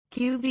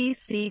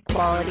QVC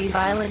Quality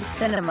Violent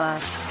Cinema.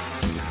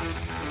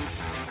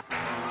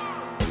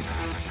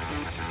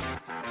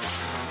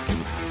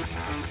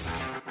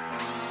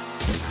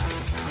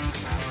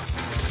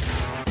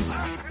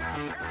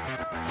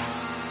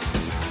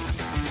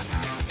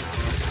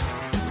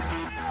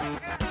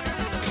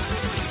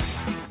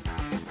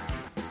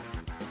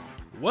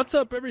 What's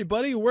up,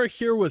 everybody? We're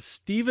here with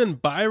Stephen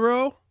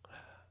Biro.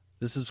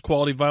 This is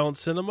Quality Violent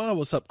Cinema.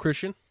 What's up,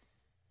 Christian?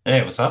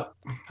 Hey, what's up?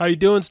 How you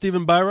doing,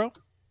 Stephen Biro?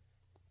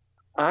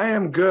 I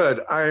am good.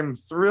 I'm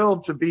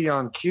thrilled to be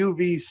on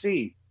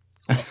QVC.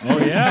 Oh,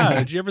 yeah.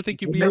 Did you ever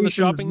think you'd be on the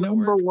shopping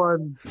number network?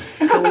 one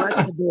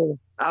collectible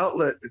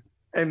outlet.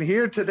 And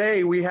here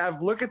today we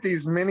have, look at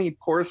these mini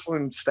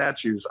porcelain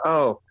statues.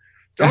 Oh,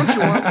 don't you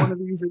want one of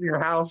these in your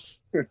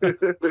house?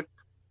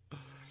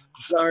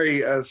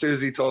 Sorry,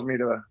 Susie told me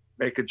to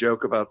make a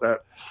joke about that.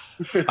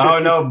 Oh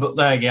no,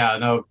 but yeah,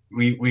 no,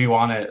 we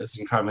want it. It's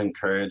incredibly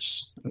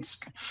encouraged.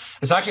 It's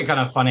actually kind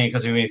of funny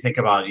because when you think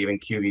about even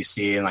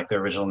QVC and like the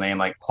original name,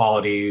 like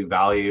quality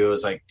value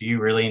is like, do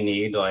you really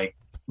need like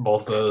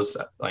both those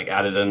like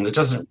added in? It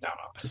doesn't. I don't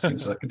know. It just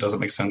seems like it doesn't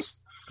make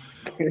sense.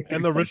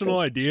 And the original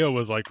idea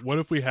was like, what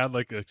if we had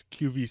like a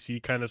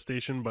QVC kind of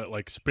station, but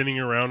like spinning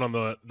around on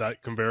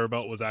that conveyor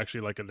belt was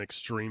actually like an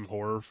extreme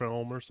horror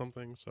film or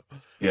something? So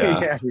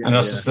yeah. And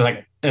it's just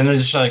like, and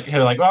it's just like,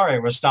 hey, like, all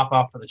right, we'll stop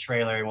off for the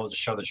trailer and we'll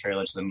just show the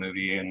trailer to the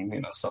movie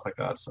and stuff like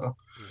that. So,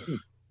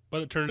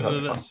 but it turned into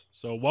this.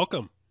 So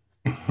welcome.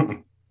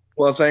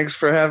 Well, thanks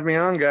for having me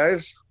on,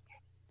 guys.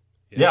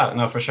 Yeah,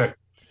 no, for sure.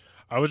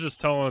 I was just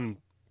telling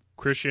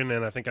Christian,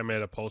 and I think I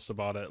made a post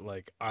about it,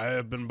 like, I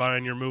have been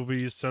buying your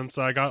movies since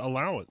I got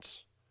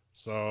allowance.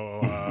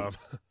 So,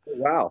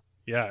 Wow.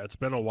 Yeah, it's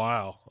been a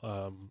while.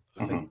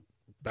 I think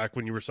back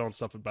when you were selling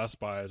stuff at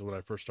Best Buy is when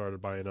I first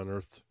started buying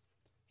Unearthed.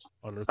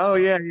 Oh, stuff.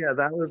 yeah.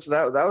 That was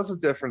a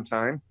different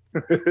time.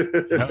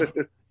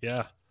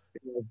 Yeah.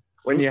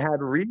 When you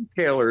had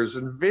retailers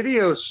and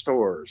video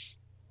stores.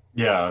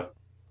 Yeah.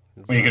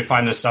 When you could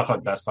find this stuff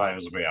at Best Buy, it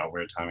was a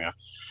weird time.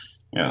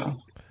 Yeah.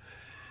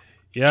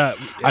 Yeah.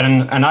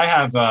 And I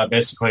have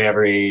basically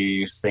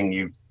everything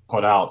you've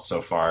put out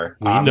so far.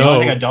 We know. The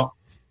only thing I don't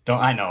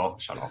I know.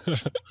 Shut up.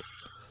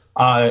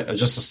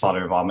 Just the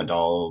Slaughter Vomit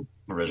Doll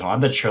original. I have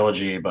the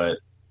trilogy, but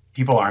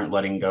people aren't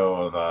letting go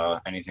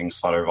of anything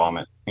Slaughter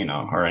Vomit,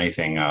 or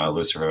anything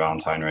Lucifer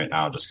Valentine right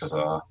now, just because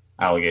of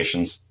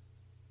allegations.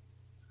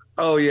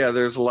 Oh yeah,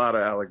 there's a lot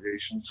of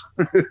allegations.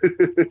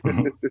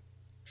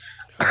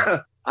 I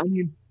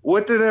mean,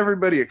 what did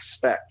everybody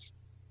expect?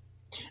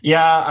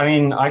 Yeah, I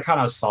mean, I kind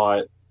of saw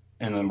it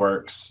in the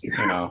works,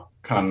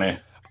 kind of.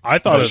 I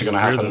thought it was going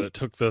to weird happen. that it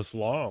took this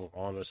long,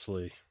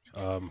 honestly.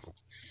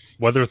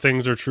 Whether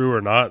things are true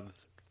or not,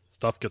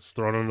 stuff gets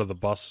thrown under the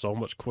bus so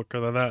much quicker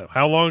than that.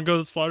 How long ago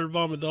did Slaughter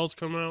Vomit Dolls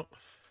come out?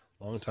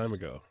 A long time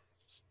ago.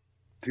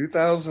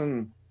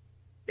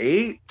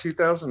 2008,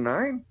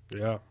 2009?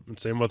 Yeah, and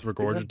same with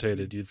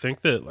Regurgitated. You'd think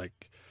that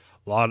like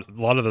a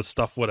lot of the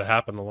stuff would have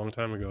happened a long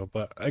time ago,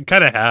 but it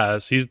kind of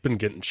has. He's been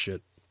getting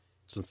shit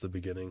since the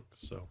beginning.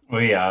 So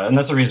well, yeah, and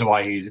that's the reason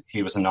why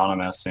he was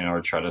anonymous,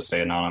 or tried to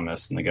stay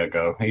anonymous in the get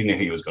go. He knew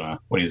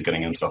what he was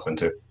getting himself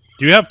into.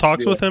 Do you have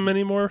talks with him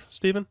anymore,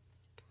 Stephen?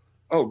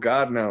 Oh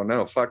God,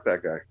 no, fuck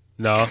that guy.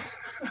 No,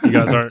 you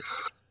guys aren't.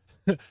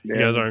 You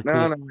guys aren't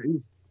cool. No.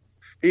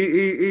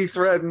 He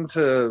threatened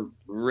to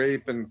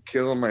rape and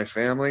kill my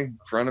family in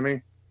front of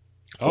me.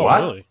 Oh,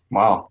 what? Really?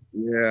 Wow.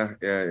 Yeah.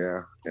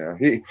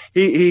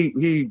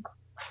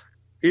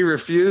 He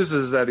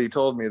refuses that he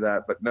told me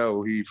that, but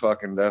no, he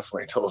fucking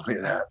definitely told me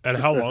that. And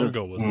how long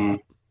ago was that?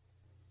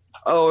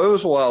 Oh, it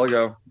was a while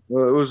ago. It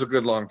was a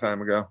good long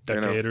time ago.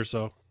 Decade or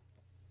so?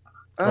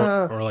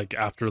 Or like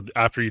after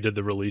you did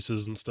the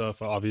releases and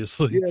stuff,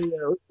 obviously. Yeah.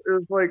 It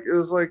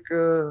was like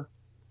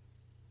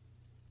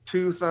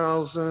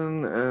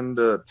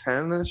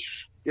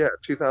 2010-ish. Yeah,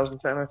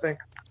 2010, I think.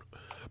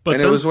 But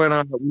it was when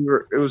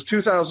it was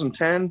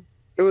 2010.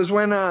 It was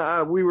when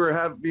we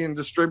were being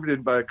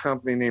distributed by a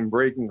company named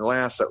Breaking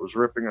Glass that was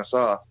ripping us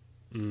off.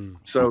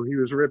 So he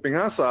was ripping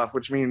us off,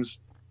 which means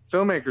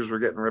filmmakers were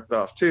getting ripped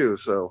off too.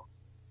 So,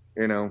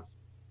 yeah.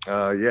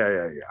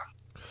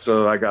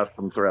 So I got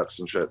some threats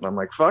and shit, and I'm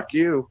like, "Fuck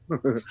you."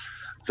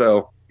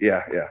 So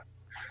yeah.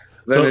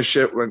 Then his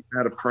shit went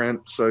out of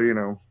print. So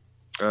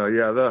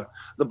the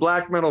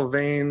Black Metal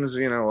Veins.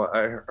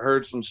 I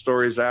heard some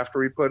stories after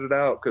we put it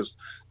out, because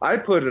I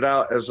put it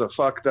out as a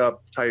fucked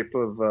up type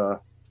of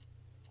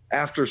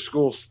after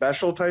school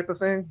special type of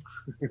thing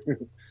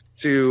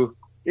to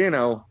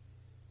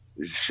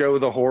show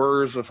the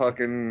horrors of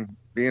fucking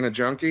being a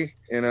junkie,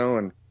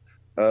 and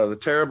the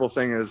terrible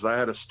thing is I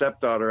had a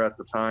stepdaughter at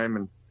the time,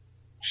 and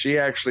she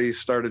actually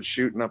started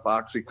shooting up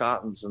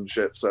Oxycontins and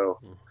shit. So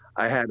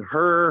I had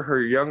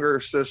her younger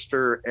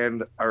sister,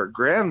 and our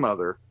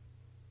grandmother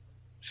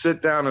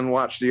sit down and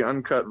watch the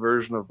uncut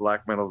version of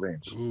Black Metal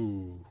Veins.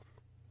 Ooh.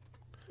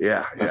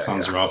 Yeah. That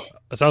sounds rough.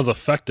 That sounds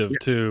effective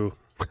too.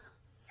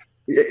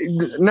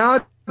 No,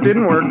 it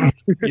didn't work.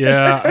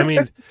 Yeah, I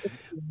mean,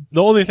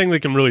 the only thing that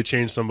can really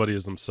change somebody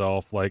is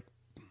themselves. Like,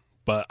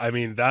 But I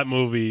mean, that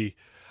movie,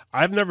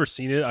 I've never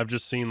seen it. I've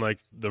just seen like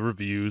the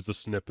reviews, the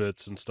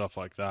snippets, and stuff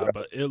like that.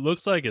 But it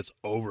looks like it's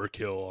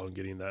overkill on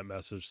getting that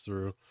message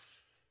through.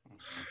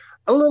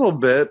 A little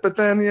bit, but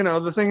then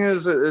the thing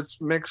is, it's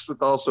mixed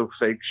with also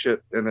fake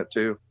shit in it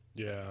too.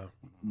 Yeah.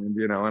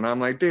 And I'm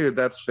like, dude,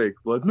 that's fake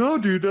blood. No,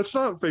 dude, that's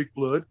not fake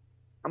blood.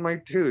 I'm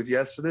like, dude,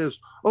 yes, it is.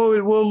 Oh,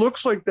 it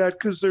looks like that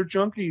because they're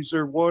junkies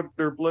or what?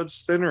 Their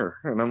blood's thinner.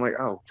 And I'm like,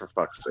 oh, for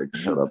fuck's sake,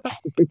 shut up.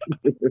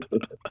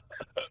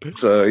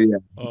 So yeah.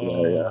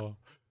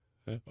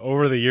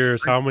 Over the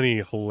years, how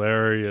many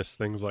hilarious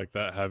things like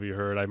that have you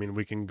heard? I mean,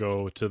 we can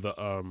go to the.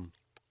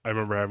 I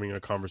remember having a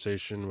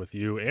conversation with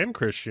you and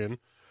Christian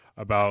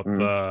about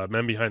the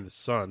Men Behind the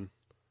Sun,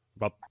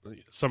 about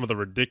some of the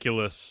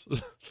ridiculous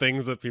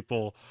things that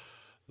people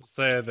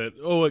say that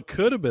it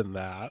could have been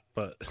that,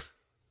 but.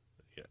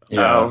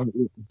 Yeah.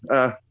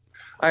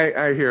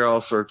 I hear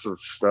all sorts of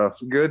stuff,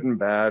 good and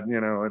bad.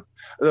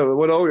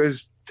 What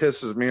always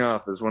pisses me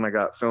off is when I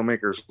got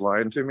filmmakers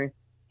lying to me.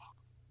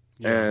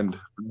 Yeah. And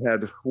I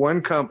had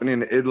one company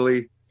in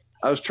Italy.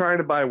 I was trying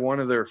to buy one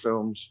of their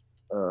films.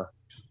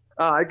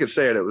 I could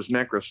say it. It was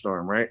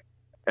Necrostorm, right?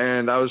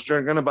 And I was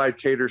going to buy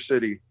Tater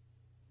City.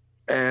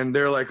 And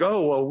they're like,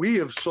 oh, well, we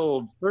have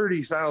sold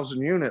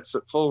 30,000 units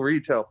at full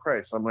retail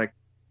price. I'm like,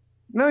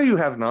 no, you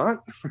have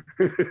not.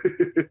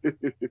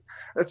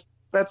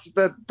 That's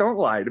don't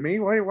lie to me.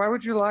 Why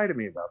would you lie to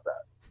me about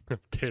that?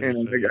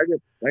 And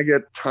I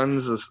get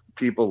tons of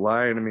people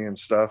lying to me and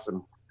stuff,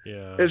 and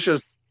it's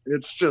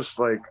just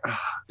like,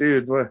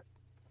 dude, what?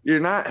 You're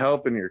not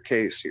helping your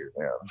case here,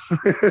 man.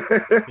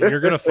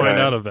 You're gonna find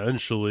out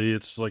eventually.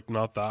 It's like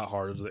not that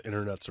hard. The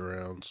internet's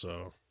around,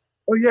 so.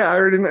 Oh yeah, I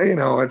already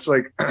know. It's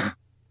like I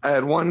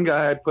had one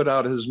guy put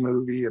out his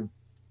movie and.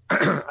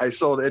 I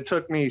sold it. It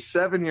took me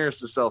 7 years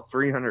to sell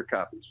 300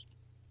 copies.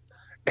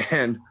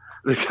 And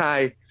the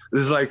guy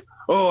is like,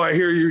 oh, I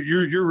hear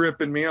you're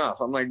ripping me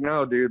off. I'm like,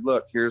 no, dude,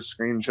 look, here's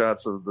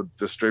screenshots of the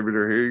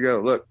distributor. Here you go.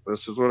 Look,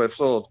 this is what I've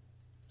sold.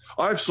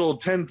 I've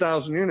sold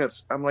 10,000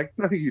 units. I'm like,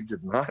 no, you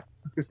did not.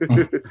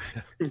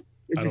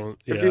 I don't,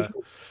 yeah.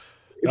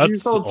 If you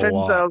sold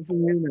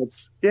 10,000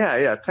 units,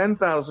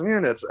 10,000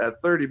 units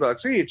at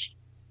 $30 each,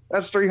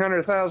 that's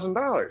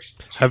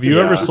 $300,000. Have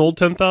you ever sold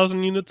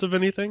 10,000 units of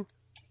anything?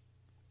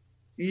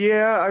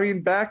 Yeah, I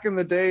mean, back in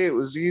the day, it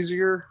was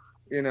easier.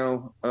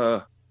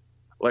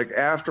 Like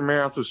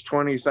Aftermath was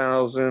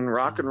 20,000,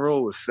 Rock and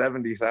Roll was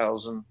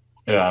 70,000.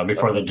 Yeah,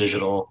 before the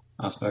digital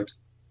aspect.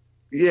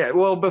 Yeah,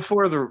 well,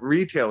 before the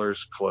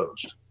retailers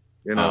closed,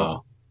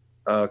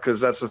 because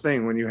that's the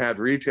thing. When you had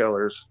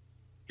retailers,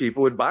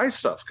 people would buy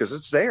stuff because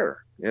it's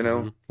there,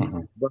 Mm-hmm.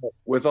 But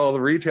with all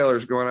the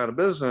retailers going out of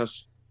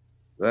business,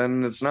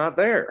 then it's not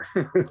there,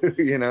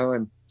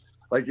 And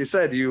like you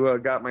said, you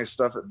got my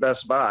stuff at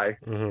Best Buy.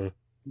 Mm-hmm.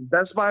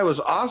 Best Buy was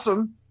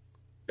awesome.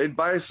 They'd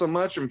buy so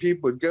much and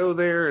people would go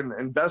there,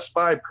 and Best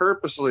Buy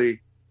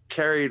purposely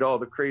carried all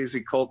the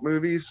crazy cult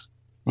movies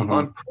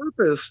on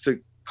purpose to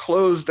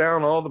close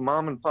down all the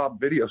mom and pop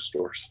video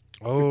stores.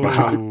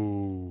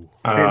 Oh.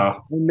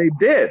 And they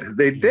did.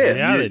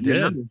 Yeah, they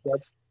did.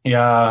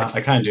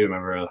 I kind of do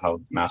remember how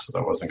massive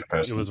that was in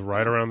comparison. It was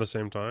right around the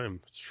same time.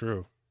 It's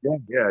true.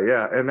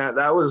 Yeah. And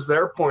that was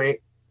their point.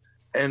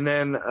 And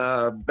then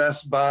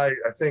Best Buy,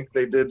 I think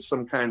they did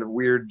some kind of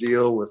weird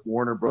deal with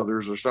Warner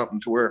Brothers or something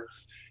to where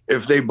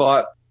if they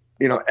bought,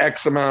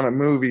 X amount of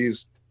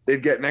movies,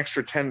 they'd get an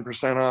extra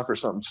 10% off or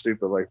something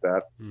stupid like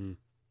that. Mm.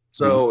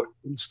 So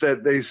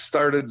instead, they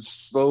started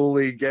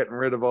slowly getting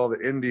rid of all the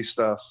indie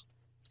stuff.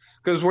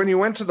 Because when you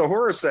went to the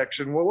horror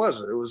section, what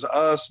was it? It was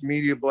us,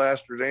 Media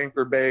Blasters,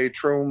 Anchor Bay,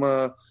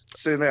 Troma,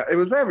 Cine. It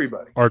was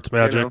everybody. Arts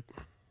Magic.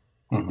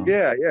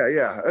 Yeah.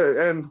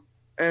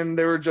 And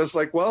they were just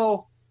like,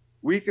 well,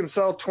 we can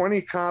sell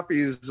 20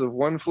 copies of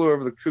One Flew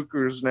Over the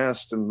Cuckoo's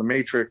Nest and The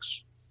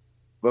Matrix,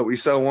 but we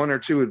sell one or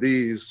two of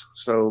these.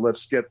 So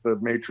let's get The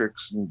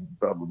Matrix and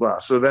blah, blah, blah.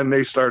 So then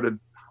they started,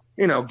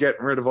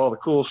 getting rid of all the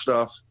cool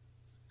stuff.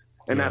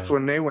 And that's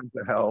when they went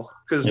to hell.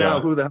 Because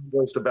now who the hell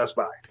goes to Best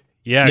Buy?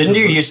 Yeah. Didn't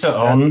you used to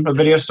own a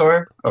video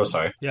store? Oh,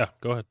 sorry. Yeah,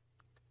 go ahead.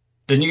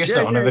 Didn't you used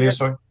to own a video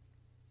store?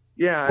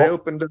 Yeah, I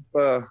opened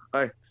up.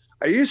 I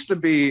used to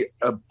be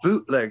a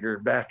bootlegger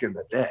back in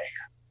the day.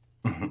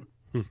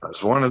 I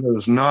was one of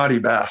those naughty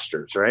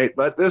bastards, right?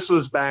 But this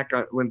was back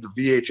when the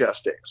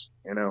VHS days,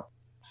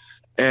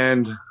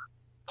 And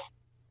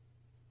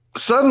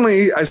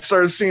suddenly I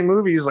started seeing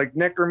movies like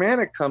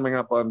Necromantic coming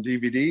up on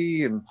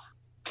DVD and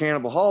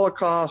Cannibal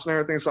Holocaust and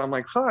everything. So I'm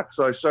like, fuck.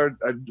 So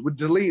I would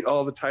delete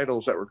all the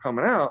titles that were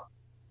coming out.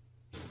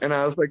 And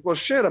I was like, well,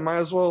 shit,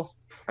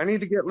 I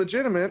need to get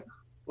legitimate.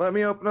 Let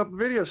me open up a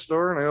video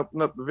store. And I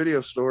opened up the video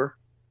store.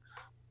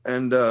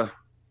 And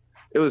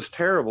it was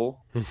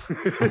terrible.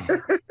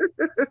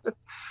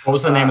 What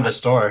was the name of the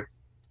store?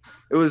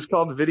 It was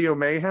called Video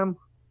Mayhem.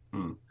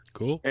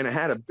 Cool. And it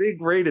had a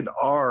big rated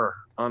R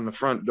on the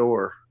front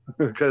door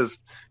because,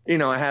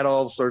 I had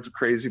all sorts of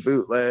crazy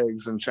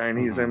bootlegs and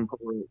Chinese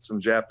imports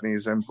and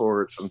Japanese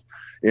imports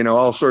and,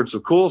 all sorts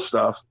of cool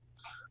stuff.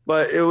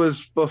 But it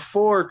was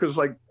before, because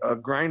like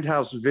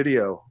Grindhouse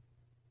Video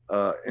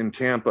in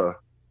Tampa.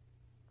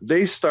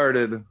 They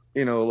started,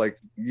 like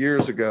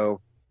years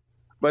ago,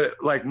 but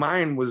like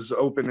mine was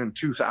open in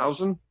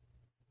 2000.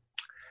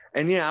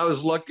 And yeah, I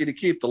was lucky to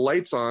keep the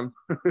lights on,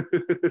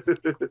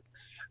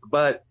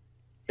 but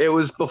it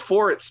was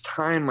before its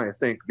time, I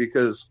think,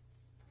 because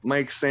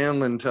Mike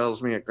Sandlin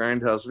tells me at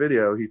Grindhouse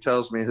Video, he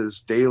tells me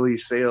his daily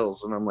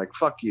sales, and I'm like,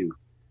 fuck you.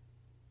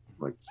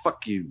 I'm like,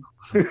 fuck you.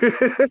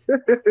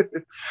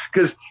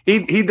 Because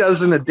he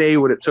does in a day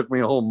what it took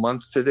me a whole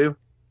month to do.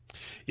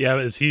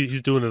 Yeah,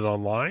 he's doing it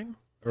online,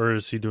 or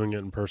is he doing it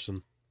in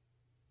person?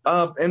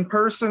 In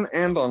person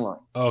and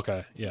online.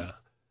 Okay, yeah.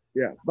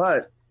 Yeah,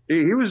 but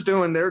he was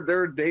doing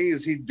their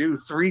days he'd do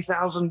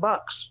 $3,000.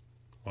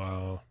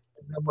 Wow.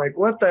 And I'm like,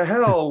 what the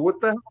hell? What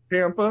the hell,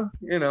 Tampa?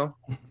 Yep.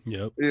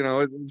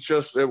 It's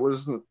just, it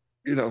was, and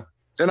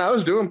I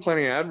was doing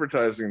plenty of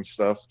advertising and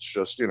stuff. It's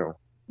just,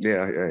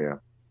 yeah.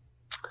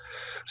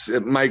 So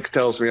Mike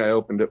tells me I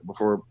opened it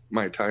before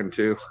my time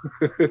too,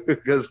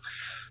 because,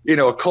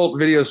 a cult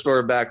video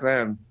store back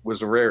then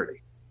was a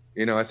rarity.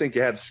 I think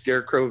you had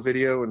Scarecrow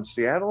Video in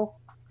Seattle.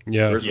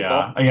 Yeah.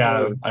 Yeah.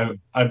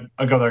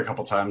 I go there a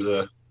couple times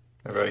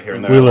right here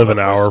and there. We live an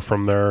hour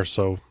from there,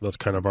 so that's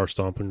kind of our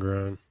stomping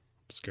ground.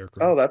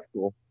 Scarecrow. Oh, that's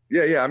cool.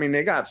 Yeah. I mean,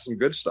 they got some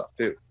good stuff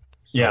too.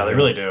 Yeah, they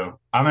really do.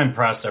 I'm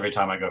impressed every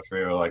time I go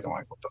through. I'm like,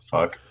 what the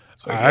fuck?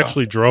 I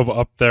actually drove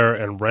up there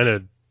and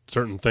rented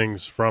certain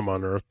things from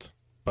Unearthed,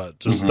 but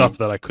just stuff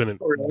that I couldn't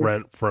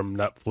rent from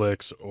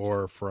Netflix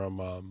or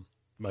from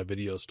my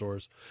video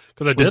stores.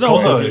 Because I did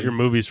also get your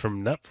movies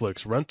from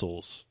Netflix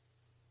rentals.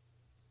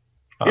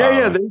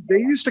 Yeah, they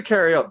used to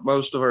carry up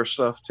most of our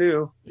stuff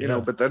too,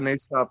 but then they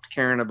stopped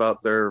caring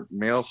about their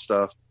mail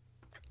stuff.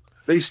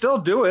 They still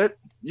do it.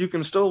 You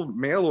can still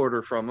mail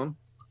order from them.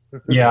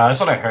 Yeah, that's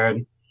what I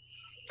heard.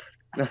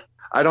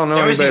 I don't know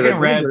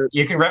anybody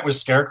you can rent with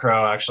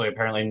Scarecrow, actually,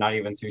 apparently not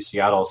even through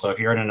Seattle. So if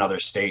you're in another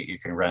state, you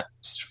can rent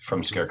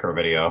from Scarecrow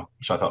Video,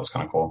 which I thought was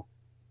kind of cool.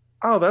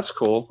 Oh, that's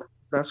cool.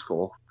 That's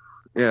cool.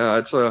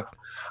 Yeah,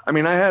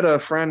 I had a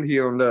friend,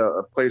 he owned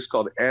a place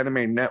called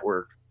Anime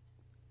Network,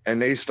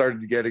 and they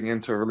started getting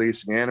into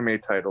releasing anime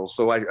titles.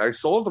 So I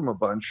sold them a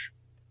bunch.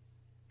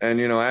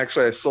 And,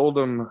 actually I sold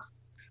them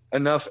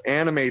enough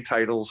anime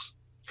titles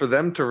for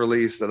them to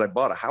release that I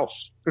bought a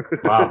house.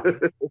 Wow.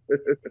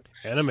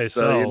 Anime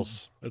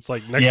sells. It's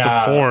like next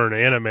to porn,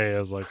 anime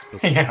is like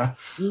yeah.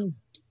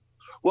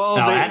 Well,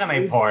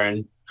 anime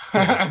porn.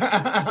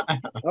 I'm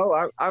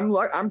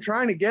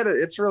trying to get it.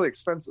 It's really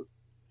expensive.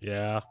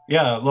 Yeah.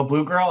 Yeah, La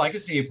Blue Girl. I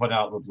could see you put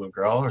out La Blue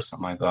Girl or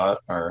something like that.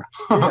 Or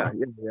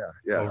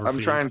yeah. I'm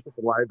trying to put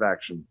the live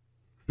action.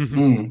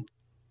 Yeah,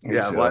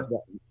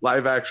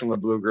 live action La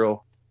Blue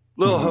Girl.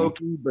 A little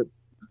hokey, but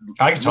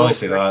I can totally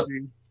see that.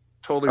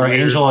 Totally. Or weird.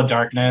 Angel of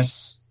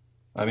Darkness.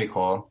 That'd be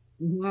cool.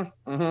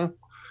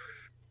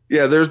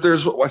 Yeah,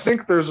 there's. I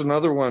think there's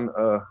another one.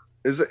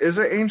 Is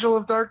it Angel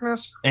of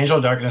Darkness? Angel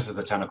of Darkness is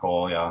the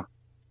tentacle. Yeah.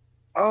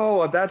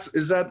 Oh,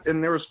 is that?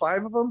 And there was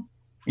 5 of them.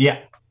 Yeah.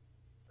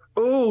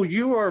 Oh,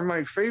 you are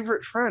my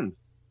favorite friend.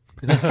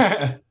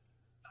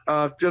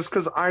 Just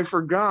because I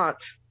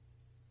forgot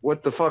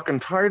what the fucking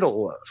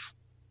title was.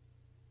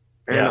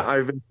 And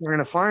I've been trying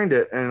to find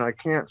it, and I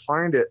can't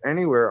find it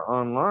anywhere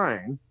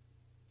online.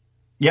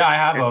 Yeah, I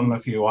have them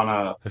if you want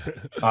to,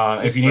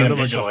 if you need them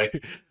visually.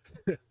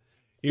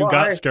 You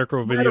got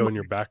Scarecrow Video in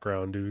your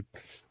background, dude.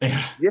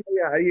 Yeah.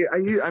 I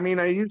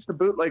used to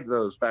bootleg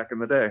those back in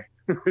the day.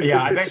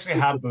 Yeah, I basically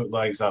have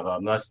bootlegs of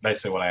them. That's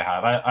basically what I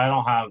have. I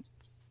don't have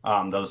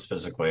those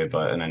physically,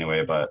 but in any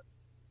way, but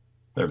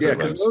they're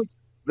bootlegs.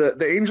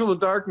 The Angel of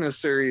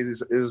Darkness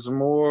series is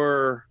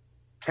more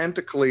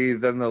tentacly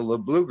than the La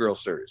Blue Girl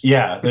series.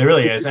 Yeah, it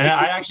really is, and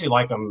I actually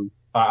like them.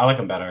 I like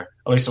them better,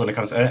 at least when it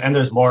comes. And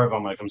there's more of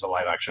them when it comes to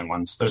live action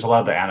ones. There's a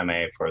lot of the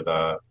anime for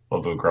the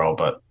La Blue Girl,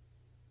 but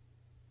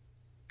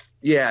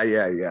yeah.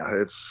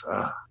 It's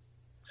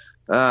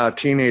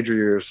teenager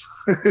years.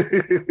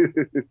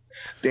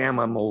 Damn,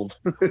 I'm old.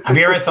 Have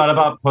you ever thought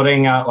about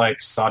putting out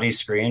like Saudi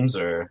Screams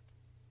or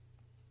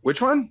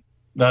which one?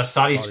 The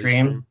Saudi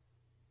Scream.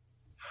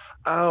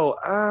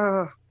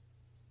 Oh,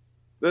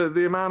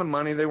 the amount of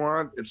money they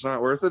want, it's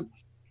not worth it.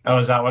 Oh,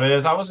 is that what it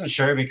is? I wasn't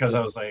sure because I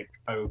was like,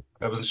 I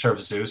wasn't sure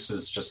if Zeus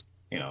is just,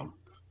 owned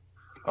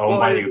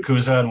by the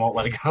Yakuza and won't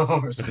let it go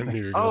or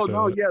something. Oh,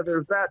 no, yeah,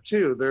 there's that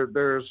too.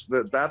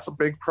 That's a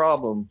big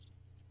problem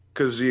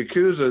because the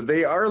Yakuza,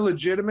 they are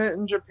legitimate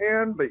in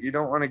Japan, but you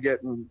don't want to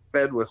get in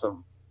bed with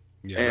them.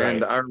 Yeah,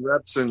 and our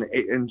reps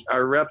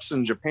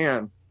in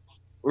Japan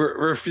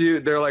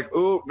refuse. They're like,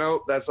 oh,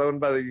 no, that's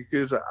owned by the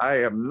Yakuza.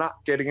 I am not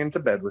getting into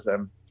bed with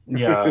them.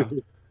 Yeah.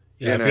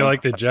 Yeah, I feel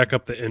like they jack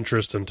up the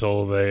interest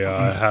until they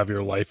have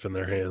your life in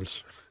their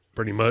hands,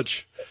 pretty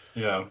much.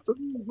 Yeah.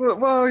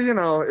 Well,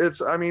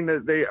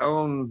 they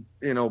own,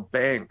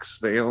 banks.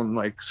 They own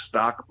like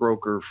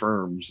stockbroker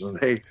firms, and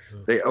they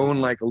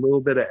own like a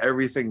little bit of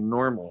everything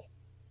normal,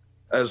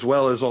 as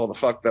well as all the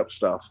fucked up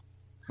stuff.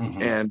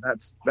 Mm-hmm. And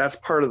that's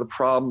part of the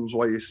problems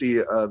why you see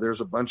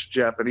there's a bunch of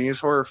Japanese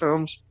horror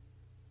films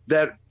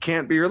that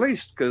can't be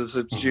released because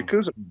it's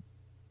Yakuza.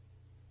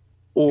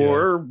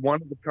 or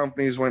one of the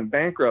companies went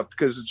bankrupt,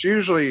 because it's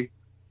usually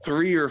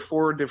 3 or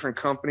 4 different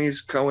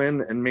companies go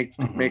in and make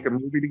a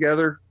movie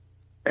together.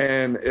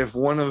 And if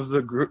one of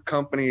the group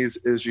companies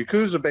is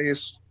Yakuza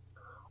based,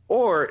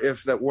 or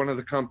if that one of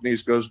the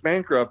companies goes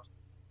bankrupt,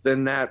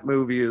 then that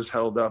movie is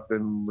held up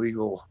in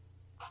legal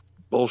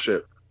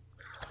bullshit.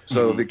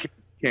 So they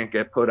can't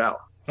get put out.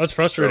 That's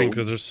frustrating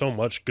because there's so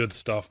much good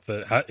stuff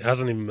that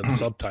hasn't even been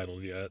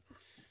subtitled yet.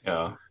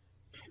 Yeah.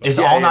 Is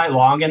All Night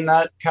Long in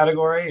that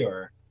category,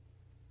 or?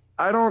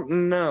 I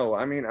don't know.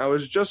 I mean, I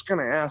was just going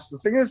to ask. The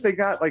thing is, they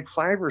got like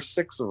 5 or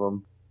 6 of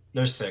them.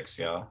 There's 6,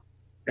 yeah.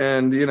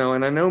 And,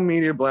 and I know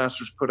Media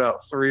Blasters put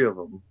out 3 of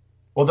them.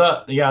 Well,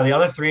 the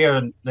other 3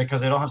 are,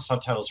 because they don't have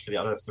subtitles for the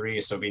other 3,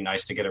 so it'd be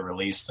nice to get a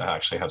release to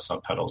actually have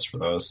subtitles for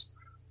those.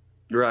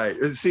 Right.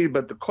 See,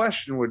 but the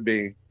question would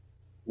be,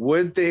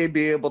 would they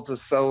be able to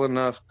sell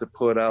enough to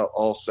put out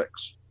all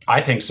 6?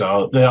 I think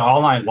so. The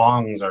All Night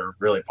Longs are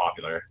really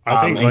popular.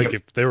 I think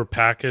if they were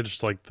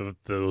packaged like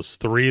those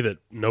 3 that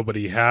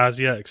nobody has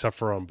yet, except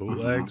for on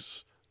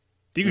bootlegs,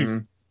 you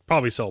could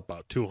probably sell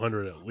about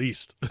 200 at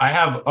least. I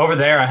have all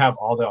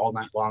the All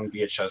Night Long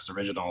VHS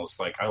originals.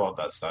 Like, I love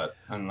that set,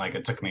 and like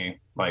it took me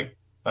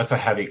that's a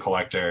heavy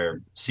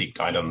collector seeked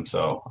item,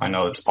 so I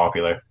know it's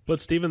popular. But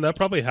Steven, that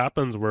probably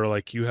happens where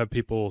like you have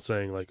people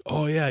saying like,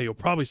 "Oh yeah, you'll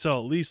probably sell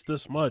at least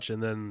this much,"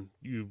 and then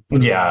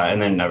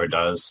and then never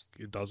does.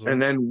 It doesn't. And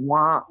then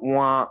wah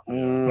wah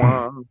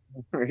wah.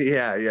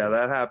 yeah,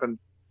 that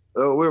happens.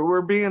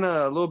 We're being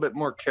a little bit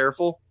more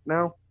careful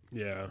now.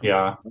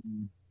 Yeah.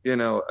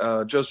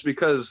 Just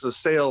because the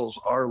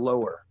sales are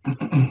lower.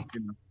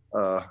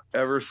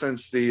 Ever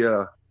since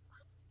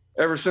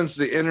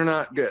the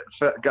internet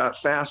got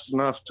fast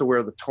enough to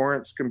where the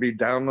torrents can be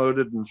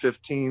downloaded in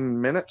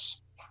 15 minutes,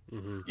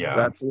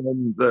 that's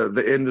when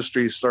the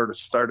industry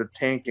started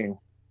tanking.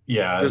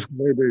 Yeah, this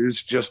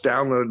just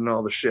downloading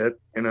all the shit,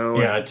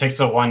 Yeah, it takes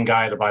the one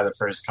guy to buy the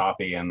first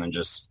copy and then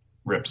just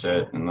rips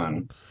it, and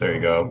then there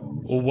you go.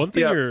 Well, one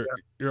thing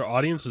your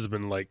audience has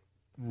been like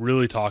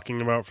really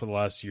talking about for the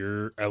last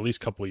year, at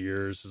least couple of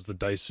years, is the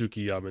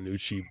Daisuke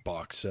Yamanuchi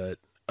box set.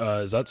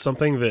 Is that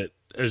something that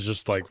is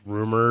just like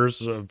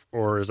rumors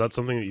or is that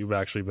something that you've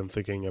actually been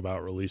thinking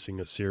about releasing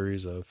a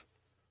series of?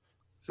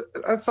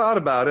 I thought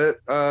about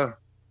it. I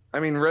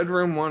mean, Red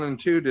Room 1 and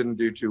 2 didn't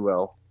do too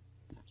well.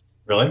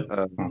 Really?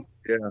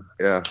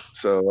 Yeah.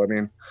 So, I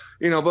mean,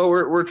 but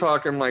we're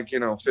talking like,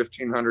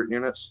 1,500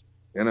 units,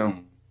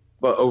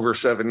 but over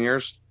 7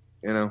 years,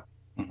 So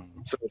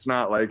it's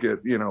not like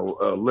it,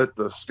 lit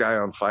the sky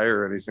on fire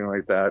or anything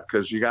like that,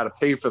 because you got to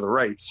pay for the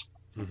rights.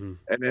 And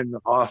then the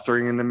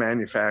authoring and the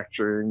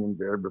manufacturing and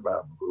blah, blah,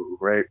 blah, blah,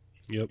 right?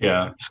 Yep.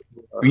 Yeah.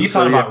 You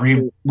thought about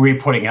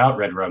re-putting out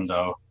Red Room,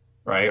 though,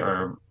 right?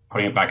 Or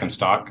putting it back in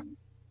stock?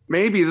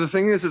 Maybe. The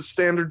thing is, it's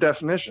standard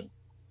definition.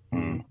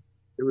 It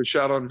was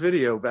shot on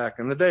video back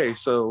in the day,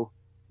 so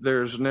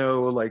there's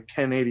no like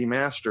 1080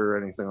 master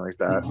or anything like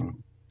that.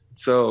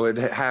 So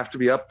it'd have to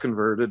be up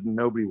converted, and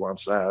nobody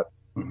wants that.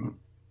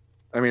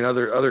 I mean,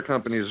 other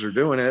companies are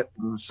doing it,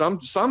 and some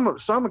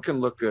can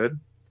look good.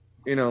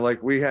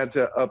 Like we had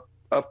to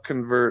up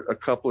convert a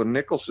couple of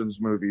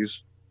Nicholson's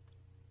movies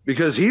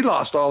because he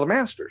lost all the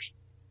masters.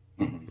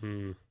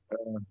 And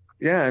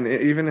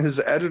even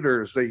his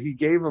editors, he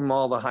gave them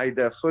all the high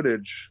def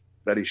footage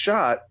that he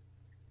shot,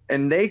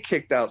 and they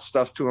kicked out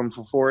stuff to him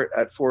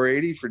at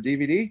 480 for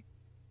DVD,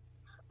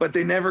 but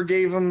they never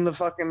gave him the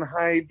fucking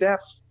high def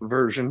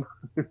version.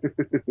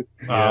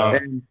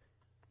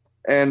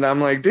 And I'm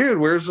like, dude,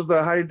 where's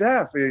the high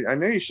def? I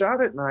know you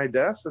shot it in high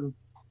def, and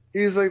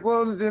he's like,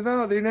 well,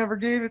 no, they never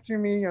gave it to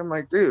me. I'm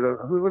like, dude,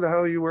 who the hell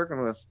are you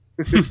working with?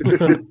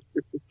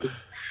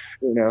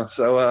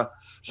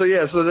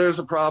 So there's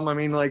a problem. I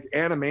mean, like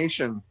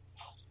animation,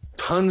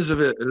 tons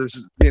of it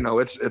is,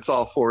 it's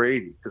all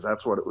 480 because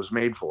that's what it was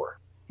made for.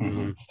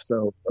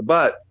 So,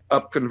 but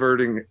up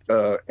converting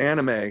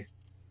anime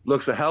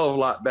looks a hell of a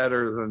lot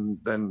better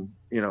than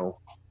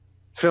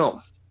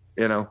film,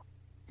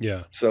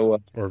 Yeah.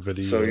 So or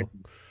video. So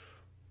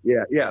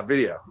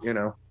video,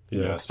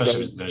 Yeah,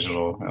 especially with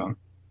digital.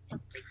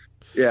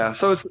 Yeah,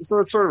 so it's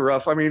sort of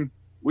rough. I mean,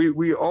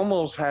 we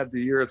almost had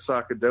the Year at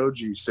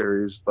Sakadoji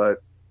series,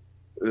 but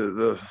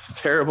the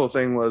terrible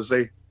thing was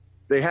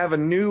they have a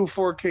new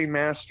 4K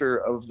master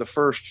of the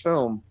first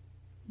film,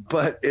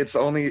 but it's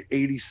only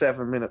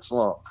 87 minutes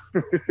long.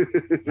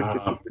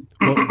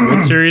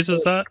 What series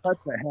is that? What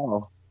the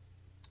hell?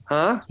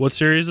 Huh? What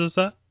series is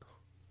that?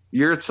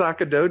 Year at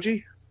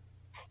Sakadoji?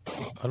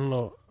 I don't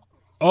know.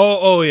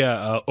 Oh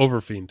yeah,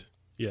 Overfiend.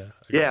 Yeah.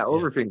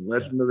 Overfiend.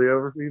 Legend of the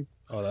Overfiend.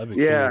 Oh, that'd be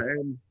cool. Yeah,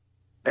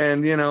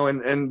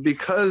 and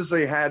because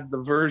they had the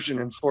version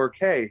in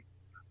 4K,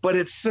 but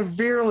it's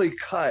severely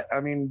cut. I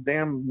mean,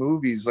 damn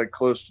movie's like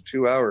close to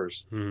 2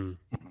 hours.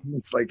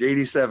 It's like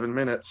 87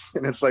 minutes,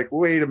 and it's like,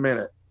 wait a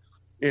minute,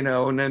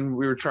 and then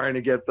we were trying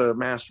to get the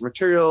master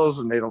materials,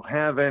 and they don't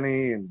have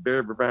any, and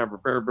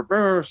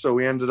so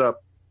we ended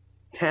up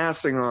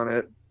passing on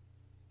it.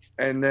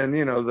 And then,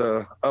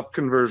 the up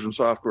conversion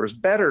software is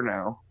better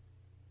now.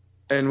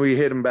 And we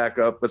hit them back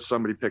up, but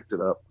somebody picked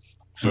it up.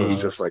 So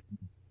it's just like,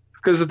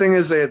 because the thing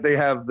is they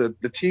have the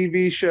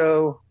TV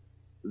show,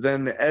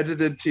 then the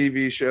edited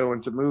TV show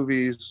into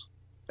movies,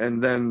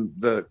 and then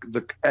the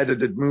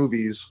edited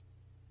movies,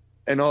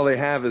 and all they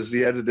have is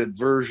the edited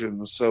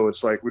version. So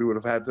it's like we would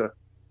have had to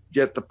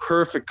get the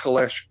perfect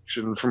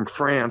collection from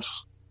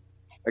France.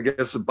 I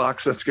guess the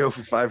box sets go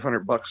for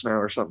 $500 now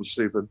or something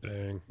stupid.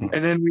 Dang.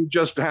 And then we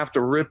just have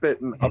to rip it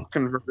and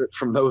upconvert it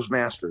from those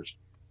masters.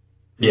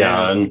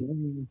 Yeah.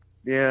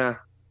 Yeah.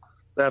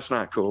 That's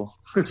not cool.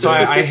 So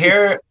I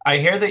hear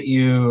that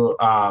you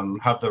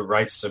have the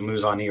rights to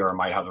Muzani, or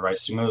might have the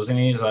rights to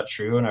Muzani. Is that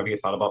true? And have you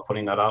thought about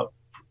putting that out?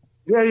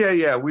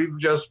 Yeah. We've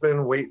just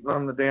been waiting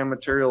on the damn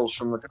materials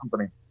from the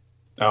company.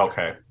 Oh,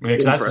 okay.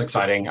 Because that's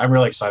exciting. I'm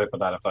really excited for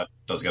that if that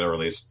does get a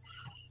release.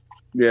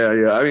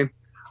 Yeah. I mean,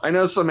 I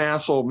know some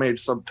asshole made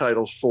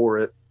subtitles for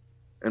it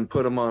and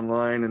put them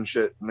online and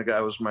shit. And the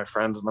guy was my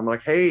friend. And I'm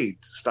like, hey,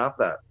 stop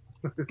that.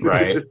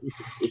 Right.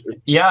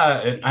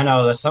 Yeah, I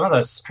know that some of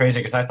that's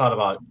crazy because I thought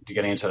about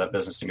getting into that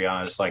business, to be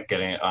honest, like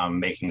getting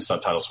making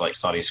subtitles for like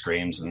Saudi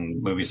Screams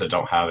and movies that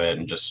don't have it,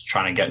 and just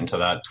trying to get into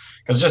that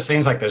because it just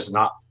seems like there's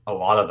not a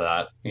lot of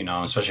that, you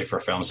know, especially for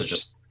films that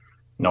just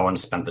no one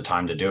spent the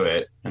time to do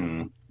it,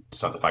 and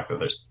it's not the fact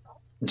that it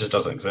just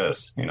doesn't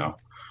exist, you know.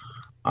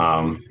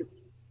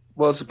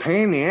 Well, it's a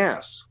pain in the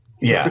ass.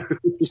 Yeah,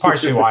 it's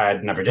partially why I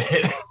never did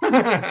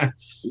it.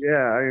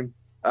 Yeah,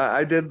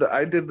 I did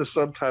the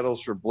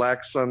subtitles for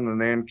Black Sun and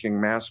Nanking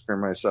Massacre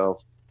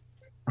myself.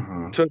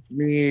 Took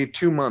me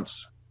 2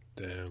 months.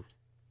 Damn.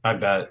 I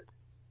bet.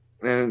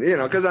 And you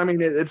know, because I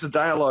mean, it's a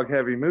dialogue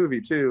heavy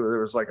movie too.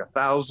 There was like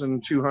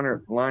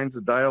 1,200 lines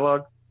of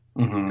dialogue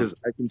because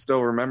I can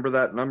still remember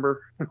that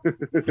number.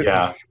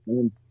 Yeah.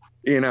 And,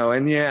 you know,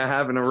 and yeah,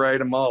 having to write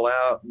them all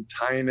out and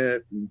time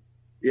it, and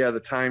yeah, the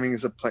timing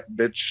is a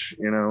bitch,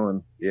 you know,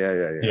 and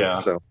yeah.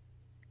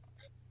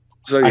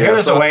 So I hear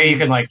there's a way you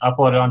can like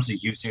upload it onto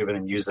YouTube and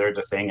then use their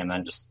thing and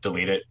then just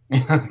delete it,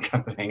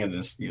 kind of thing, and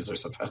just use their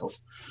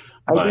subtitles.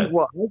 I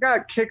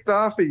got kicked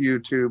off of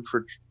YouTube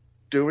for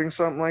doing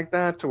something like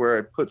that, to where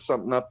I put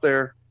something up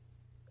there.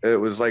 It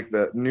was like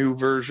the new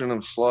version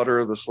of Slaughter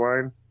of the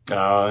Swine.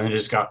 And it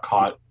just got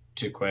caught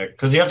too quick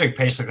because you have to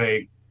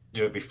basically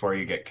do it before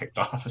you get kicked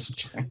off.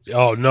 Essentially.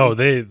 Oh no,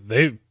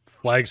 they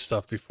flag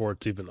stuff before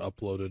it's even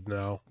uploaded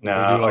now.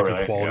 No, they do like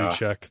really? a quality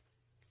check.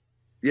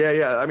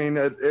 Yeah. I mean,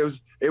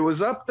 it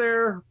was up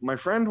there. My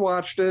friend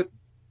watched it,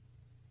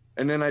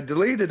 and then I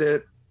deleted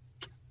it.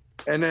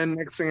 And then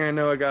next thing I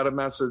know, I got a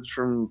message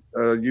from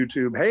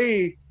YouTube.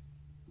 Hey,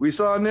 we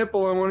saw a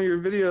nipple on one of your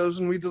videos,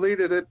 and we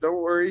deleted it.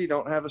 Don't worry, you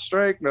don't have a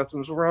strike.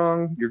 Nothing's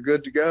wrong. You're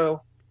good to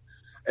go.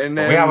 And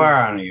then we have our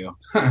eye on you.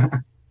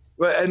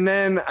 And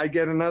then I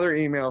get another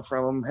email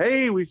from them.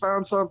 Hey, we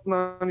found something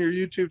on your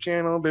YouTube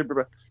channel. Blah, blah,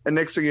 blah. And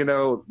next thing you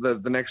know,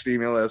 the next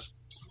email is,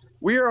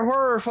 we are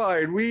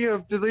horrified. We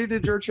have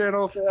deleted your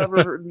channel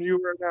forever, and you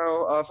are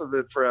now off of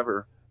it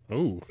forever.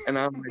 Oh. And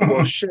I'm like,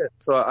 well, shit.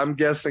 So I'm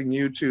guessing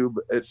YouTube,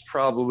 it's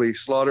probably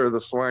Slaughter of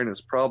the Swine is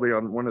probably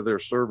on one of their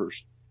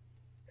servers.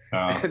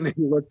 And they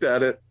looked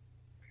at it,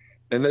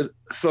 and then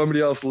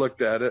somebody else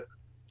looked at it,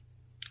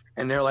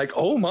 and they're like,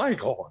 oh my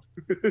God.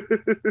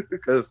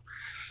 Because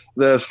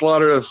the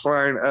Slaughter of the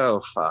Swine,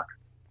 oh, fuck.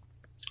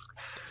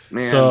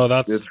 Man, so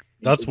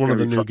that's one of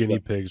the new guinea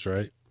pigs,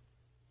 right?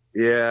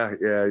 Yeah.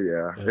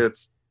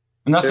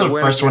 And that's the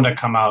first one to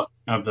come out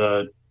of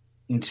the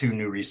two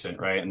new recent,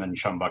 right? And then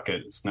Chum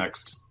Bucket is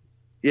next.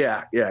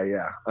 Yeah.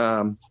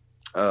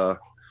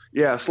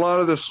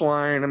 Slaughter the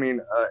Swine. I mean,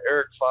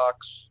 Eric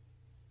Fox,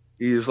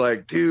 he's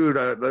like, dude,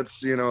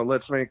 let's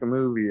make a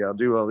movie. I'll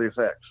do all the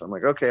effects. I'm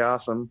like, okay,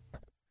 awesome.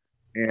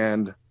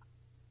 And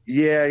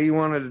yeah, he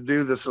wanted to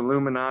do this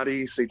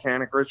Illuminati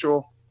satanic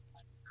ritual.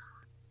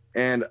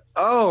 And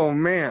oh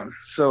man,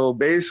 so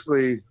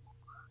basically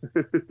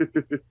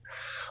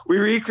we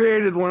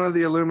recreated one of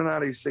the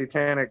Illuminati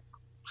satanic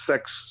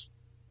sex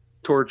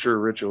torture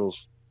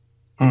rituals.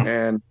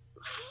 And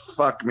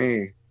fuck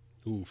me.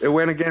 Oof. It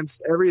went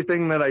against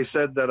everything that I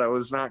said that I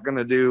was not going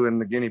to do in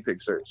the guinea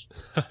pig series.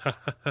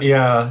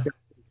 Yeah.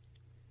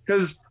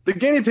 Because the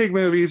guinea pig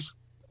movies,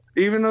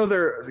 even though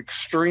they're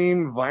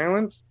extreme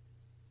violent,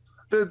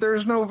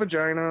 there's no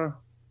vagina,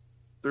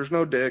 there's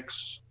no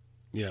dicks,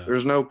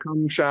 there's no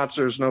cum shots,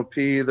 there's no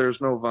pee,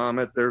 there's no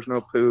vomit, there's no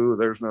poo,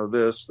 there's no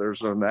this,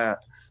 there's no that,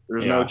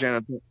 there's no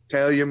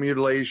genitalia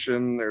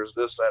mutilation, there's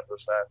this, that.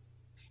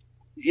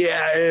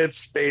 Yeah,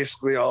 it's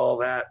basically all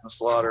that in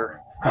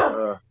Slaughter.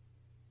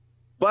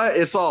 But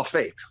it's all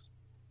fake.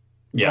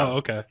 Yeah. Oh,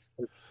 okay.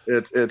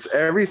 It's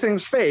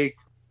everything's fake,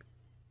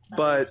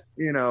 but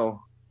you know,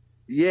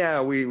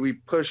 yeah, we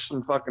push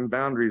some fucking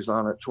boundaries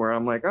on it to where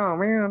I'm like, oh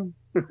man,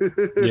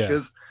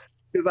 because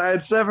I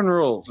had 7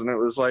 rules, and it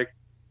was like,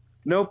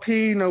 no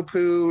pee, no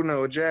poo,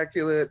 no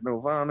ejaculate, no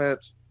vomit,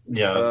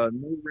 no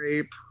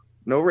rape,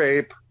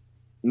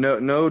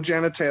 no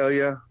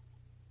genitalia,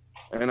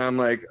 and I'm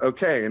like,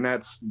 okay,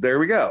 and there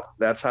we go.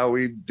 That's how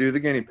we do the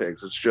guinea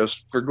pigs. It's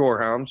just for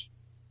gorehounds.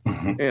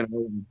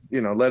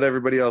 Let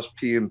everybody else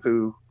pee and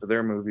poo for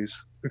their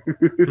movies.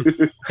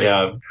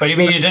 Yeah, but I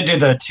mean, you did do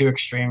the too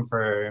extreme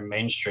for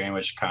mainstream,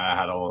 which kind of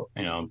had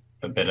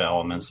a bit of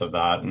elements of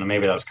that, and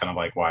maybe that's kind of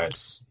like why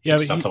it's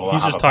acceptable. But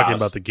he's to have just a talking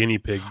pass. about the guinea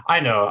pig. I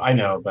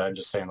know, but I'm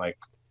just saying, like,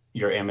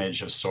 your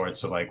image of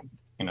sorts of, like,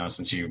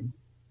 since you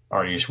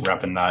already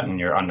repping that in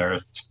your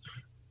Unearthed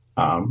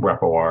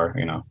repertoire,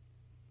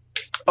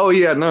 Oh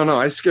yeah, no,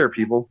 I scare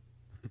people.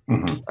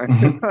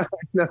 Mm-hmm. I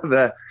know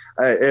that.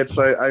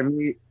 I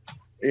meet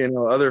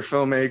other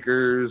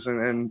filmmakers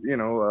and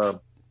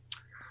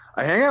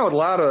I hang out with a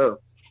lot of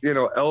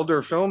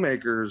elder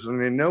filmmakers,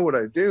 and they know what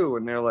I do,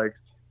 and they're like,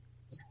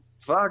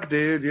 fuck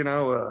dude,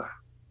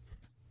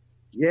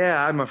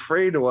 yeah, I'm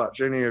afraid to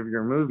watch any of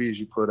your movies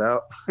you put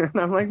out. And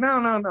I'm like,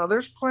 no,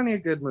 there's plenty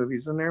of good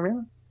movies in there,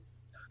 man.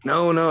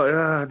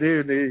 No,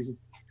 dude,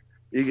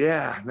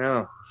 yeah,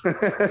 no.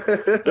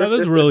 That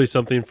is really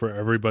something for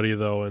everybody,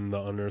 though, in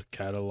the Unearthed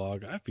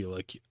catalog. I feel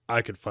like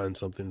I could find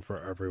something for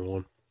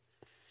everyone.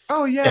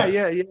 Oh yeah.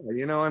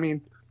 I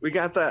mean, we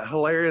got that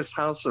hilarious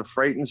House of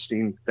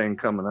Frightenstein thing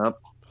coming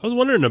up. I was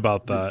wondering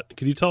about that.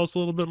 Could you tell us a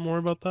little bit more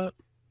about that?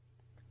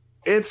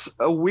 It's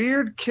a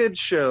weird kid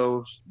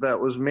show that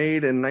was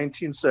made in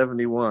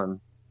 1971,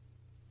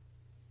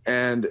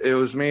 and it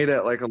was made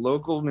at like a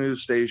local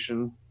news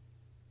station,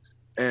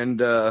 and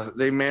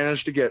they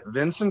managed to get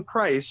Vincent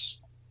Price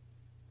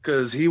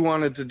because he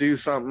wanted to do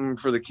something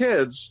for the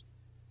kids,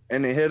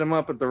 and they hit him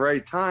up at the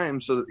right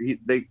time. So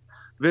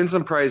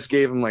Vincent Price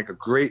gave him like a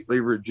greatly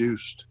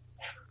reduced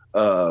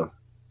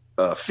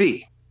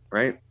fee,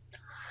 right?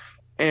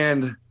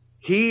 And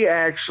he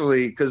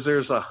actually, because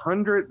there's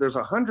 100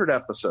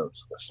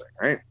 episodes of this thing,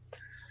 right?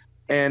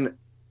 And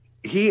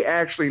he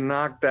actually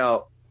knocked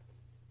out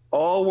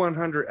all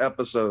 100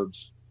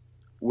 episodes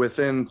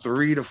within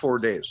 3 to 4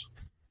 days.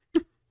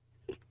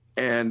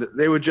 And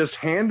they would just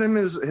hand him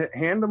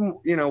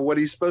what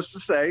he's supposed to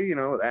say,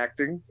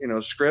 acting,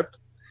 script.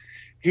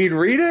 He'd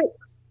read it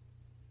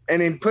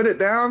and he'd put it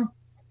down,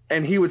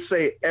 and he would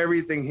say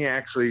everything he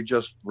actually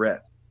just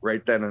read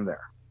right then and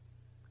there.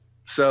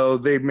 So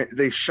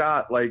they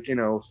shot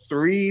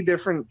 3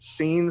 different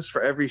scenes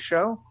for every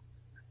show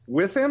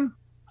with him.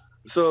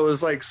 So it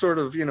was like sort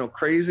of,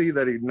 crazy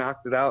that he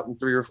knocked it out in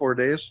 3 or 4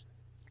 days.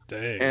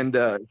 Dang.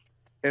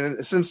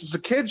 And since it's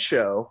a kid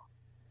show,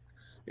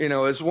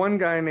 it's one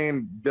guy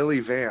named Billy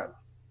Van.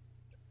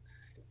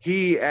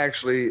 He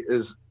actually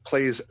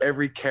plays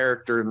every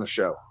character in the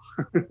show.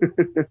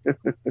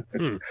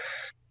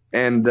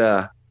 And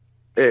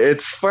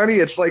it's funny.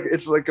 It's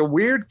like a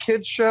weird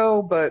kid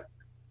show, but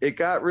it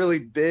got really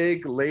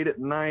big late at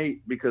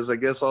night because I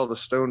guess all the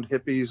stoned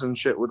hippies and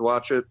shit would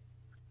watch it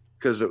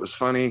because it was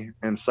funny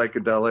and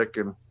psychedelic.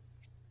 And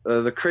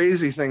the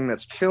crazy thing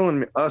that's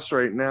killing us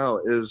right now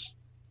is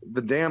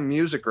the damn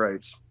music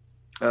rights.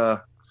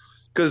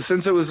 Because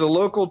since it was a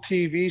local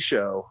TV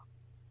show,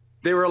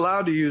 they were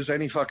allowed to use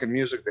any fucking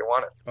music they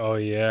wanted. Oh,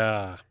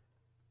 yeah.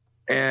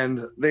 And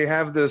they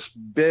have this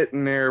bit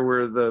in there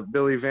where the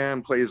Billy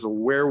Van plays a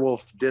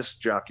werewolf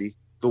disc jockey,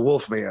 the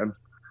Wolfman.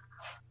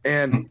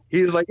 And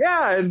he's like,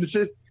 yeah,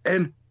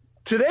 and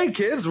today,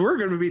 kids, we're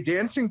going to be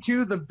dancing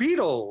to the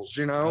Beatles,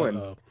 and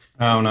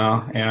oh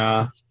no,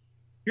 yeah.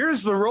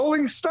 Here's the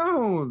Rolling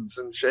Stones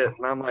and shit.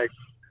 And I'm like,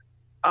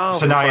 oh.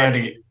 So now you had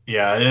to,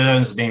 yeah, it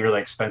ends up being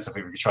really expensive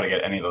if you try to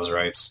get any of those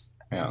rights.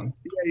 Yeah.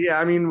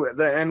 I mean,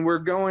 and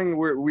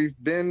we've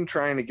been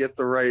trying to get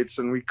the rights,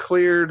 and we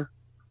cleared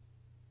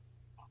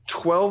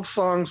 12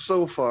 songs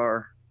so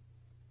far.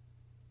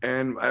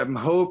 And I'm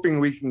hoping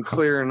we can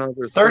clear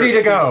another 30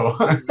 to go.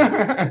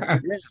 Yeah.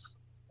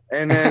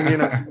 And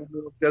then,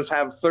 we'll just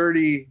have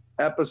 30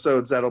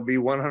 episodes that'll be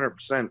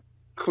 100%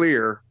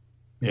 clear.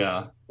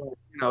 Yeah.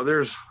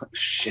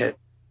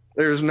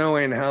 There's no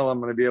way in hell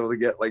I'm going to be able to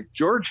get like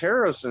George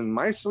Harrison,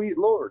 My Sweet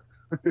Lord.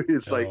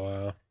 It's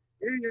wow.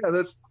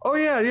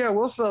 Yeah,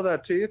 we'll sell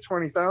that to you,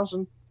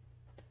 20,000.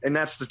 And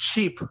that's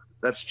cheap.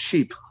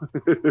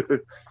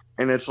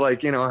 And it's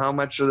like, how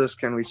much of this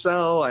can we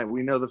sell?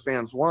 We know the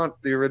fans want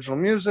the original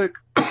music.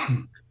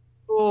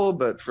 Cool,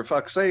 but for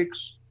fuck's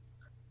sakes.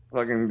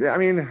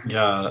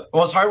 Yeah.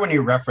 Well, it's hard when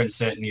you reference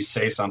it and you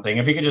say something.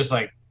 If you could just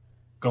like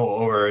go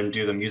over and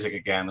do the music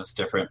again, that's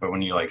different. But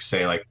when you like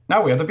say like,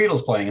 now we have the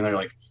Beatles playing, and they're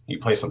like, you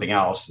play something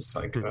else, it's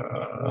like,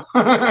 yeah,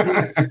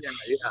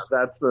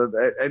 that's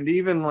and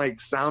even like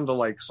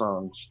sound-alike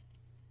songs.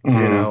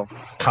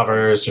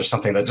 Covers or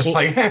something that just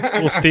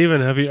Well,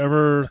 Steven, have you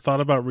ever thought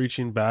about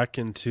reaching back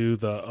into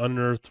the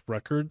Unearthed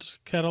Records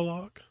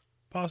catalog,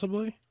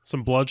 possibly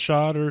some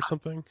Bloodshot or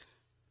something?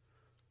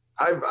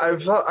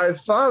 I've thought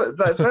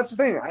that's the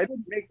thing. I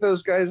didn't make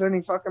those guys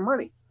any fucking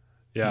money.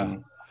 Yeah,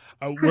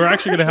 we're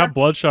actually going to have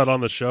Bloodshot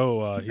on the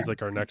show. He's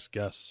like our next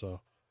guest.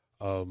 So,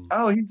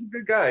 he's a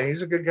good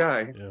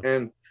guy. Yeah.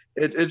 And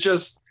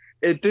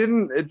it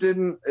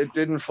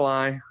didn't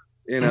fly.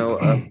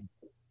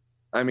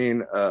 I mean,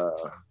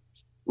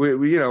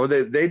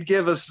 they'd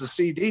give us the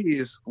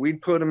CDs,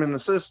 we'd put them in the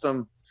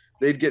system,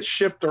 they'd get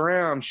shipped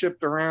around,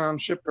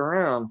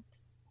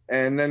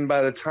 And then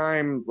by the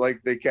time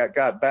like they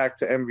got back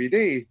to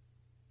MVD,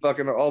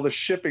 fucking all the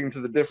shipping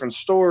to the different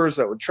stores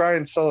that would try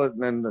and sell it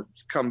and then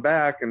come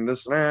back and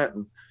this and that.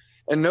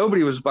 And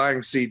nobody was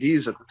buying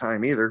CDs at the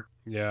time either.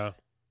 Yeah.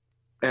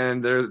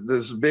 And there's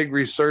this big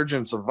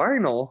resurgence of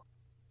vinyl.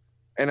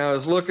 And I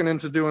was looking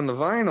into doing the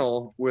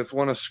vinyl with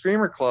one of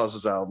Screamer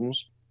Claus's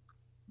albums.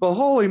 But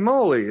holy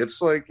moly,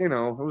 it's like, it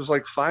was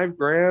like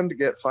 $5,000 to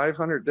get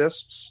 500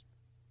 discs.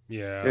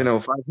 Yeah.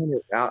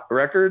 500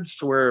 records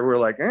to where we're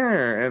like,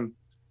 and,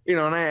 and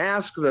I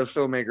ask the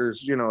filmmakers,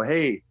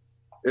 hey,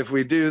 if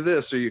we do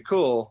this, are you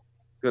cool?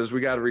 Because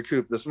we got to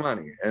recoup this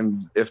money.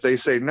 And if they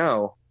say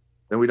no,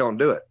 then we don't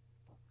do it.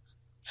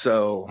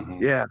 So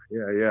yeah.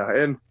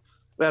 And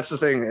that's the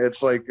thing.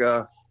 It's like,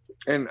 and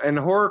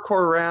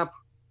horrorcore rap,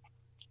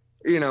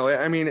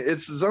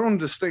 it's its own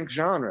distinct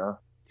genre.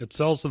 It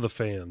sells to the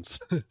fans.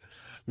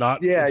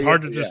 It's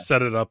hard to just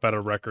set it up at a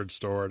record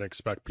store and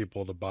expect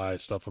people to buy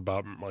stuff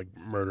about like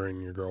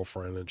murdering your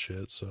girlfriend and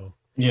shit. So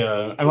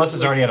yeah, unless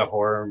it's already at a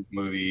horror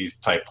movie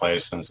type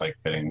place, and it's like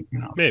fitting,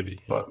 maybe.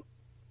 But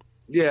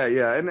yeah,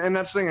 and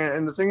that's the thing.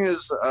 And the thing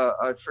is,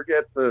 I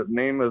forget the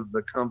name of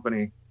the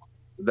company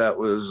that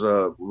was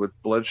with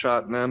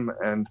Bloodshot and them,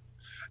 and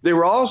they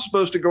were all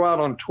supposed to go out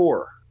on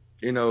tour,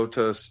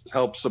 to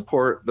help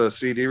support the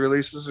CD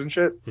releases and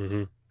shit.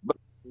 Mm-hmm. But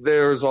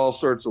there's all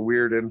sorts of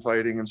weird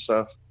infighting and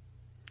stuff.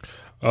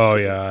 Oh,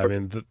 yeah. I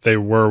mean, they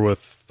were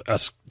with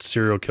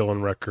Serial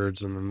Killing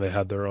Records, and then they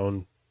had their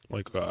own,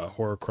 like,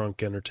 Horror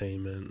Crunk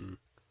Entertainment and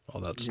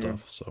all that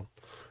stuff. So,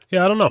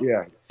 yeah, I don't know.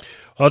 Yeah.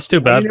 Well, that's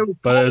too bad,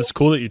 but cool. it's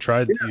cool that you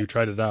tried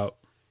it out.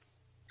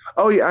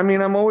 Oh, yeah. I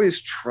mean, I'm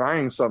always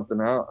trying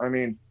something out. I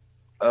mean,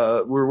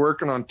 we're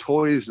working on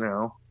toys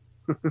now.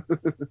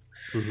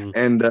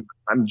 And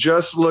I'm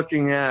just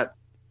looking at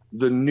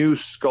the new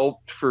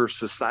sculpt for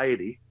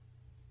Society.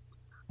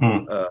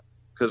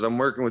 Because I'm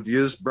working with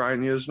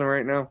Brian Usna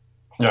right now.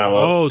 Yeah, I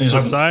love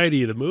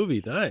Society, the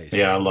movie, nice.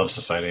 Yeah, I love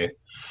Society.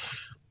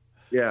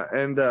 Yeah,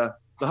 and the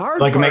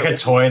hard like part, make a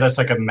toy that's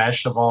like a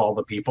mesh of all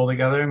the people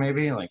together,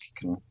 maybe. Like you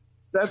can.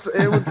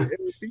 It would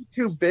be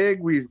too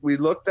big. We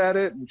looked at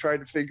it and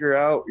tried to figure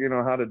out,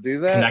 how to do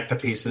that. Connect the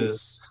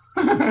pieces.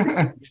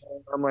 I'm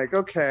like,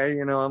 okay,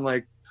 I'm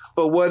like,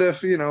 but what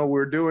if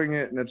we're doing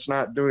it and it's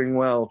not doing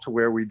well to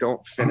where we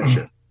don't finish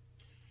it?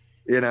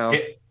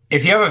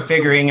 If you have a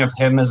figurine of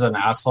him as an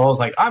asshole, it's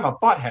like, I'm a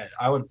butthead,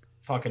 I would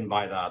fucking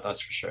buy that. That's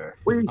for sure.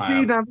 Well, you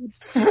see,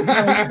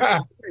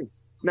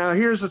 now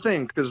here's the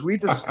thing, because we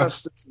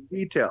discussed this in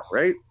detail,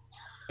 right?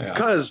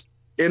 Because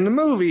in the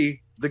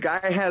movie, the guy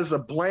has a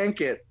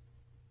blanket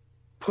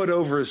put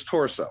over his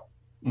torso,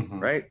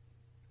 right?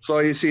 So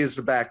all you see is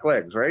the back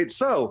legs, right?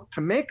 So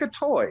to make a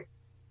toy,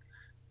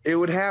 it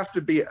would have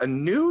to be a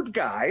nude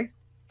guy.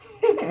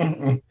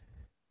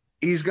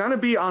 He's going to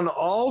be on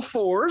all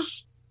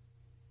fours.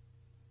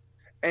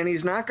 And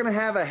he's not going to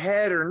have a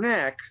head or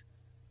neck,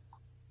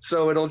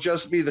 so it'll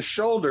just be the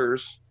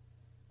shoulders,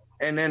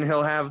 and then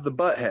he'll have the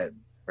butt head,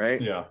 right?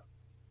 Yeah.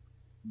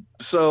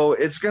 So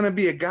it's going to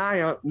be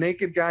a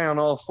naked guy on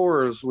all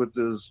fours with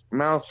his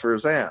mouth for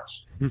his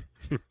ass.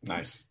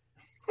 Nice.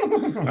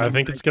 I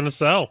think it's going to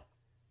sell.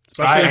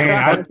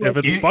 Especially if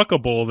it's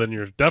fuckable, then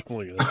you're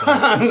definitely going to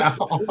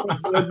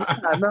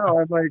sell. No,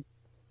 I'm like,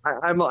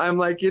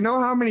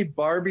 how many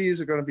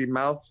Barbies are going to be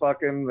mouth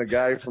fucking the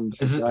guy from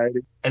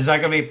Society? Is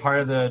that going to be part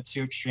of the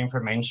Too Extreme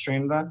for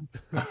Mainstream then?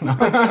 But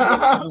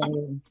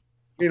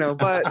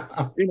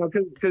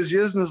because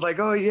Yusna's like,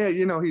 oh yeah,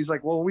 he's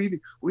like, well, we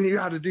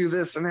got to do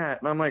this and that,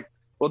 and I'm like,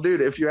 well,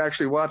 dude, if you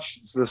actually watch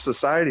the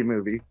Society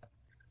movie,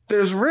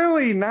 there's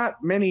really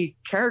not many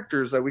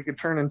characters that we could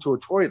turn into a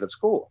toy that's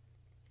cool.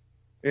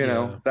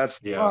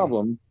 That's the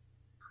problem.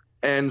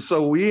 And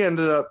so we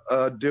ended up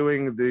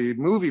doing the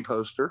movie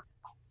poster,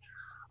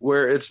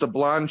 where it's the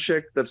blonde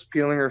chick that's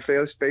peeling her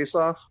face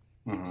off.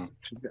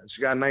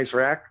 She got a nice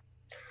rack.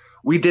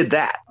 We did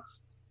that.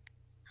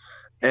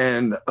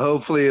 And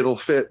hopefully it'll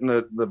fit in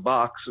the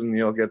box, and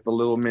you'll get the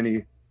little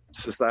mini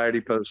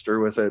Society poster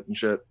with it and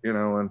shit,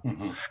 and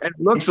it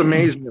looks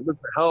amazing. It looks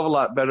a hell of a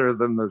lot better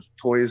than the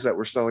toys that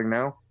we're selling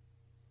now.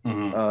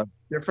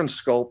 Different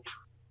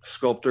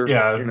sculptor.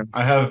 Yeah,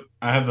 I have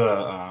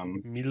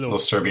the little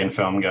Serbian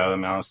film guy, the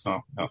Malice.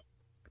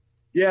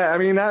 Yeah, I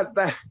mean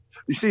that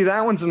you see,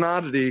 that one's an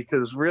oddity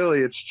because really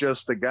it's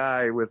just a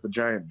guy with a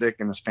giant dick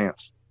in his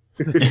pants.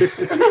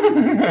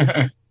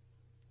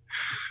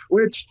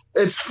 Which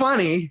it's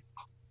funny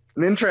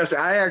and interesting.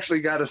 I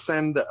actually got to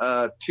send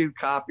 2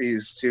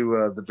 copies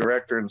to the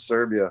director in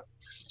Serbia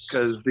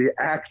because the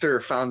actor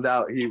found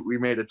out we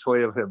made a toy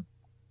of him.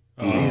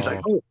 And he's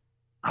like, oh,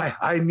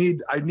 I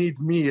need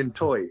me in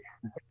toy.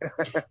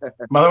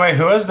 By the way,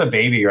 who has the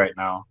baby right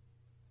now?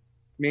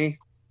 Me.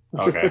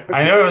 Okay.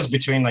 I know it was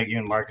between like you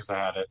and Marcus. I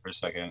had it for a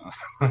second.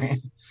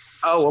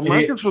 Oh, well,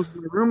 Marcus was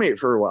my roommate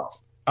for a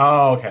while.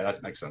 Oh, okay.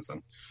 That makes sense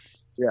then.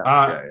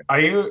 Yeah.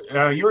 Are you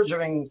were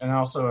living and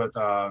also with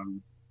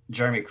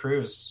Jeremy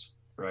Cruz,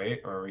 right?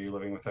 Or were you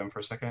living with him for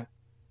a second?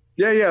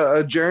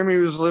 Yeah. Jeremy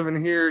was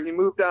living here. He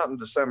moved out in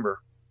December.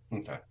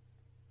 Okay.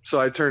 So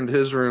I turned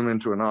his room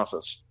into an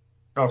office.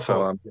 Oh,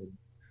 So cool.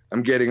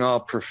 I'm getting all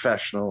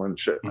professional and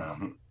shit now.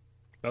 Mhm.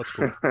 That's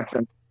cool.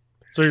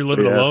 So you're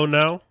living yes. alone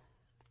now?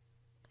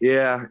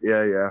 Yeah.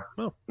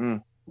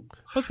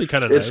 Must be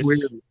kind of It's nice.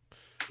 weird.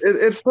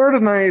 It's sort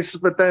of nice,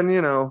 but then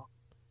you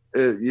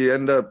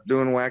end up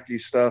doing wacky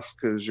stuff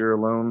because you're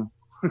alone.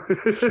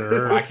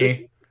 Sure.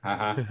 Wacky.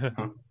 Uh-huh.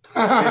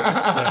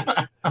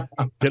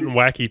 Getting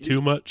wacky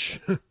too much.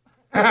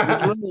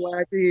 It's a little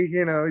wacky,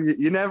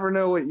 you never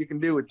know what you can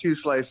do with 2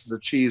 slices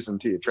of cheese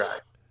until you try.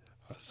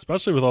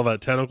 Especially with all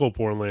that tentacle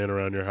porn laying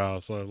around your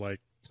house. I'm like,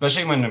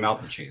 Especially when they're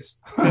melted cheese.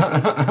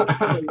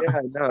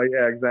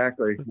 Yeah,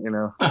 exactly.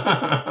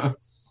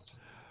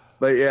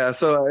 But yeah,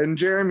 so and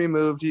Jeremy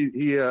moved.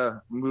 He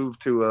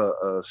moved to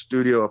a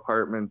studio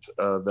apartment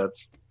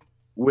that's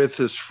with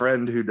his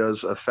friend who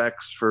does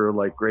effects for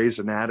like Grey's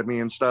Anatomy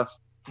and stuff.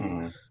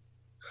 Mhm.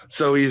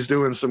 So he's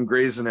doing some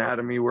Grey's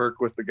Anatomy work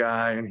with the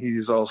guy, and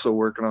he's also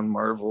working on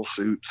Marvel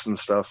suits and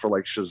stuff for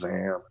like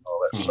Shazam and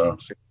all that Mhm.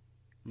 stuff.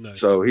 nice.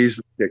 So he's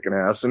been kicking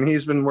ass, and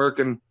he's been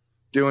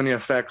doing the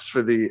effects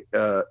for the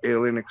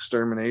Alien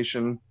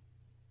Extermination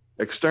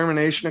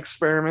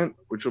Experiment,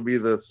 which will be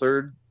the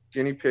 3rd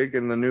guinea pig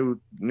in the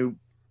new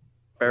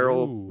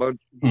barrel Ooh.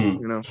 bunch.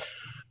 Hmm.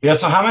 Yeah,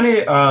 so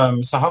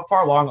how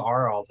far along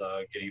are all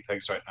the guinea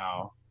pigs right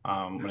now?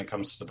 When it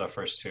comes to the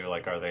first 2,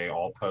 like, are they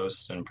all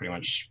post and pretty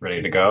much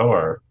ready to go,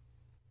 or?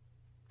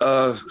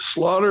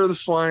 Slaughter of the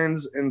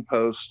Swine's in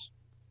post.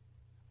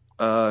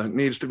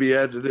 Needs to be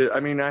edited.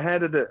 I mean, I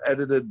had it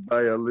edited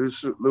by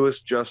Lewis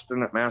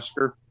Justin at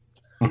Massacre,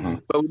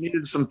 Mhm. but we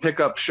needed some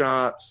pickup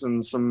shots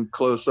and some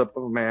close up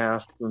of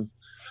masks. And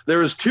there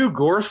was 2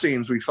 gore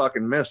scenes we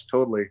fucking missed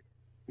totally.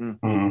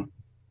 Mhm.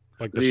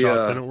 Like the the,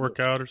 shot didn't work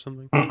out or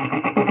something?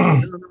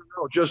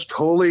 No, just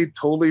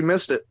totally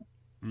missed it.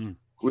 Mm.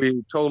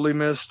 We totally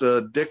missed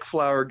a dick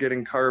flower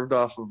getting carved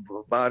off of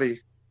a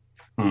body.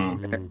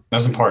 Mhm. Mm.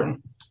 That's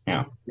important.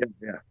 Yeah.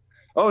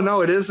 Oh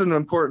no, it isn't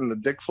important. The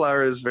dick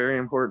flower is very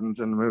important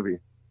in the movie.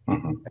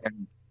 Mhm.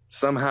 And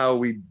somehow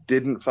we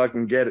didn't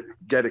fucking get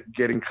it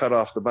getting cut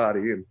off the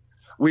body, and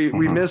we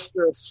Mhm. missed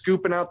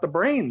scooping out the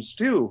brains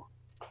too.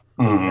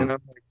 Mhm. And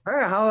I'm like,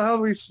 hey, how the hell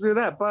did we do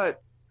that?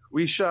 But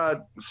we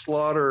shot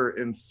Slaughter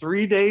in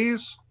 3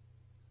 days,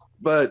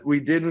 but we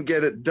didn't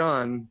get it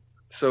done,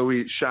 so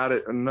we shot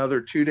it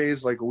another 2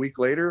 days, like a week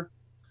later.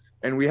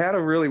 And we had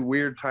a really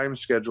weird time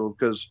schedule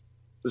because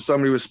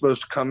somebody was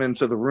supposed to come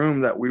into the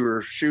room that we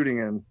were shooting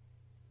in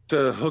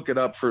to hook it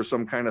up for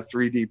some kind of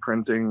 3D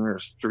printing or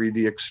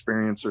 3D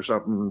experience or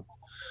something.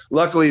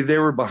 Luckily, they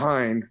were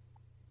behind,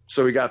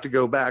 so we got to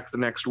go back the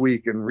next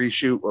week and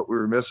reshoot what we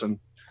were missing,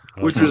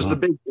 which was the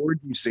big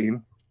orgy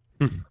scene.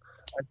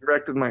 I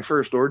directed my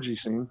first orgy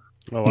scene.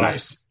 Oh, wow.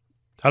 Nice.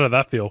 How did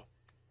that feel?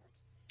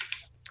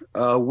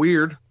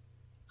 Weird.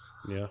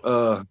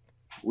 Yeah.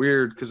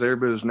 Weird because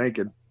everybody was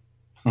naked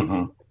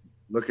Mhm.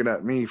 looking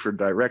at me for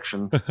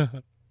direction.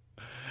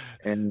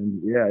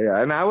 And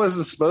yeah. And I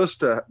wasn't supposed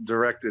to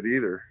direct it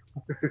either.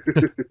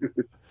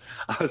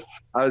 I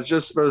was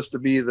just supposed to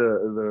be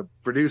the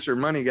producer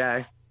money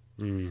guy.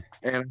 Mm.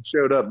 And I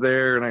showed up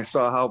there and I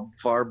saw how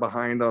far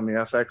behind on the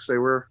FX they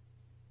were.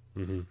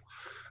 Mm-hmm.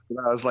 And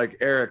I was like,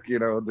 Eric,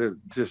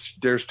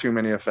 there's too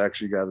many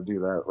effects. You got to do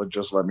that.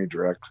 Just let me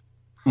direct.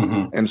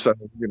 Mhm. And so,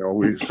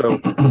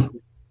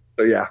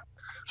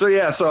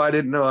 so I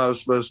didn't know I was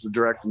supposed to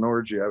direct an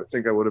orgy. I would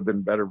think I would have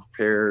been better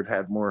prepared,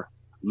 had more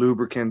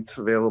lubricant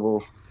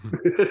available.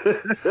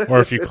 Or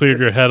if you cleared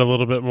your head a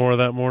little bit more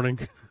that morning.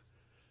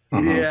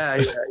 Mhm. Yeah.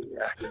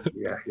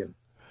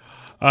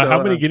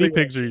 How many So, guinea yeah.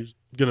 pigs are you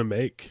going to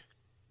make,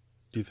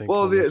 do you think?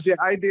 Well, on this? the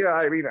idea,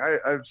 I mean,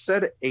 I've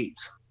said 8,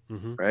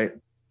 Mhm. right?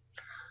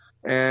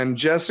 And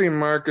Jesse and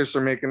Marcus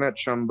are making that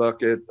chum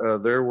bucket.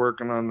 They're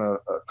working on the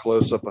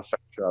close-up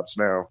effect shots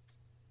now.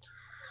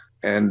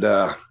 And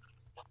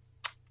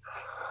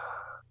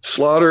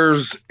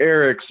Slaughter's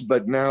Eric's,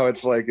 but now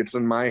it's like it's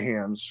in my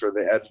hands for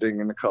the editing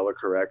and the color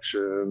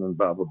correction and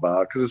blah, blah,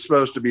 blah. Because it's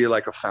supposed to be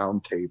like a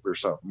found tape or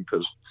something.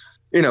 Because,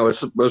 it's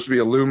supposed to be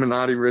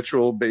Illuminati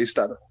ritual based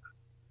out of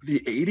the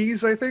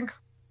 80s, I think.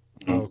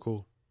 Oh,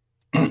 cool.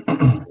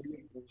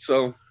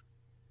 So,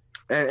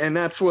 and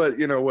that's what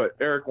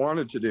Eric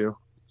wanted to do,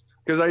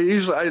 because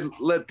I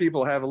let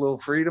people have a little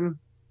freedom,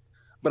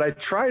 but I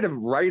try to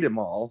write them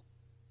all.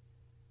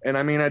 And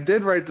I mean, I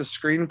did write the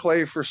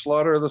screenplay for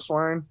Slaughter of the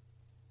Swine.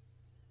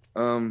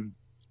 And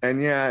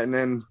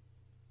then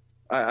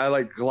I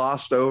like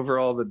glossed over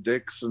all the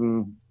dicks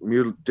and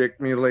dick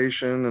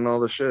mutilation and all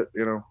the shit,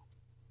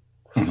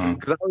 Mhm.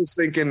 because I was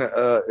thinking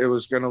it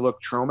was going to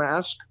look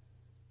Troma-esque,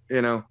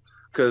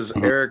 because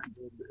Eric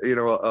did,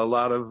 a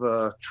lot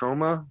of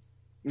trauma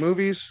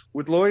movies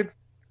with Lloyd,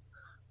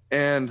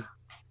 and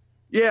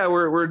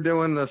we're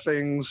doing the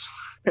things,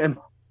 and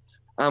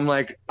I'm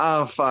like,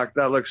 oh fuck,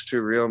 that looks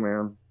too real,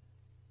 man.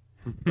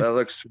 That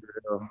looks too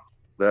real.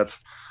 That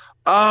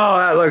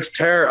looks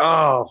terrible.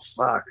 Oh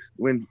fuck,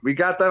 when we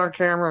got that on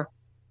camera,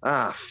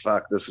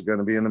 fuck, this is going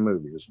to be in the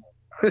movie, isn't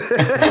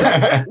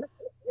it?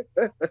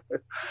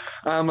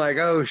 I'm like,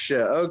 oh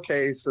shit,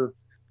 okay, so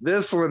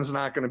This one's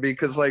not going to be,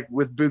 because like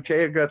with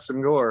Bouquet of Guts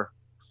and Gore,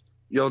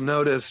 you'll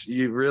notice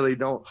you really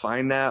don't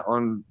find that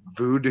on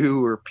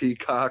Vudu or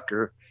Peacock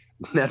or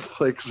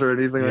Netflix or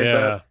anything like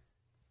that.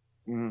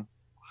 Mhm.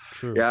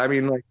 True. Yeah, I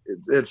mean, like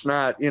it's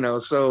not,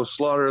 so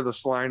Slaughter of the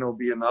Swine will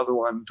be another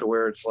one to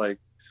where it's like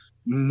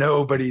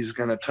nobody's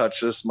gonna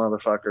touch this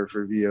motherfucker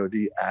for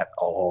VOD at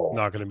all.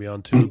 Not going to be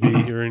on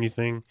Tubi or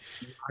anything.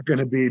 Not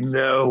gonna be,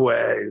 no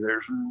way.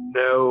 There's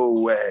no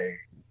way.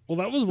 Well,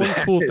 that was one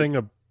cool thing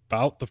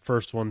about the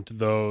first one,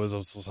 though, is it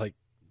was just like,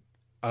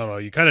 I don't know,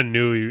 you kind of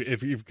knew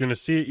if you're going to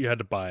see it, you had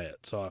to buy it.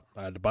 So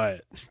I had to buy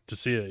it to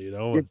see it,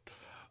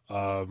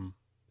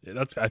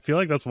 And, I feel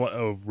like that's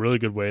a really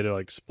good way to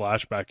like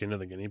splash back into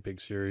the Guinea Pig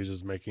series,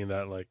 is making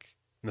that like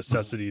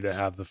necessity to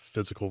have the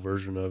physical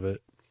version of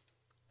it.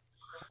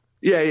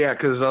 Yeah,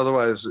 because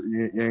otherwise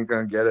you ain't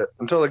gonna get it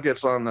until it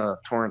gets on the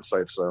torrent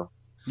sites, though.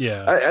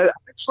 Yeah.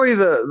 Actually,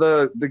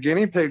 the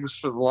Guinea Pigs,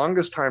 for the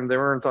longest time, they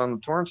weren't on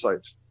the torrent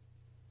sites.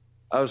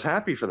 I was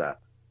happy for that,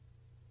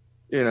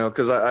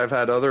 because I've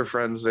had other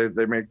friends,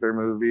 they make their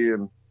movie,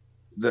 and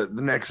the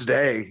next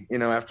day,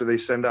 after they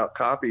send out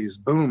copies,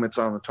 boom, it's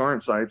on the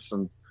torrent sites,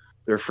 and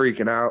they're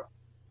freaking out.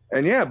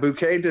 And yeah,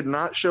 Bouquet did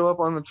not show up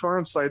on the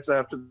torrent sites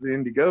after the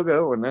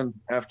Indiegogo, and then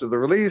after the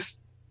release,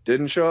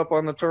 didn't show up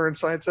on the torrent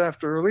sites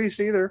after release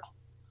either.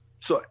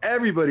 So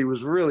everybody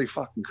was really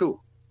fucking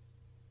cool.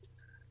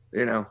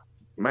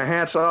 My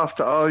hat's off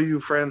to all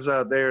you friends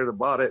out there that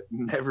bought it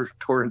and never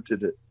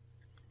torrented it,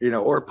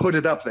 or put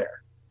it up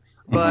there.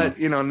 But,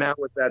 now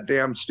with that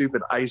damn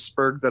stupid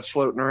iceberg that's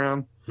floating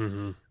around,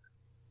 Mm-hmm.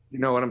 you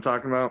know what I'm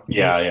talking about?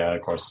 Yeah,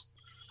 of course.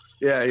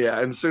 Yeah.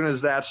 And as soon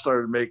as that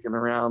started making the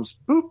rounds,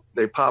 boop,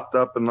 they popped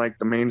up in like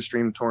the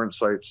mainstream torrent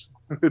sites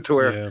to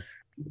where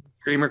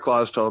Screamer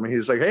Claus told me,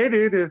 he's like, hey,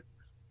 dude,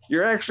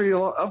 you're actually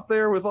up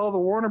there with all the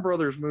Warner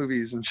Brothers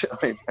movies and shit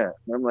like that.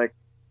 And I'm like,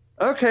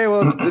 okay,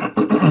 well,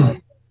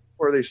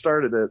 before they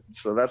started it,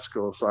 so that's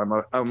cool. So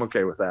I'm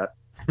okay with that.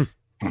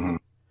 Mm-hmm.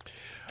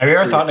 Have you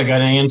ever thought of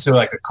getting into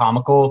like a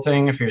comical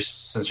thing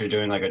since you're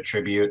doing like a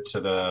tribute to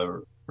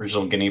the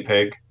original Guinea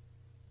Pig?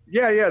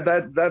 Yeah,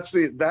 that's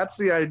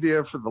the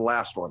idea for the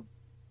last one.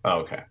 Oh,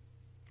 okay.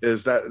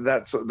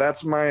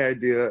 That's my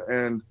idea,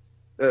 and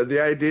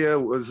the idea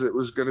was it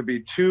was going to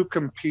be two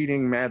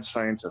competing mad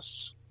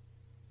scientists.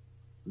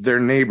 They're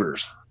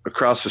neighbors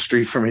across the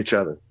street from each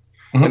other,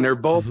 and they're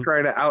both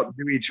trying to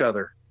outdo each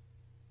other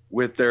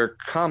with their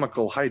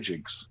comical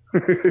hijinks.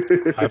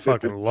 I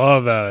fucking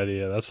love that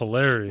idea. That's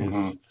hilarious.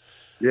 Mm-hmm.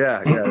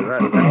 Yeah,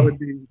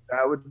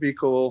 that would be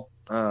cool.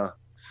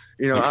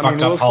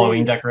 Fucked up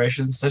Halloween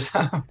decorations.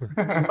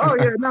 Oh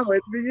yeah, no,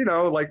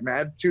 like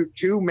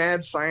two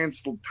mad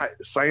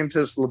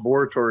scientist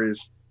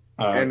laboratories,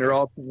 and they're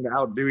all trying to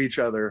outdo each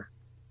other.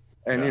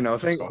 And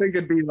think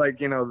it'd be like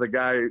the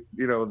guy,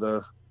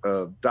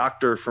 the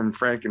doctor from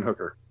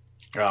Frankenhooker.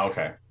 Oh,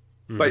 okay.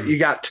 But you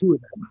got two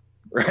of them,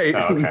 right?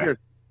 Oh, okay.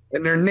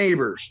 And they're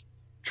neighbors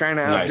trying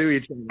to outdo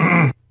each other.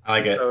 I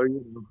like it. So,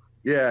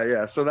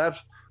 yeah. So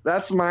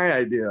that's my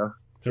idea.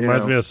 It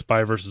reminds me of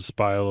Spy versus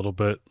Spy a little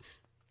bit.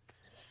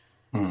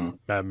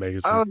 That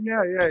magazine. Oh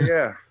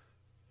yeah.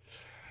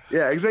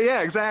 Yeah,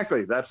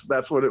 exactly.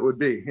 That's what it would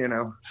be,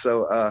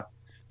 So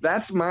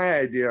that's my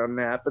idea on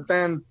that. But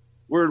then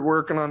we're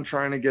working on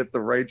trying to get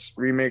the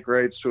remake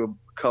rights to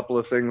a couple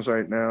of things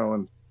right now,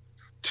 and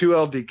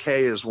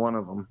 2LDK is one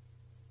of them.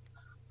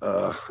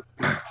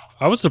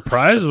 I was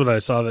surprised when I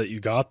saw that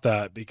you got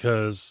that,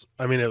 because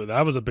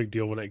that was a big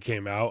deal when it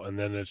came out, and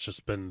then it's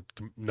just been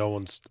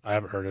I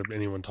haven't heard of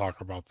anyone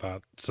talk about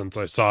that since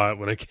I saw it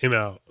when it came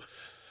out.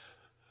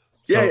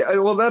 So, yeah,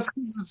 well, that's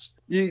because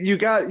you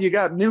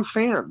got new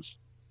fans.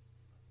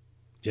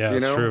 Yeah,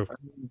 it's true.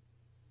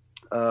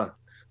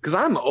 Because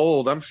I'm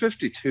old. I'm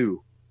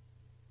 52,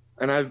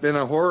 and I've been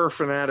a horror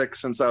fanatic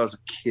since I was a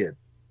kid.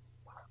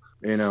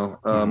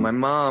 My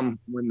mom,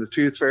 when the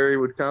Tooth Fairy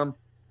would come,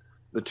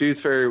 the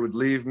Tooth Fairy would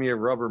leave me a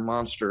rubber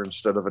monster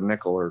instead of a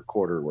nickel or a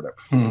quarter or whatever.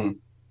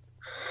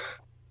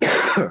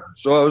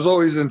 So I was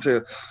always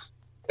into.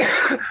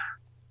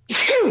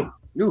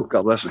 Ooh,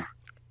 God bless me.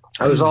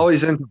 I was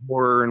always into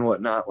horror and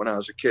whatnot when I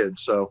was a kid.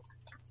 So,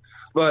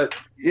 but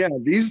yeah,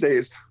 these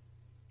days,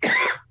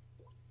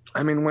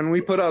 when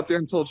we put out the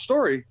Untold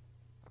Story,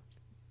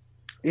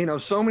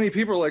 so many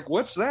people are like,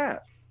 "What's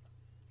that?"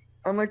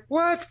 I'm like,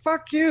 "What?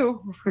 Fuck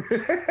you."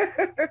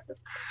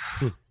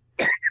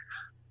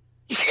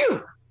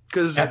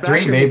 Because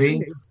three,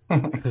 baby.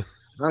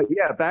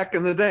 Back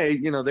in the day,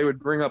 they would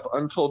bring up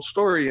Untold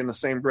Story in the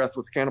same breath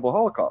with Cannibal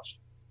Holocaust.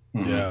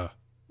 Yeah,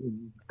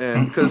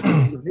 and because it's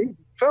an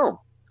amazing film.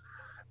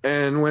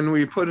 And when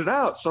we put it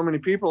out, so many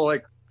people are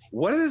like,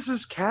 what is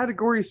this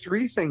category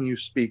 3 thing you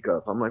speak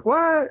of? I'm like,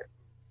 what?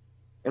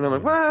 And I'm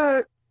like,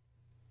 what?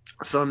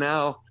 So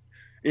now,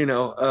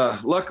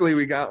 luckily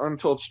we got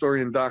Untold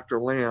Story and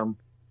Dr. Lamb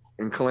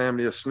and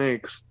Calamity of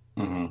Snakes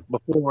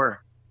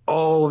before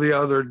all the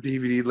other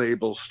DVD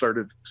labels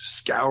started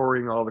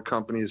scouring all the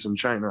companies in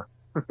China.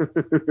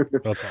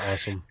 That's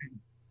awesome.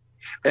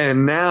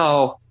 And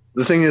now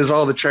the thing is,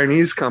 all the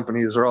Chinese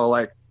companies are all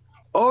like,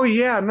 Oh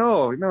yeah,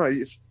 no.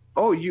 It's,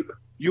 oh, you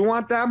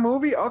want that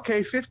movie?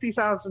 Okay,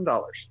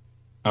 $50,000.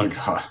 Oh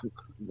god.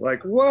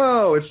 Like,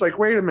 whoa! It's like,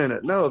 wait a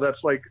minute. No,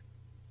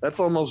 that's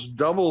almost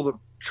double the,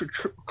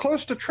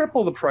 close to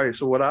triple the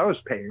price of what I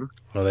was paying.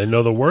 Well, they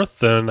know the worth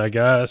then, I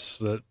guess,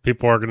 that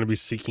people are going to be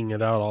seeking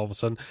it out all of a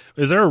sudden.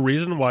 Is there a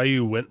reason why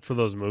you went for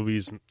those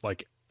movies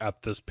like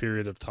at this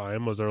period of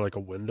time? Was there like a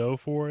window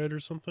for it or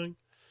something?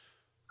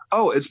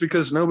 Oh, it's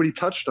because nobody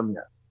touched them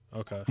yet.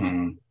 Okay.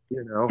 Mhm.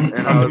 You know, and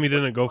How come you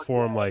didn't go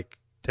for them like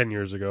 10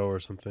 years ago or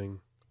something?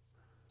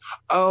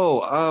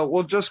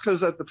 well, just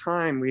because at the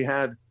time we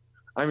had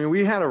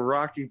a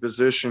rocky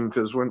position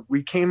because when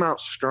we came out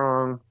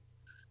strong,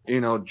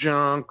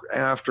 Junk,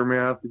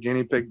 Aftermath, the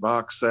Guinea Pig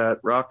box set,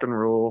 Rock and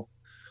Roll,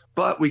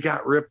 but we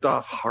got ripped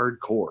off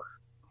hardcore.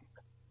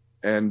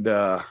 And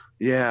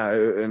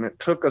and it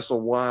took us a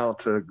while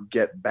to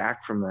get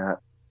back from that.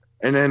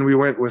 And then we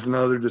went with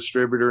another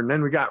distributor, and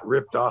then we got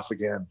ripped off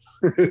again.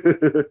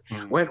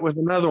 Went with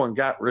another one,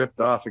 got ripped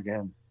off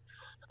again.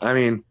 I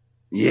mean,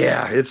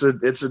 yeah, it's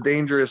a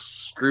dangerous,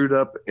 screwed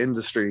up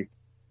industry,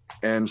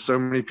 and so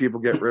many people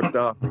get ripped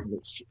off.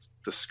 It's just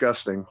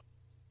disgusting.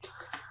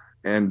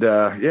 And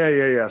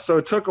yeah. So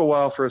it took a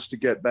while for us to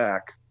get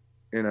back,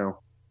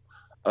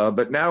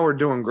 but now we're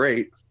doing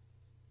great.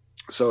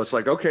 So it's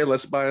like, okay,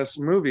 let's buy us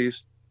some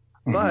movies.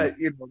 Mhm. But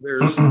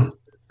there's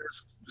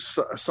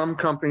some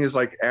companies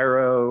like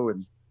Arrow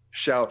and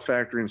Shout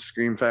Factory and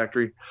Scream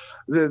Factory,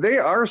 they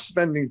are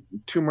spending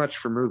too much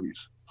for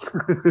movies.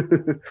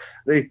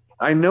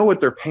 I know what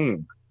they're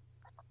paying,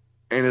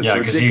 and it's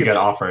because you ridiculous. get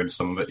offered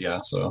some of it.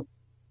 Yeah. So.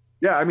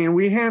 Yeah, I mean,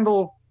 we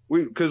handle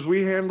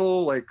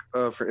like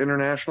for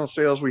international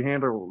sales, we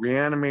handle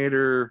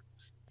Reanimator,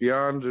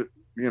 Beyond,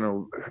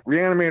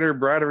 Reanimator,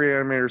 Bride of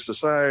Reanimator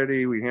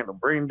Society. We handle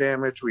Brain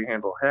Damage. We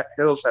handle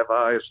Hills Have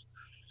Eyes,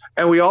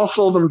 and we all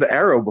sold them to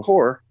Arrow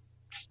before,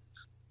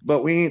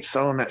 but we ain't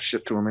selling that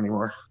shit to them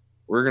anymore.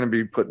 We're gonna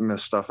be putting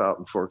this stuff out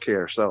in 4K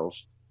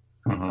ourselves.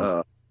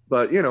 Mhm.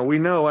 But we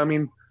know. I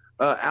mean,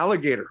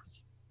 Alligator.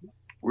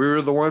 We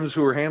were the ones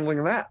who were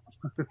handling that.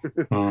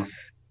 Mhm.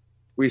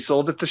 We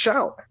sold it to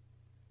Shout.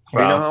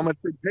 Wow. You know how much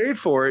they paid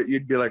for it?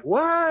 You'd be like,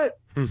 what?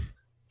 Hmm.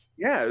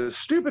 Yeah, it was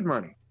stupid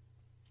money.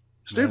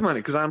 Stupid Yes. money.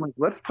 Because I'm like,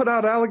 let's put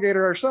out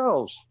Alligator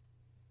ourselves.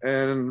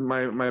 And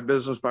my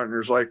business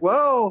partner's like,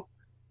 well,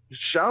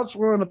 Shout's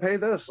willing to pay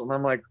this. And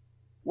I'm like,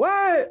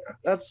 what?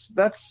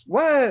 That's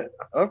what?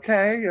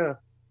 Okay.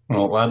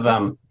 Well, let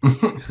them.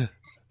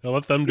 I'll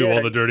let them do Yeah.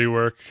 all the dirty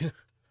work.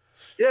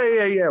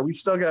 Yeah. We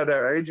still got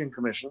our agent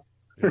commission.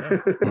 Yeah,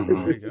 Mhm.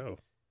 there you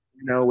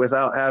go.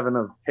 Without having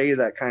to pay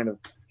that kind of.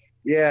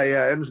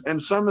 Yeah.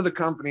 And some of the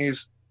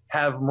companies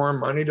have more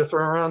money to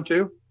throw around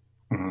too.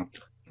 Mhm.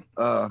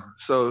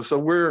 So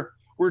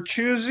we're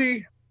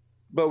choosy,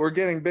 but we're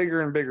getting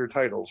bigger and bigger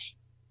titles.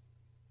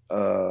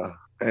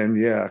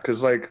 And yeah,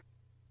 because like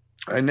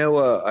I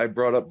know I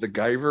brought up the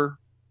Guyver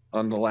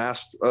on the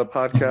last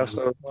podcast.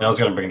 I was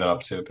gonna bring that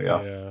up too, but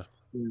yeah. Yeah,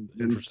 and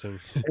interesting.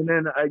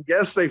 then I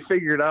guess they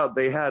figured out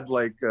they had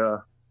like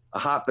a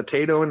hot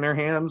potato in their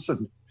hands,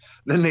 and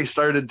then they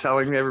started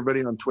telling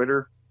everybody on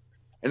Twitter,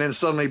 and then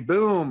suddenly,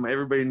 boom!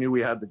 Everybody knew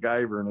we had the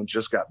Guyver, and it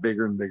just got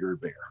bigger and bigger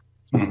and bigger.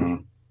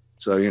 Mhm.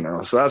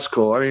 So so that's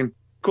cool. I mean,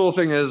 cool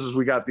thing is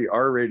we got the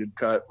R-rated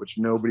cut, which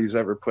nobody's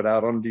ever put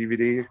out on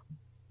DVD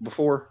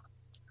before.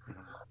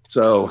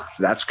 So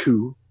that's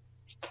cool.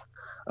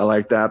 I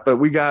like that. But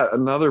we got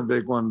another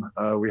big one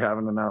we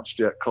haven't announced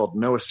yet called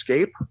No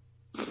Escape.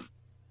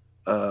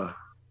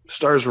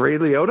 Stars Ray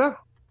Liotta,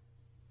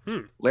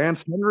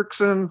 Lance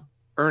Henriksen,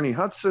 Ernie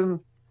Hudson,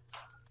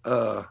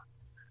 and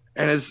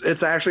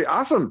it's actually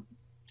awesome.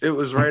 It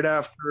was right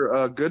after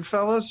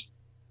Goodfellas,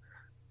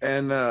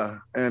 and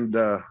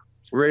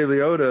Ray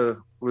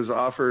Liotta was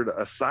offered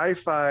a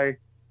sci-fi,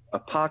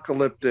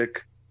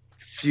 apocalyptic,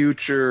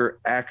 future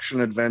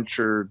action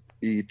adventure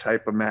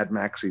type of Mad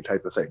Maxy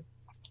type of thing,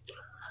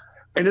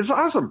 and it's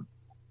awesome.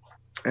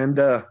 And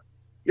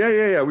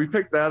yeah, we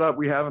picked that up.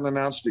 We haven't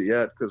announced it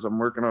yet because I'm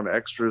working on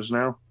extras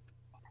now.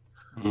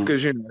 Mhm.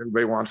 Because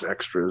everybody wants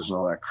extras and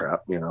all that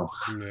crap,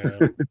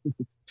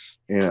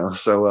 Yeah.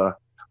 So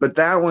but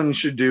that one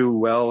should do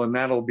well, and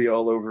that'll be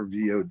all over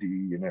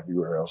VOD and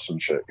everywhere else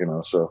and shit,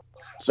 So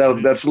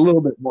Sweet. that's a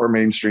little bit more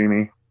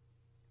mainstreamy.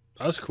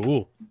 That's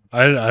cool.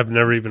 I've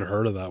never even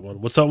heard of that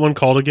one. What's that one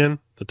called again?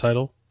 The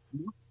title?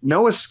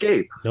 No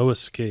Escape. No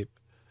Escape.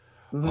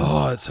 Mhm.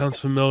 Oh, it sounds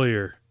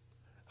familiar.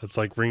 It's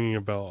like ringing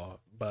a bell.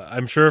 But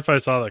I'm sure if I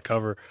saw that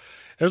cover,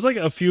 there's like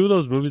a few of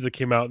those movies that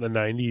came out in the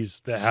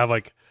 90s that have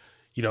like,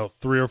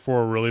 3 or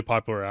 4 really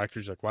popular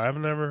actors. Like, why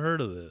haven't I ever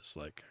heard of this?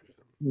 Like,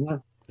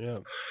 Mhm. yeah.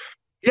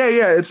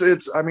 Yeah.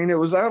 It's. I mean, it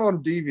was out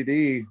on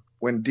DVD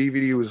when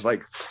DVD was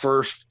like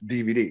first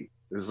DVD.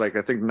 It was like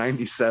I think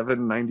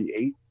 97,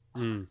 98.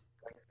 Mm.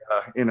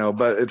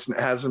 But it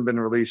hasn't been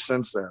released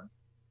since then.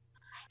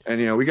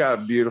 And we got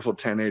a beautiful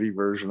 1080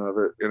 version of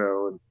it,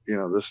 and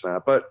this and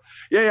that. But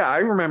yeah, I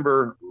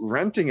remember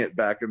renting it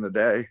back in the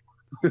day.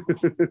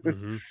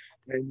 Hmm.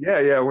 And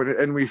yeah,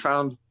 and we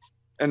found,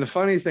 And the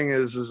funny thing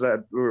is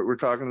that we're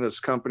talking to this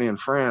company in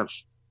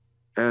France,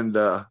 and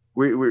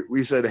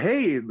we said,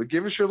 hey,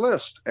 give us your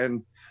list.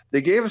 And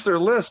they gave us their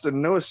list,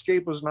 and No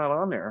Escape was not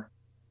on there.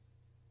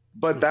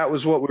 But that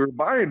was what we were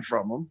buying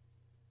from them.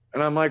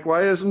 And I'm like,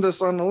 why isn't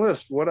this on the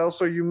list? What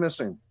else are you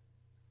missing?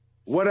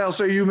 What else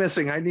are you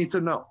missing? I need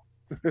to know.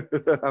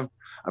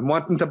 I'm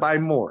wanting to buy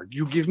more.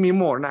 You give me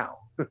more now.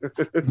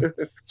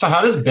 So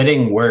how does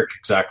bidding work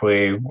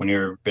exactly when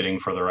you're bidding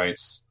for the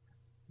rights?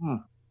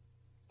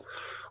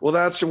 Well,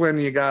 that's when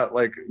you got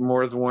like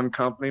more than one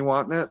company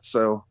wanting it.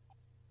 So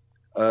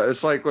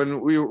it's like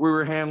when we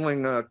were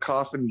handling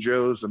Coffin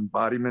Joe's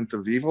Embodiment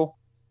of Evil.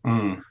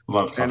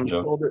 Love Coffin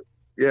Joe. Sold it.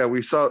 Yeah,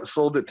 we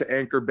sold it to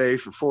Anchor Bay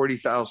for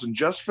 $40,000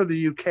 just for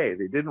the UK.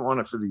 They didn't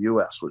want it for the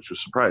US, which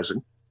was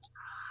surprising.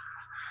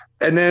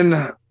 And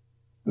then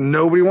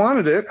nobody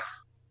wanted it.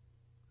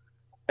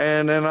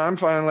 And then I'm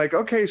finally like,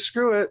 okay,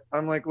 screw it.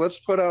 I'm like, let's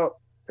put out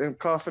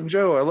Coffin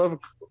Joe. I love a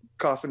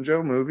Coffin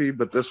Joe movie,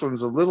 but this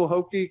one's a little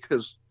hokey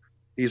because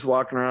he's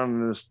walking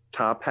around in his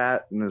top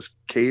hat and his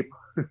cape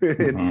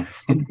in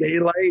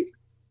daylight,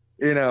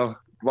 you know,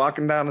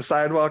 walking down the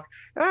sidewalk.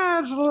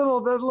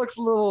 That looks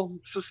a little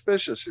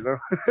suspicious, you know.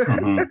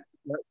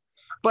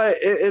 But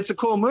it's a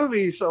cool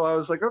movie, so I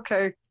was like,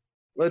 okay,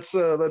 let's say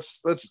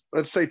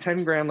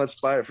 $10,000. Let's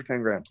buy it for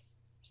 $10,000.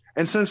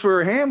 And since we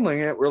were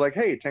handling it, we're like,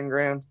 hey,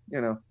 $10,000,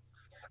 you know.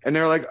 And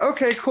they're like,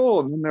 okay,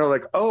 cool. And then they're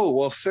like, oh,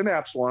 well,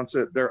 Synapse wants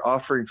it. They're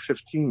offering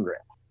 $15,000.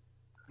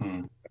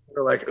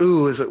 They're like,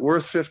 ooh, is it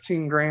worth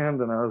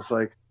 $15,000? And I was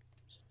like,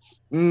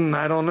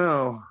 I don't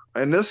know.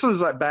 And this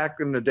was like back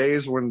in the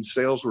days when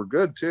sales were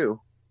good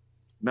too,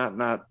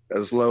 not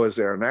as low as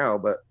they are now.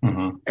 But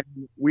and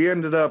we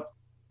ended up,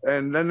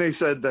 and then they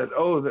said that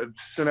that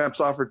Synapse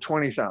offered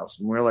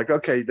 $20,000. We're like,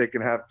 okay, they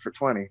can have it for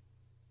 20.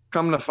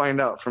 Come to find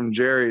out from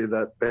Jerry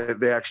that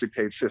they actually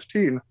paid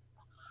 15,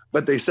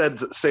 but they said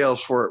that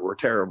sales for it were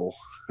terrible.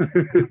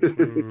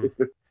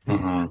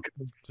 I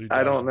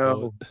don't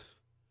know.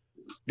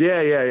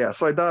 Yeah.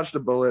 So I dodged a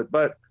bullet,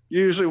 but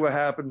usually what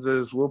happens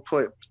is we'll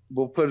put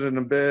it in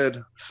a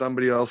bid.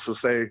 Somebody else will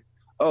say,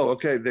 oh,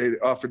 okay, they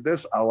offered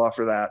this, I'll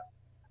offer that.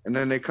 And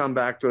then they come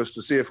back to us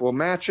to see if we'll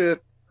match it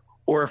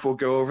or if we'll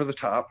go over the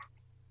top.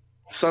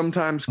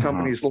 Sometimes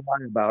companies lie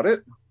about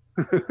it.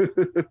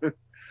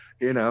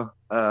 You know,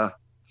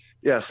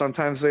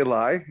 sometimes they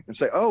lie and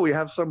say, oh, we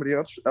have somebody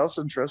else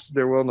interested.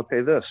 They're willing to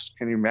pay this.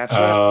 Can you match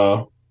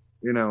that?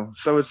 You know,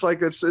 so it's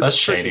like, it's that's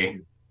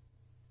shady.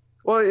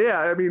 Well, yeah,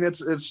 I mean,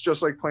 it's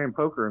just like playing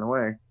poker in a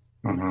way.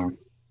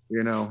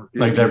 You know,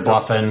 like they're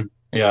bluffing.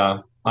 Yeah.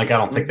 Like, I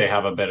don't think they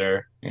have a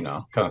bidder, you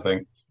know, kind of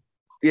thing.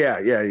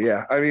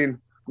 Yeah. I mean,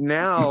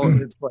 now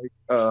it's like,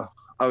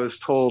 I was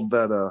told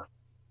that,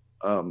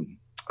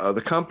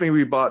 the company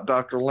we bought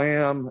Dr.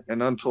 Lamb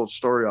and Untold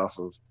Story off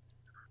of,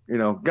 you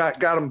know, got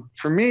them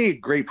for me,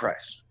 great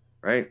price,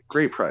 right?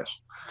 Great price.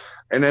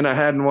 And then I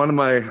had one of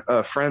my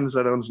friends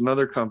that owns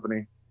another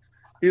company.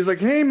 He's like,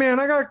 hey man,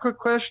 I got a quick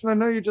question. I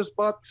know you just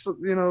bought,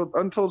 you know,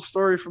 Untold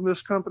Story from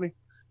this company.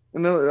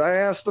 And I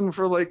asked them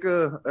for like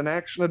an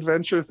action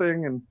adventure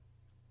thing, and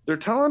they're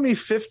telling me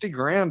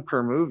 $50,000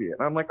 per movie.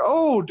 And I'm like,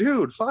 oh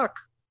dude, fuck.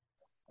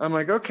 I'm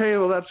like, okay,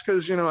 well that's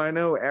because, you know, I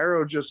know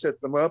Arrow just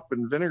hit them up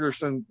and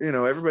Vinegarson, you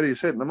know,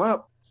 everybody's hitting them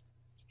up.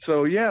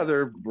 So yeah,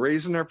 they're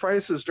raising their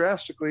prices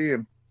drastically,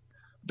 and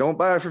don't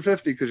buy it for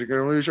 50 because you're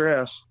going to lose your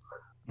ass.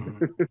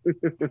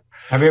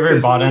 Have you ever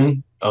bought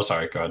in? Oh,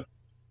 sorry. Go ahead.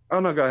 Oh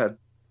no, go ahead.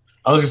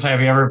 I was gonna say,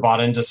 have you ever bought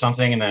into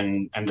something and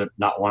then ended up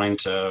not wanting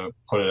to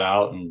put it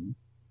out and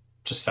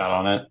just sat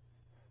on it?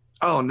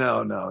 Oh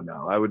no.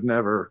 I would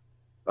never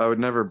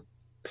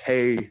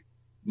pay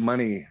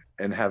money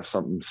and have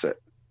something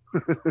sit.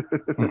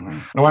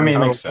 No, I mean, it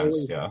makes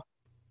sense.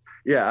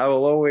 Yeah, I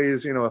will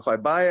always, you know, if I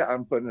buy it,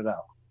 I'm putting it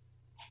out.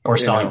 Or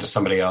selling to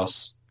somebody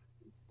else.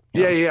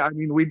 Yeah. I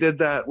mean, we did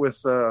that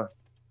with a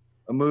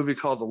movie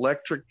called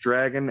Electric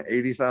Dragon,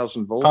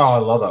 80,000 Volts. Oh, I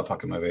love that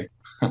fucking movie.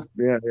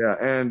 Yeah.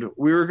 And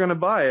we were going to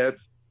buy it,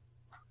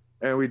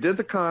 and we did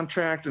the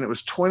contract, and it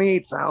was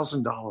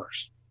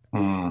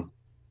 $28,000,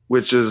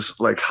 which is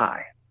like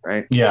high,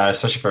 right? Yeah,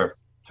 especially for a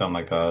film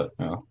like that.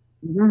 Yeah.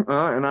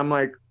 And I'm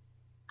like,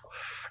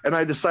 and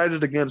I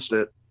decided against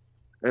it.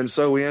 And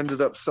so we ended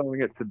up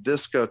selling it to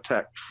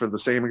Discotech for the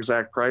same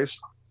exact price.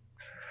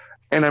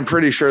 And I'm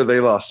pretty sure they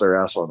lost their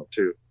ass on it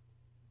too.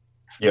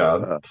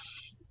 Yeah.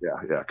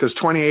 Yeah. Because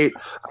 28.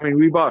 I mean,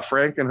 we bought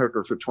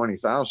Frankenhooker for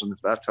 20,000.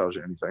 If that tells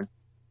you anything.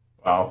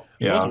 Wow.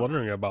 Yeah. I was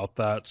wondering about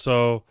that.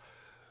 So,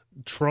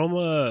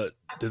 Troma,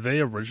 did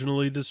they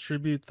originally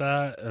distribute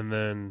that, and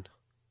then,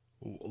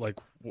 like,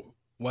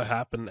 what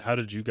happened? How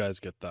did you guys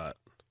get that?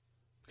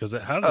 Because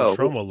it has a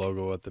Troma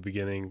logo at the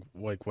beginning,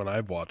 like when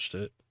I watched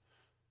it.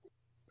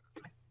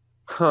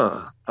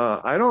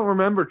 I don't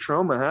remember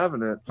Troma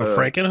having it. A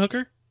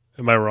Frankenhooker?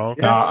 Am I wrong?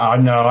 No,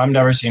 I've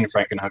never seen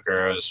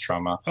Frankenhooker as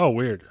Troma. Oh,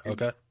 weird.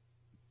 Okay.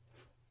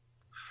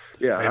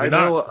 Yeah, maybe I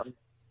not. know.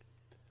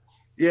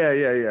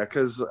 Yeah.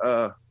 Because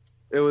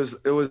it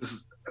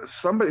was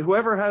somebody,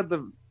 whoever had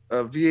the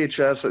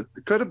VHS. It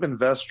could have been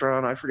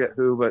Vestron. I forget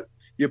who, but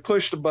you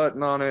pushed a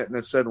button on it and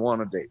it said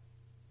 "want a date."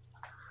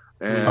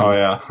 And, Oh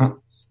yeah.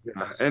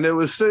 yeah, and it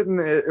was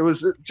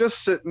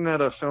just sitting at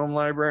a film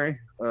library.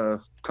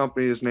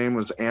 Company's name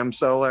was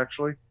Amcel,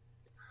 actually,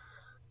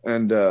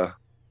 and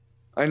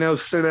I know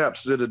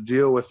Synapse did a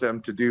deal with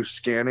them to do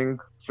scanning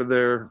for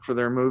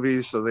their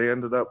movies, so they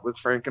ended up with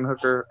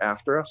Frankenhooker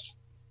after us,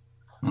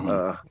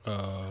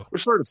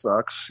 which sort of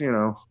sucks,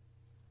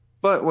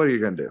 But what are you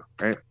gonna do,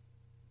 right?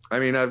 I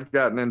mean, I've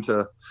gotten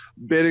into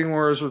bidding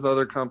wars with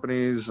other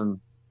companies, and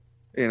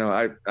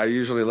I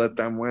usually let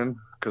them win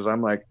because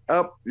I'm like,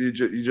 oh, you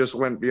just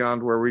went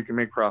beyond where we can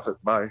make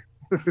profit. Bye.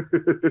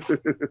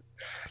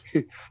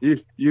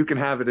 you can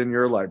have it in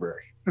your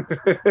library.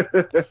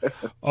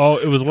 Oh,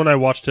 it was when I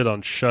watched it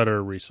on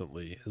Shudder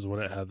recently. Is when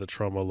it had the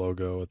Trauma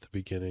logo at the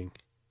beginning,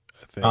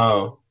 I think.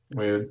 Oh,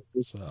 weird.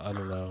 So, I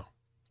don't know.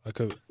 I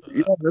could.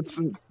 Yeah,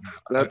 that's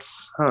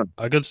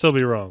I could still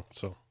be wrong.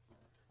 So.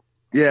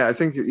 Yeah, I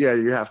think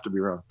you have to be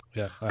wrong.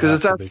 Yeah, because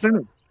it's at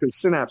Synapse. Because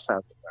Synapse has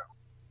it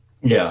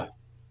now. Yeah.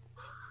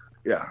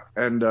 Yeah,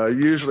 and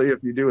usually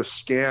if you do a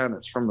scan,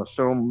 it's from the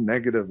film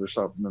negative or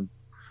something. And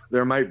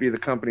there might be the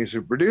companies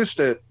who produced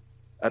it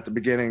at the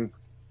beginning,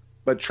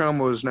 but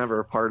Trauma was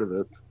never a part of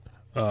it.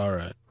 All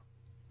right.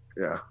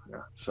 Yeah.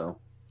 So.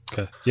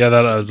 Okay. Yeah,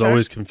 that has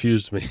always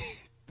confused me,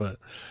 but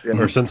Yeah.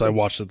 or since I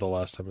watched it the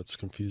last time, it's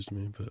confused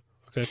me. But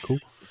okay, cool.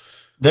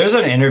 There's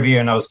an interview,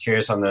 and I was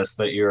curious on this,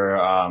 that you were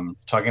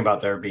talking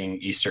about there being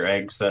Easter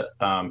eggs that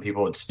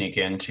people would sneak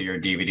into your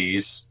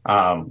DVDs.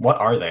 What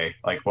are they?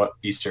 Like, what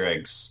Easter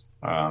eggs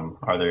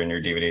are there in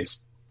your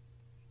DVDs?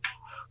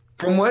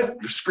 From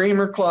what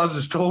Screamer Claus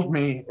has told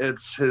me,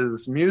 it's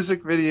his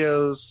music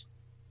videos.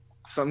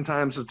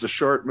 Sometimes it's a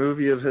short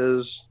movie of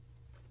his.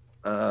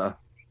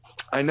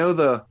 I know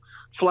the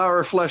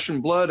Flower, Flesh,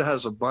 and Blood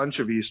has a bunch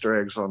of Easter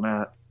eggs on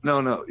that.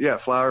 No. Yeah,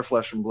 Flower,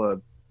 Flesh, and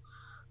Blood.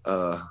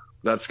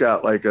 That's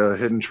got like a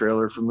hidden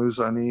trailer for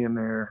Muzani in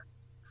there.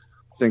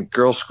 I think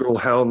Girl School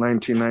Hell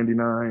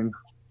 1999.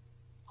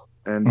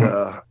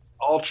 And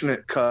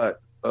alternate cut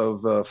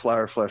of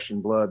Flower, Flesh,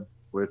 and Blood,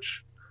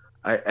 which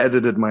I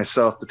edited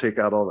myself to take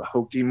out all the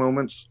hokey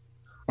moments,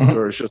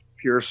 where it's just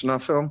pure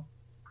snuff film.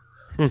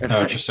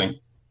 Interesting.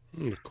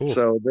 Cool.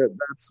 So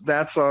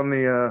that's on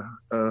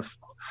the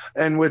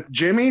and with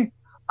Jimmy,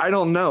 I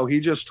don't know. He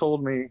just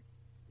told me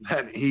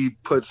that he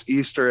puts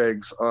Easter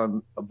eggs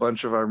on a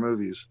bunch of our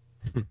movies.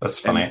 That's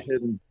funny.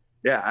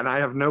 And I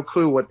have no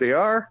clue what they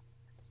are.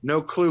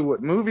 No clue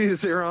what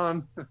movies they're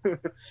on.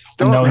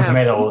 No one's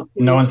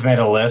made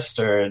a list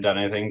or done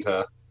anything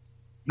to.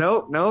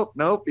 Nope.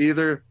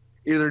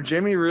 Either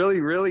Jimmy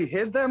really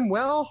hid them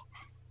well,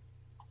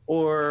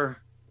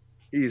 or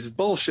he's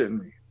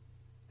bullshitting me.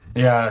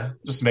 Yeah,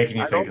 just making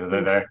you think that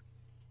they're there.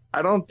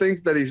 I don't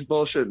think that he's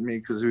bullshitting me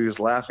because he was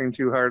laughing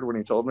too hard when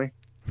he told me.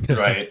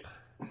 Right.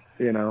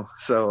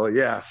 So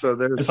yeah. So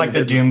there's. It's like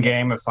the Doom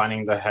game of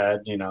finding the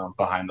head,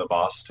 behind the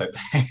boss type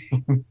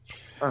thing.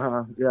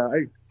 Yeah.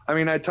 I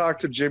mean, I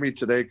talked to Jimmy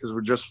today because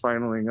we're just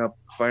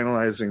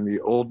finalizing the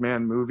Old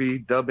Man movie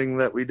dubbing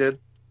that we did.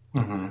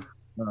 Mm-hmm.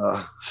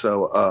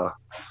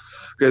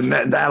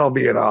 Good. That'll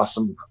be an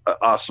awesome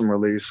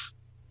release.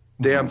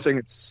 Damn thing,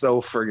 it's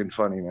so friggin'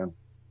 funny, man.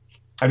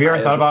 Have you ever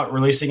thought about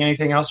releasing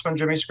anything else from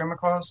Jimmy Screamer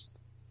Claus?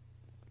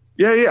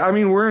 Yeah. I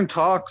mean, we're in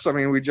talks. I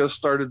mean, we just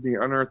started the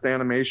Unearthed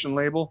Animation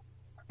label.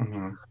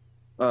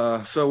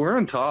 Mm-hmm. So we're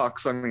in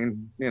talks. I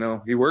mean,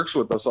 he works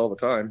with us all the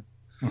time.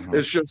 Mm-hmm.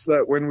 It's just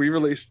that when we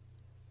released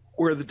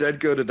Where the Dead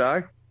Go to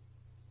Die,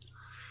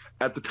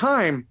 at the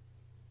time,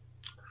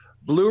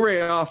 Blu-ray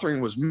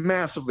authoring was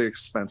massively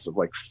expensive,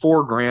 like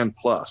 $4,000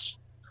 plus,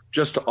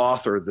 just to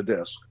author the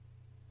disc.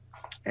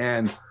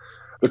 And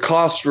the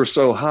costs were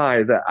so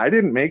high that I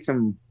didn't make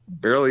them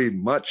barely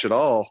much at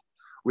all.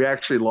 We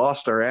actually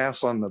lost our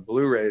ass on the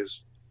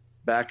Blu-rays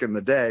back in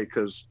the day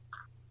because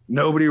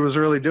nobody was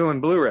really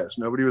doing Blu-rays.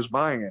 Nobody was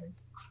buying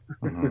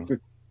any. Mm-hmm.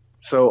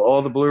 So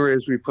all the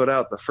Blu-rays we put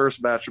out, the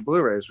first batch of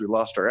Blu-rays, we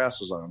lost our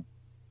asses on.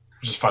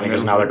 Which is funny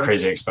because now they're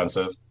crazy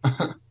expensive.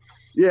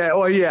 Yeah.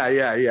 Oh, yeah.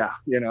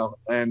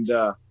 And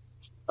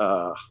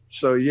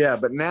so, yeah.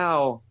 But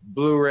now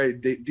Blu-ray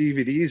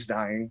DVD's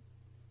dying.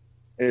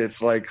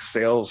 It's like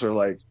sales are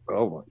like,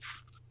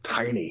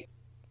 tiny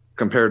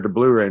compared to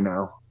Blu-ray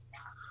now.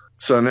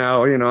 So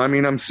now, I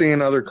mean, I'm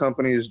seeing other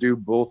companies do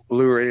both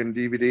Blu-ray and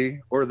DVD,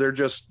 or they're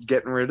just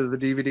getting rid of the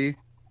DVD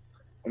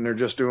and they're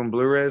just doing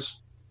Blu-rays.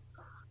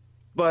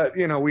 But,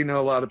 we know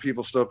a lot of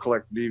people still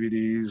collect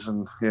DVDs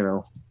and,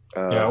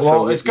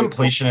 it's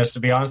completionist, to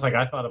be honest. Like,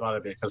 I thought about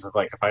it because of,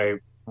 like, if I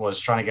was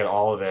trying to get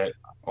all of it,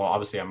 well,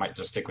 obviously I might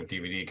just stick with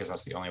DVD because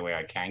that's the only way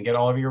I can get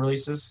all of your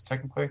releases,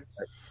 technically.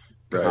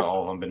 Because not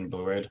all of them been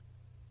Blu-rayed.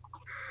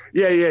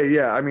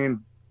 Yeah. I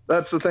mean,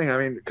 that's the thing. I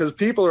mean, because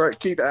people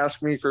keep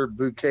asking me for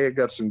Bouquet of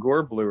Guts and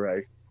Gore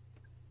Blu-ray.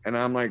 And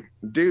I'm like,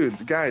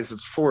 dude, guys,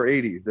 it's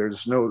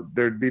 $480.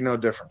 There'd be no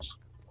difference.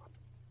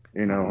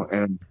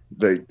 And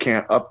they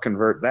can't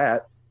up-convert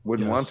that.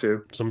 Wouldn't want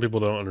to. Some people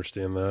don't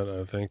understand that,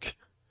 I think.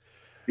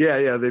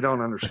 Yeah, they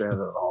don't understand it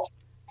at all.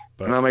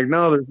 But, and I'm like,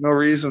 no, there's no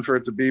reason for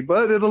it to be,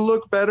 but it'll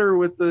look better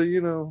with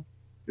the,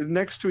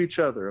 next to each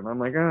other. And I'm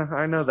like,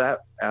 I know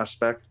that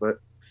aspect, but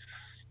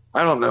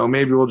I don't know.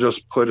 Maybe we'll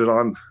just put it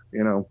on,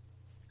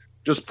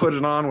 just put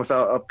it on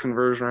without up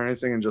conversion or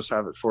anything and just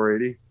have it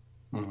 480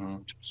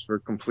 just for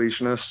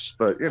completionists.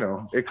 But,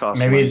 it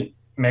costs money.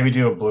 Maybe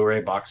do a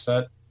Blu-ray box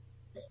set.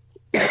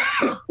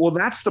 Well,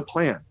 that's the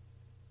plan.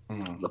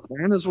 The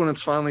plan is when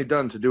it's finally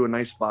done to do a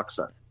nice box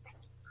set.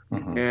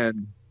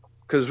 And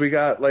because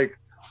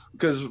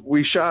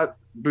we shot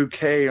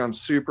Bouquet on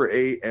Super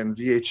 8 and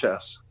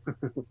VHS,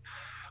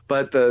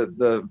 but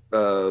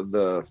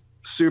the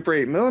Super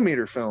 8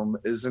 millimeter film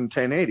is in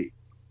 1080.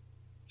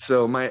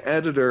 So my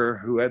editor,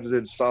 who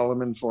edited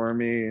Solomon for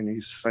me, and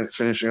he's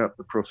finishing up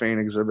the Profane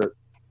exhibit,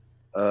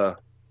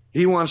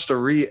 he wants to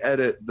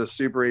re-edit the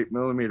Super 8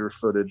 millimeter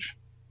footage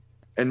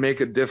and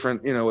make it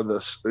different, with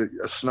a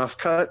snuff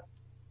cut,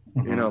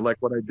 like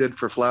what I did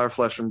for Flower,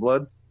 Flesh, and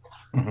Blood.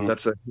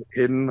 That's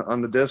hidden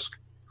on the disc.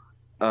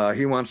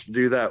 He wants to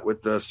do that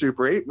with the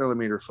Super 8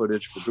 millimeter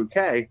footage for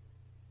Bouquet.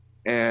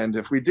 And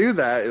if we do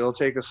that, it'll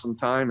take us some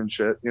time and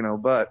shit,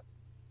 but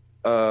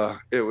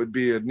it would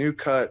be a new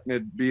cut and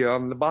it'd be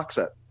on the box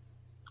set.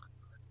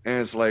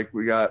 And it's like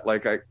we got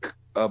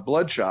a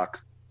Bloodshot.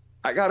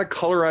 I got a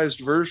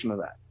colorized version of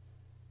that.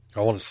 I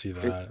want to see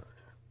that.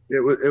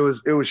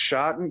 It was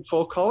shot in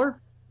full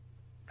color.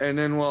 And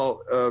then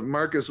while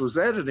Marcus was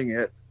editing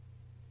it,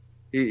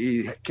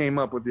 he came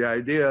up with the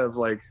idea of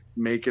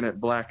making it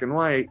black and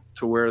white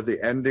to where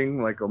the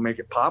ending will make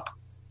it pop.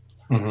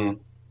 I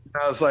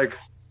was like,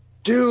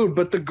 dude,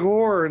 but the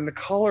gore and the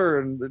color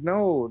and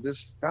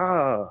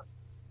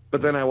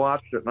but then I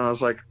watched it and I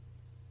was like,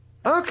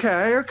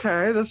 okay,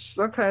 this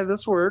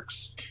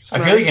works. I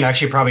feel like you can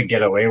actually probably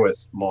get away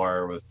with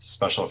more with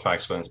special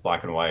effects when it's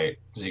black and white,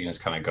 because you can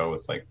just kind of go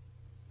with like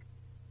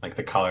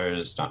the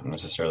colors, not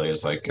necessarily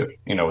as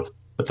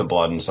with the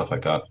blood and stuff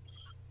like that.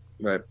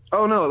 Right.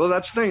 Oh no, well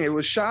that's the thing. It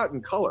was shot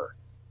in color,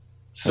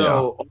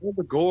 so all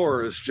the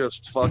gore is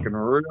just fucking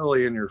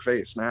really in your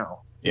face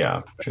now.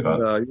 Yeah, true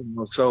that.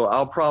 So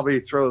I'll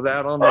probably throw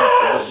that on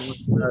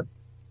the.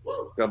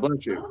 God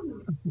bless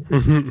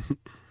you.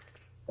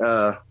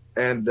 So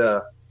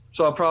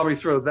I'll probably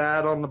throw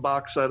that on the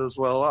box set as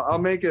well. I'll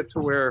make it to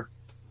where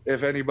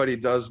if anybody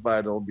does buy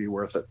it, it'll be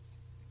worth it.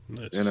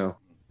 Nice.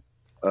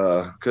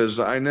 Because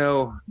I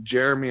know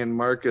Jeremy and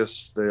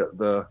Marcus,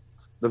 the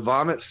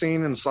vomit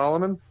scene in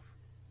Solomon,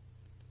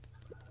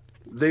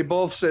 they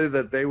both say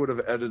that they would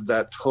have edited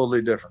that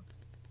totally different.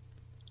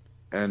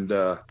 And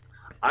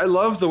I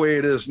love the way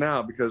it is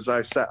now because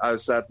I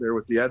sat there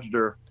with the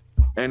editor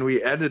and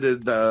we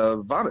edited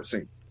the vomit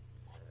scene.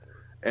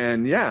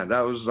 And yeah,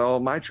 that was all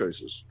my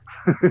choices.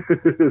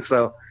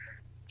 So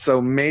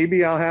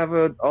maybe I'll have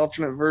an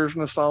alternate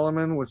version of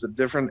Solomon with a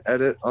different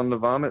edit on the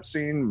vomit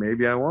scene.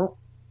 Maybe I won't.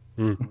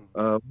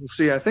 We'll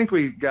see. I think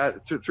we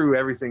got through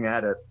everything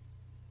at it.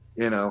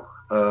 There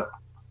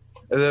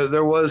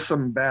was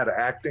some bad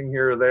acting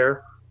here or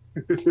there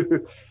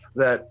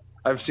that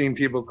I've seen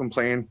people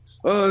complain,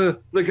 oh,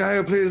 the guy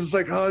who plays the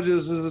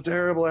psychologist is a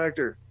terrible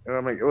actor. And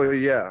I'm like, oh,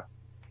 yeah.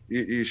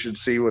 You should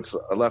see what's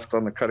left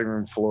on the cutting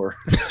room floor.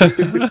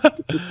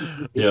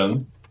 Yeah.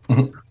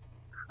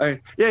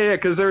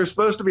 Because there was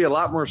supposed to be a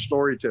lot more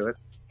story to it.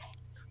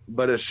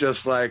 But it's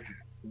just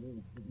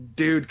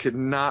dude could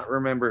not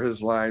remember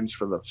his lines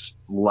for the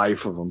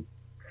life of him.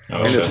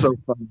 Oh, and it's so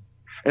funny.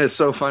 And it's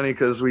so funny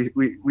because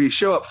we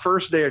show up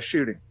first day of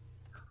shooting.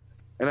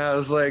 And I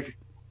was like,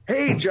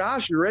 hey,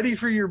 Josh, you ready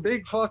for your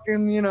big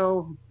fucking,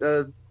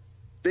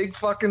 big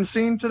fucking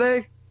scene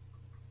today?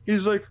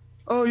 He's like,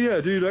 oh, yeah,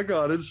 dude, I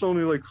got it. It's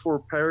only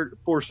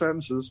 4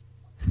 sentences.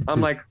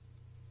 I'm like,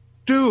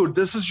 dude,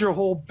 this is your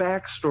whole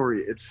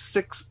backstory. It's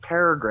 6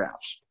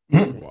 paragraphs.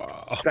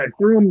 Wow. I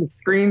threw him the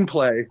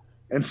screenplay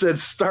and said,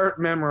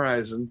 start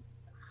memorizing.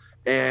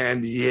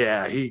 And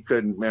yeah, he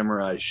couldn't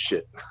memorize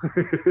shit.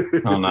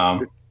 Oh,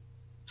 no.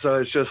 So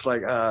it's just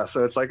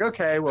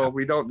okay, well,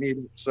 we don't need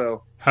it.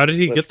 So how did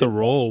he get the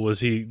role?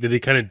 Did he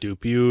kind of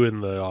dupe you in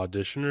the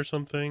audition or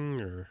something?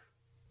 Or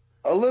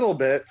a little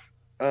bit.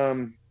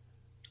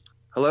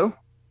 Hello?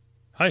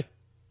 Hi.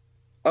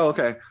 Oh,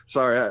 okay.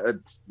 Sorry.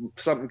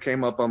 Something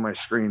came up on my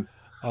screen.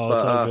 Oh,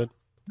 that's all good.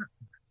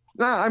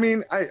 Nah, I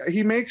mean,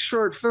 he makes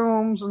short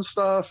films and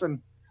stuff, and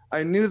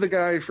I knew the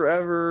guy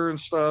forever and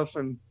stuff,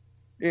 and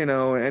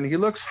and he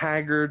looks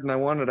haggard, and I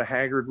wanted a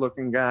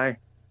haggard-looking guy,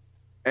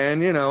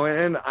 and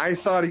and I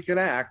thought he could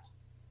act,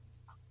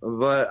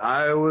 but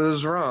I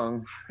was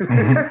wrong.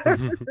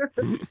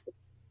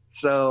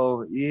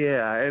 So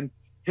yeah, and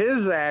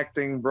his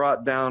acting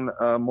brought down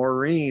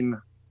Maureen,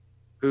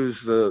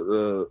 who's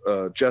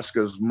the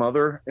Jessica's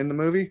mother in the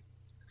movie,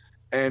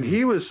 and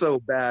he was so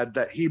bad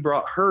that he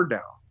brought her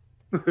down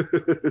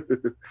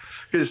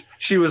because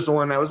she was the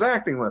one that was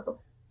acting with him.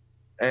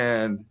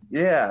 And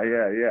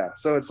yeah.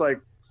 So it's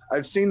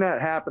I've seen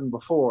that happen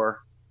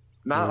before,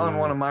 not on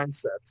one of my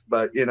sets,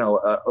 but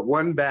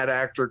one bad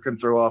actor can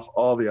throw off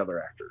all the other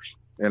actors.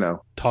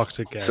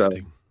 Toxic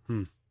acting.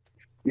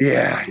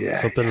 Yeah.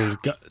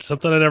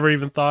 Something I never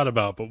even thought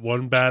about, but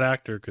one bad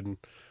actor can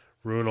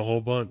ruin a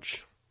whole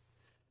bunch.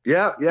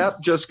 Yeah.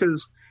 Just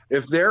because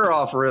if they're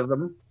off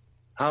rhythm,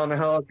 how in the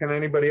hell can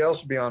anybody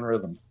else be on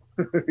rhythm?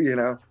 You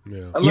know.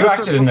 Yeah. You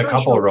acted in a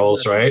couple professional.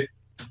 roles, right?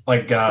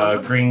 Like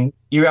Green.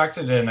 You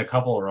acted in a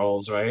couple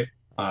roles, right?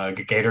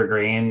 Gator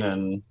Green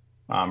and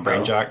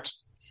Brain Jacked.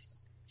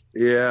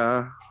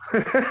 Yeah.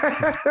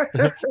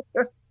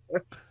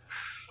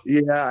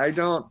 Yeah, I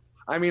don't.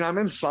 I mean, I'm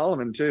in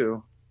Solomon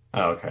too,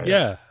 Oh, okay.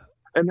 Yeah.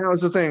 and that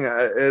was the thing.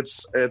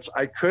 It's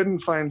I couldn't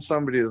find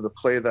somebody to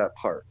play that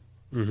part,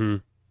 Mm-hmm.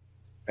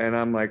 and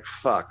I'm like,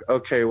 fuck.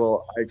 Okay,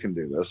 well, I can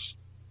do this,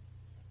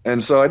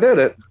 and so I did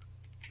it,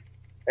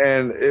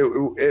 and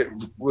it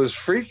was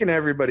freaking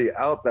everybody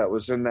out that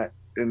was in that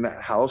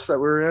house that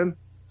we were in,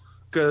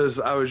 because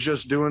I was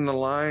just doing the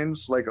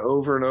lines like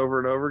over and over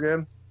and over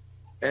again,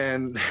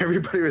 and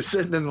everybody was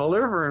sitting in the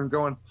living room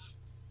going,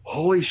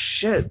 holy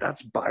shit,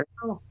 that's Byron.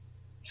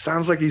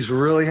 Sounds like he's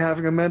really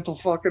having a mental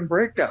fucking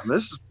breakdown.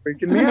 This is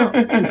freaking me out.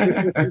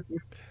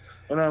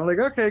 And I'm like,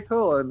 okay,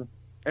 cool. And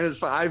it's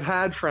fine. I've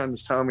had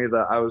friends tell me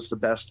that I was the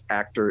best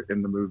actor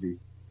in the movie.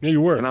 Yeah, you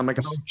were. And I'm like,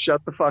 oh,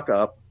 shut the fuck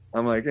up.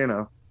 I'm like,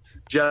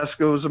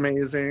 Jessica was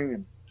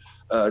amazing.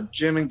 And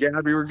Jim and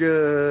Gabby were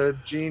good.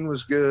 Gene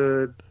was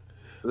good.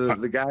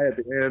 The guy at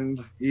the end,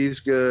 he's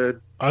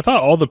good. I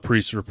thought all the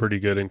priests were pretty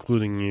good,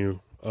 including you.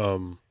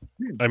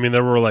 I mean,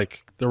 there were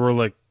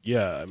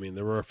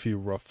a few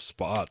rough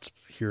spots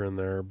here and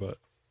there, but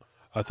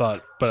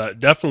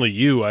definitely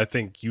you. I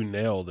think you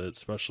nailed it,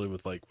 especially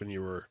with like when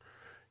you were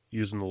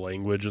using the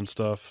language and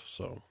stuff.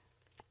 So,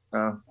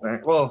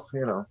 well,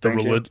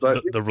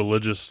 the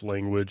religious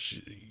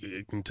language,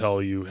 you can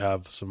tell you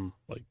have some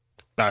like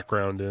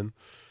background in.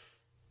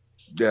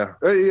 Yeah,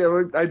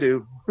 I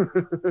do.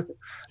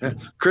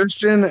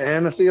 Christian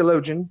and a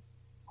theologian.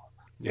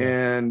 Yeah.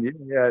 And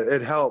yeah,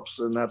 it helps,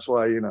 and that's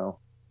why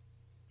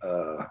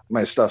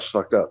my stuff's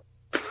fucked up.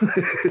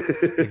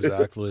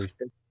 Exactly.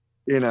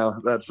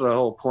 That's the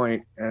whole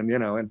point. And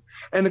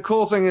and the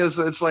cool thing is,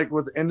 it's like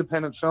with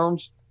independent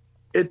films,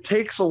 it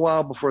takes a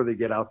while before they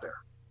get out there.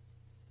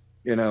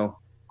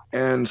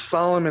 And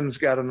Solomon's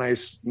got a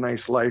nice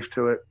life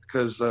to it,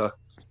 because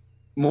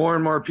more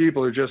and more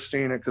people are just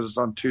seeing it because it's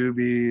on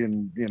Tubi,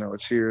 and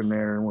it's here and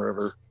there and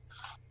wherever.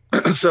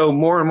 So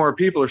more and more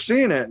people are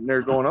seeing it, and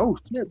they're going, "Oh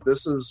shit,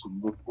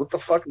 what the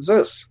fuck is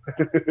this?"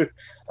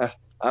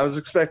 I was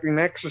expecting an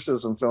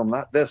exorcism film,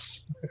 not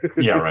this.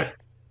 Yeah, right.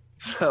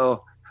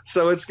 So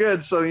it's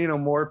good. So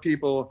more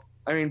people.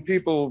 I mean,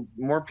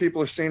 more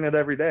people are seeing it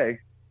every day.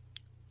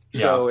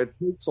 So it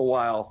takes a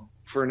while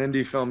for an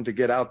indie film to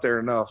get out there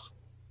enough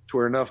to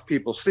where enough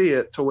people see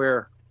it to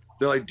where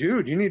they're like,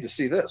 "Dude, you need to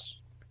see this."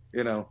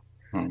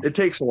 It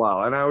takes a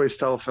while, and I always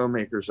tell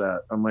filmmakers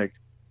that. I'm like,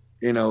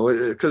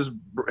 because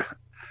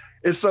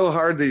it's so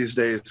hard these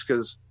days,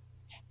 because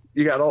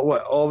you got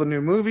all the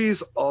new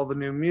movies, all the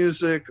new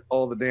music,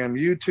 all the damn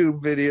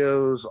YouTube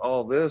videos,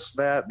 all this,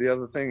 that, the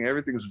other thing,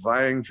 everything's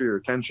vying for your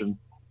attention.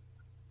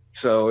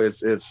 So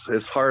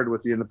it's hard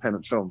with the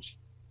independent films.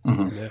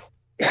 Mm-hmm.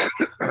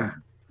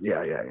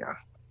 Yeah.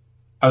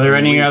 Are there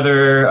any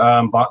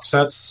other box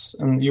sets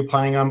you're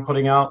planning on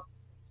putting out?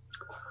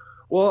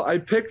 Well, I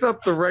picked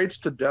up the rights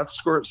to Death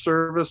Escort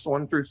Service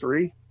 1 through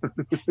 3.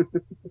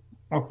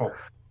 Oh, cool.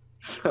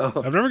 So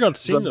I've never got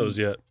to see those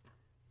yet.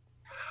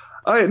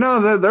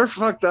 No, they're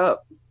fucked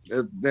up.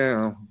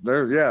 They're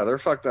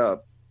fucked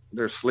up.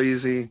 They're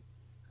sleazy,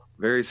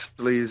 very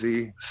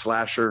sleazy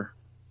slasher.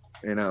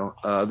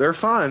 They're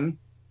fun.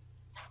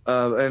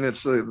 And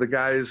it's the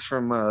guys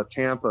from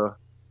Tampa,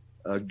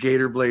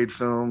 Gator Blade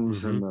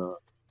Films, Mm-hmm. and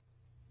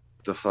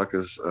the fuck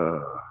is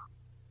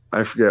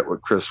I forget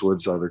what Chris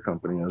Wood's other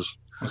company is.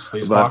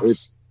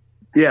 Sleazebox.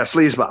 Yeah,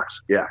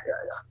 Sleazebox. Yeah.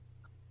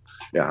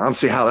 I don't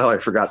see how the hell I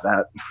forgot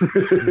that.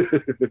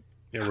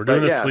 Yeah, we're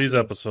doing a Sleaze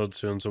episode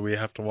soon, so we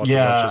have to watch a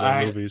bunch of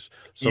their movies.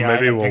 So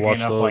maybe we'll watch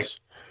those.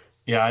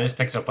 I just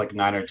picked up like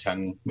 9 or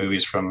 10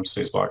 movies from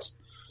Sleazebox.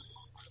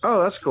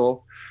 Oh, that's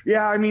cool.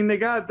 Yeah, I mean they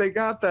got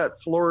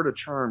that Florida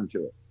charm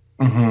to it.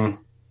 Mm-hmm.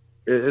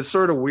 It's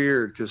sort of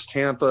weird because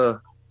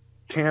Tampa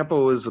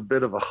was a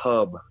bit of a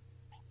hub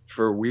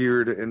for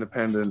weird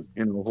independent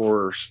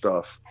horror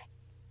stuff,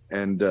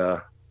 and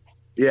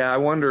I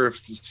wonder if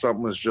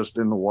something was just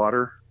in the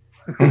water.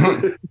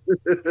 Well,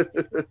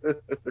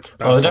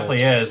 it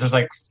definitely is. There's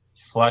like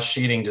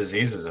flesh-eating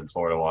diseases in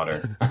Florida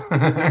water.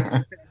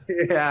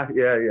 Yeah.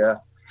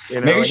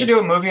 Maybe we should do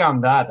a movie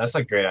on that. That's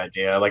a great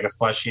idea. Like a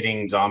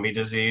flesh-eating zombie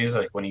disease,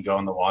 like when you go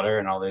in the water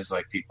and all these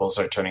like people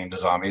start turning into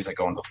zombies that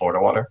go into the Florida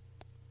water.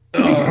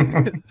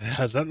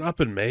 Has that not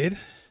been made?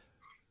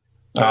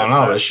 I don't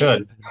know. It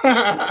should.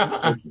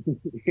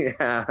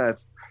 Yeah,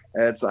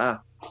 it's.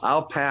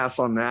 I'll pass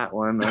on that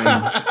one.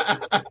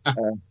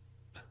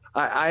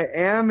 I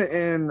am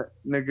in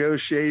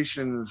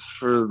negotiations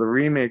for the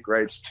remake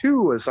rights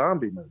to a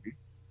zombie movie.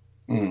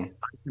 I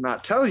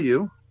cannot tell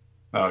you.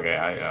 Okay,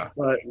 yeah.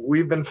 But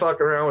we've been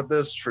fucking around with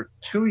this for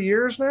 2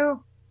 years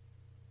now.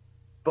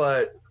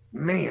 But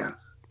man,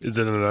 is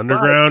it an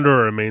underground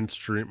or a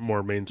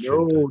more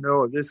mainstream?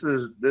 No. This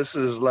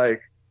is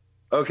like,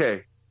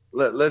 okay.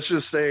 Let's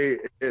just say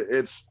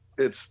it's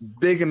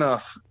big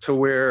enough to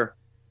where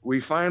we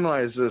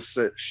finalize this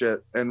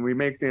shit and we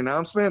make the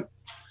announcement,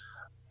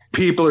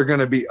 people are going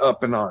to be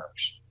up in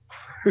arms.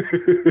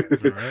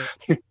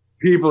 Right.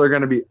 People are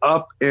going to be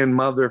up in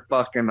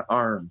motherfucking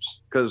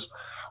arms. Because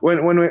when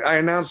I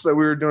announced that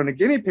we were doing the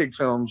guinea pig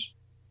films,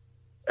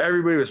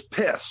 everybody was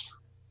pissed.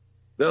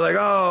 They're like,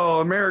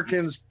 oh,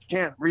 Americans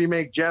can't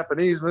remake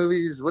Japanese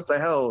movies. What the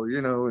hell,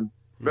 you know, and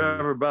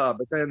blah, blah, blah.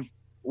 But then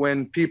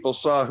when people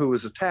saw who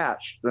was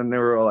attached, then they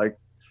were like,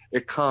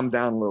 it calmed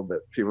down a little bit.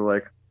 People were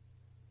like,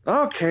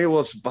 okay, well,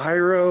 it's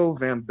Byro,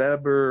 Van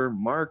Beber,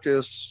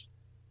 Marcus.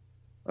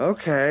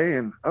 Okay,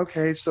 and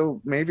okay,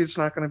 so maybe it's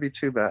not going to be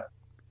too bad.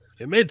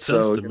 It made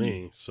sense to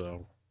me,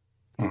 so.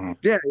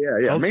 Yeah.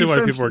 I don't see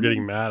why people are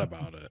getting mad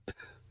about it.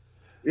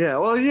 Yeah,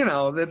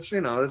 well,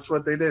 that's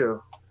what they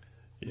do.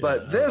 Yeah.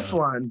 But this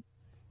one,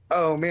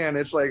 oh man,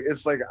 it's like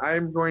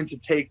I'm going to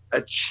take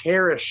a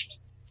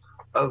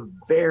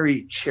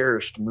very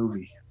cherished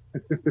movie,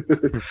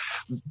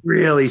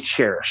 really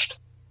cherished,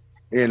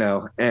 you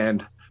know,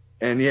 and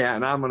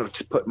I'm gonna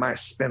put my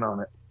spin on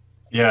it.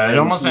 Yeah, it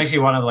almost makes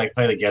you want to like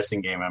play the guessing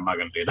game. I'm not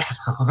gonna do that.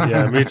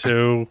 Yeah, me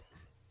too.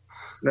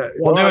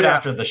 We'll do it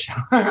after the show.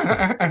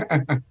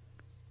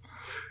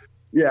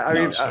 Yeah, I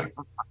mean,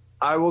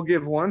 I will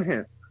give one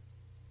hint.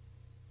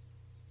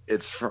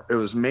 It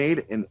was made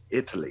in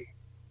Italy.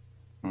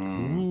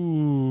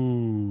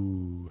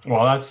 Ooh.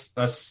 Well,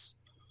 that's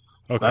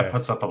okay. That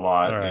puts up a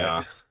lot. Right.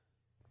 Yeah.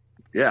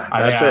 Yeah,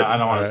 that's it. I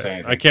don't want All to say right.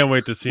 anything. I can't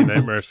wait to see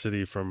Nightmare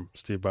City from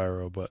Steve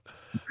Byro, but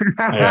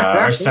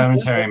Yeah, or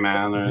Cemetery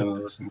Man.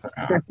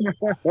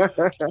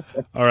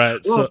 all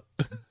right. So,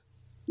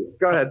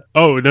 Go ahead.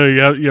 oh no,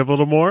 you have a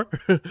little more.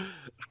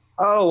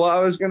 Oh, well, I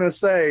was gonna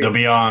say The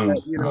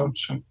Beyond. you know,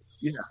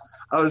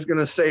 I was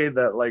gonna say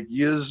that like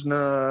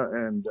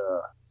Yuzna and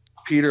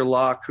Peter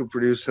Locke, who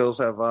produced Hills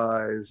Have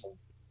Eyes,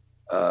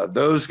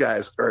 those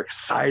guys are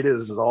excited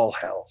as all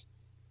hell.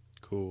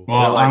 Cool.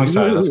 Well, I'm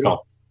excited. Let's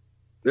go.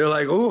 They're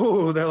like,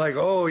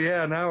 oh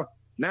yeah, now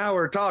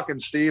we're talking,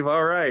 Steve.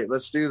 All right,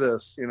 let's do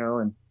this, you know.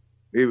 And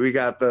we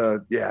got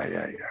the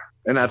yeah,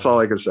 and that's all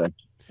I can say.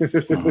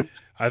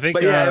 I think.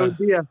 But yeah,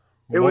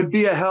 it would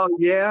be a hell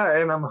yeah,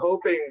 and I'm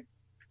hoping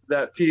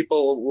that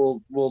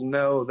people will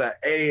know that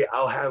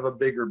I'll have a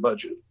bigger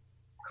budget.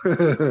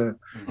 You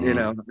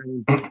know, I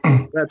mean,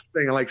 that's the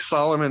thing. Like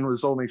Solomon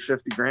was only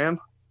 $50,000,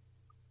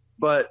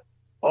 but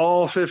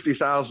all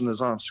 50,000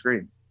 is on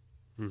screen.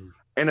 Hmm.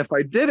 And if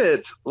I did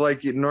it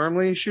like you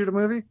normally shoot a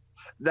movie,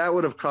 that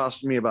would have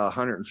cost me about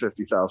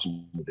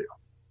 150,000 to do.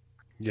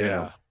 Yeah. You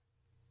know?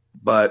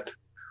 But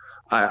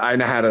I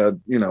know how to,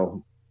 you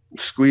know,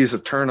 squeeze a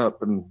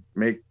turnip and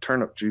make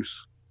turnip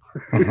juice.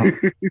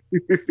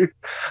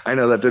 I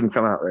know that didn't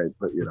come out right,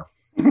 but you know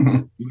what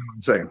I'm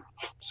saying.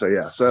 So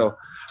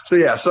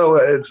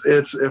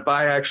it's if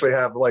I actually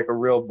have like a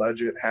real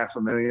budget,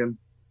 $500,000,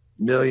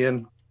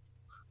 million.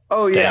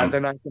 Oh yeah, Damn.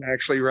 then I can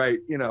actually write,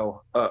 you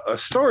know, a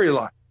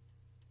storyline,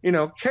 you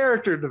know,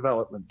 character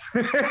development.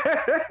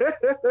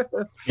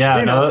 Yeah,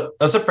 You no,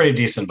 that's a pretty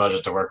decent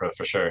budget to work with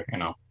for sure. You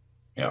know.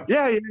 Yeah.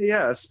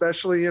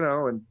 Especially, you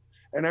know, and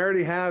I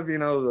already have, you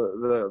know,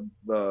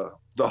 the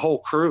whole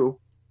crew.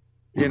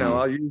 You know,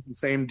 I'll use the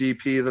same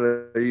DP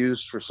that I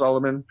used for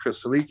Solomon,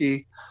 Chris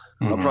Saliki.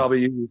 I'll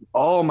probably use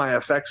all my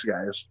effects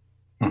guys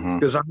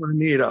because I'm going to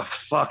need a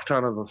fuck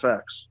ton of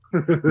effects.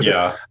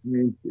 Yeah. I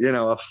mean, you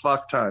know, a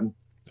fuck ton.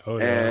 Oh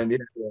yeah. And yeah.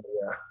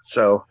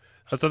 So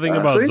That's the thing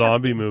about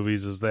zombie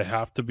movies is they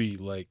have to be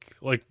like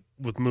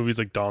with movies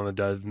like Dawn of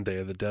the Dead and Day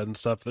of the Dead and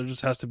stuff. There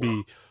just has to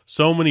be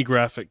so many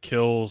graphic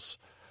kills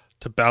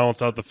to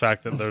balance out the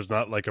fact that there's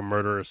not like a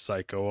murderous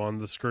psycho on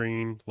the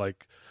screen.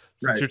 Like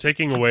since you're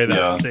taking away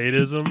that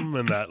sadism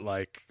and that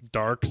like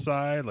dark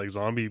side, like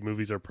zombie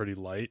movies are pretty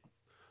light.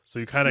 So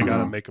you kind of got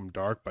to make them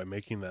dark by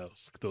making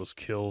those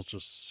kills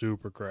just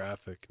super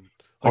graphic. And,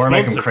 like, or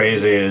make them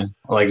crazy,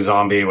 like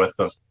Zombie with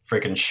the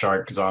freaking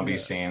shark zombie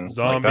scene.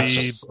 Zombie, like, that's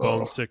just,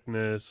 bone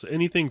sickness,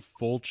 anything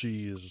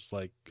Fulci is just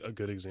like a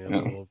good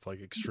example of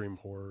like extreme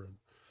horror.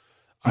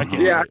 I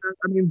can't. Yeah,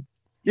 I mean,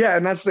 yeah,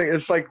 and that's the thing.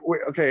 It's like,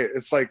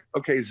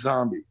 okay,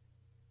 Zombie,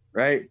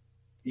 right?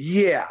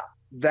 Yeah,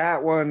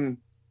 that one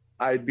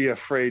I'd be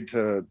afraid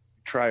to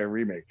try a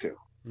remake to,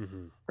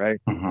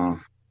 right?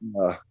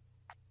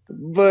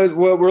 But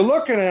what we're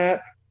looking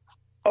at,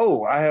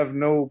 I have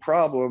no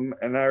problem,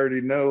 and I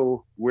already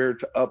know where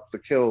to up the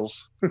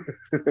kills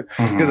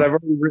because I've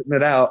already written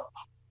it out.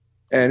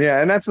 And yeah,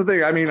 and that's the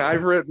thing. I mean,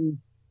 I've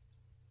written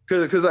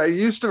because I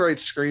used to write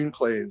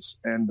screenplays,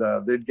 and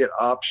they'd get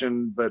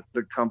optioned, but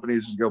the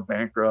companies would go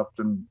bankrupt,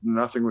 and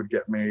nothing would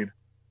get made.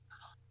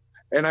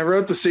 And I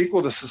wrote the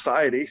sequel to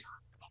Society,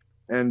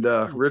 and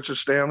Richard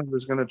Stanley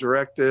was going to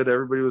direct it.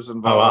 Everybody was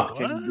involved.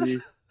 That would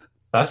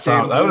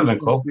have been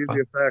cool.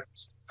 The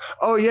effects.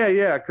 Oh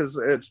yeah, because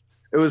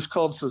it was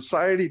called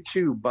Society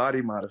 2: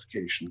 Body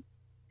Modification.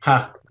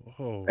 Huh.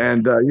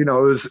 And you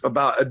know, it was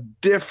about a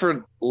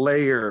different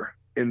layer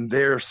in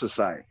their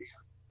society.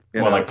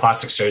 Well, like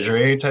plastic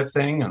surgery type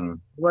thing, and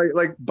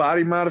like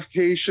body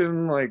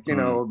modification, like you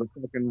know, the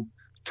fucking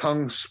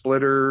tongue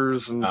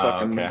splitters and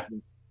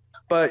fucking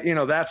but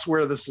that's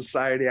where the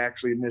society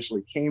actually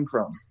initially came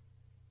from.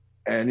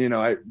 And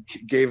I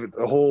gave it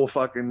the whole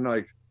fucking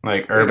like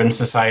urban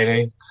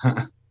society.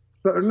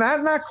 So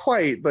not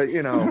quite, but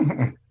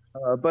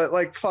but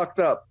like fucked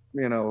up,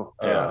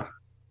 Yeah.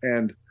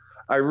 and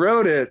I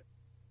wrote it,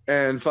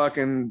 and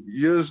fucking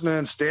Yuzna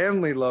and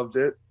Stanley loved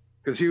it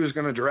because he was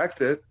going to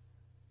direct it,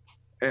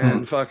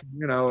 and fucking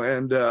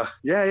and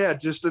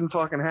it just didn't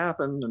fucking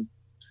happen. And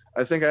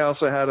I think I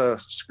also had a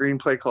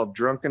screenplay called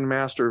Drunken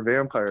Master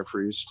Vampire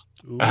Priest.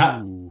 Ooh.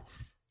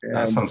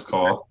 That sounds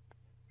cool.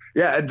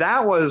 Yeah, and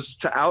that was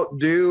to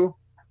outdo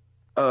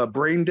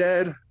Brain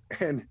Dead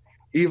and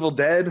Evil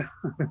Dead,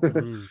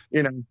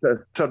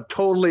 to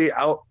totally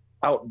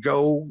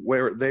outgo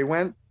where they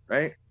went,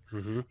 right?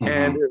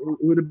 And it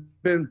would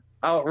have been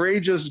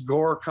outrageous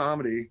gore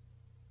comedy,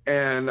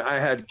 and I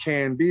had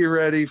Can B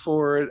ready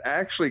for it.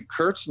 Actually,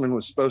 Kurtzman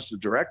was supposed to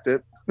direct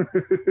it.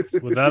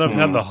 Would that have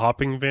had the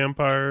hopping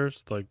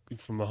vampires like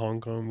from the Hong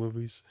Kong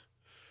movies?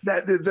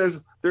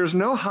 There's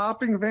no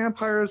hopping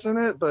vampires in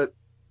it, but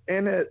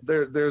in it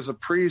there's a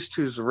priest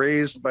who's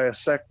raised by a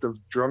sect of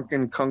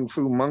drunken kung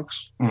fu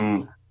monks,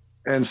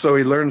 and so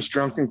he learns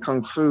drunken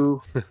kung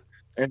fu,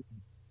 and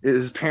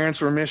his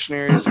parents were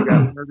missionaries who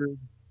got murdered,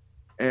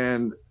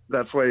 and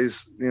that's why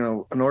he's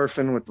an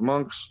orphan with the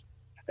monks.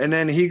 And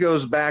then he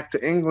goes back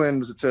to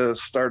England to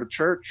start a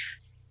church,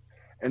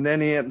 and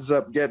then he ends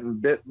up getting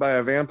bit by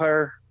a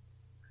vampire,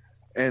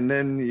 and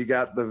then you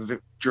got the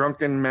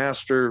drunken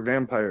master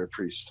vampire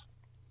priest.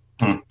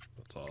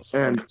 That's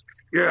awesome. And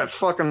yeah, it's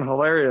fucking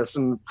hilarious.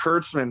 And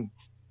Kurtzman,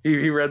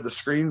 he read the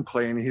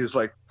screenplay, and he's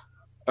like,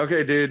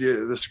 okay, dude,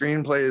 the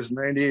screenplay is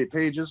 98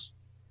 pages,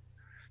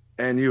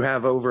 and you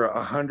have over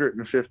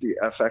 150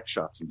 FX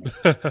shots in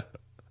it.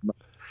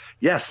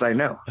 Yes, I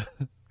know.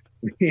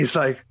 He's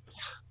like,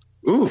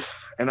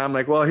 oof. And I'm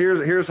like, well,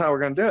 here's how we're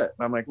going to do it.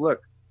 And I'm like,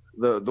 look,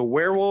 the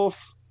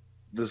werewolf,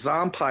 the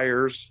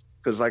zompires,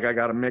 because I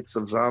got a mix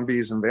of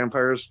zombies and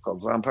vampires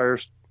called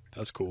zompires.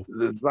 That's cool.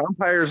 The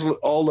zompires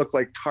all look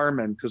like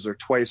tarmen because they're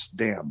twice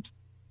damned.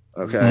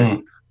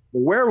 Okay. The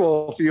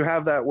werewolf, you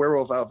have that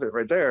werewolf outfit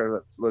right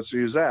there. Let's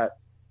use that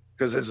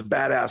because it's a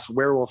badass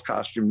werewolf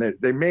costume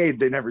they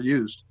never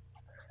used.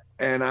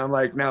 And I'm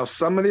like, now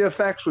some of the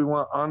effects we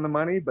want on the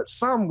money, but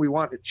some we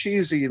want it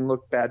cheesy and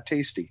look bad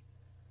tasty.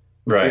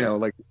 Right.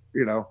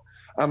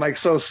 I'm like,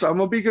 so some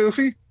will be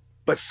goofy,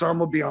 but some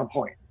will be on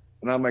point.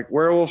 And I'm like,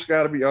 werewolf's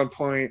got to be on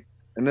point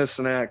and this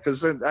and that.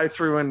 Because I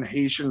threw in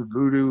Haitian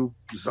voodoo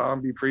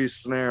zombie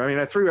priests in there. I mean,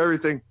 I threw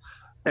everything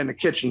in the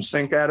kitchen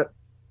sink at it.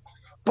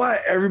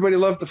 But everybody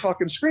loved the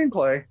fucking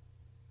screenplay.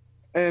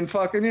 And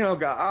fucking,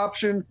 got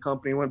optioned.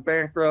 Company went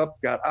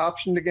bankrupt. Got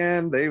optioned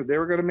again. They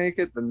were going to make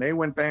it. Then they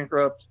went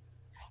bankrupt.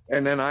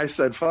 And then I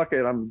said, fuck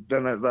it.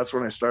 That's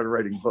when I started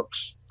writing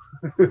books.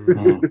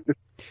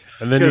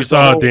 And then you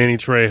saw Danny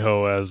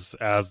Trejo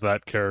as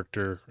that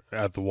character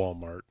at the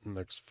Walmart. And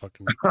that's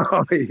fucking.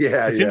 Oh,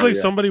 yeah. It seems like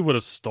somebody would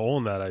have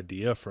stolen that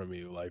idea from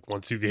you, like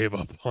once you gave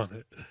up on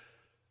it.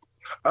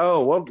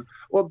 Oh,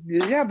 well,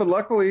 yeah, but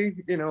luckily,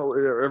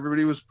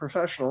 everybody was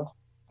professional,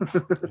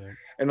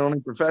 and only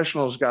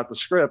professionals got the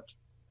script.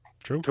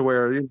 True. To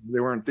where they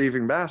weren't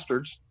thieving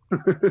bastards.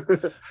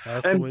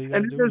 That's the way you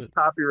gotta and do it is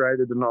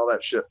copyrighted and all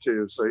that shit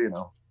too. So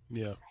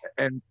Yeah.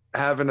 And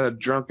having a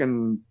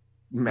drunken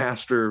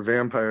master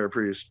vampire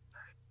priest,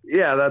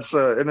 yeah, that's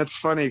and it's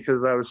funny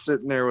because I was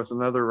sitting there with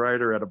another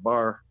writer at a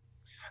bar,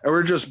 and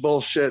we're just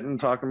bullshitting,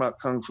 talking about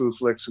kung fu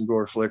flicks and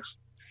gore flicks,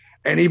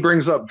 and he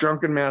brings up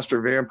drunken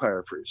master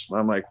vampire priest, and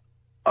I'm like,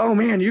 oh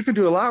man, you could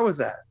do a lot with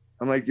that.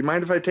 I'm like, you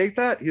mind if I take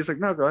that? He's like,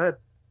 no, go ahead.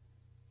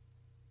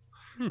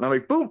 And I'm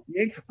like, boom,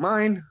 yank,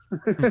 mine.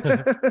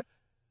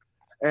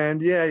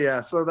 And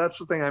yeah. So that's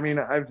the thing. I mean,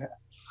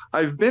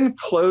 I've been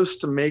close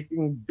to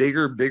making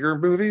bigger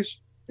movies,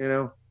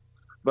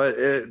 but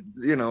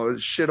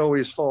shit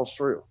always falls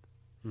through.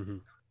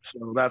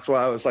 So that's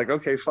why I was like,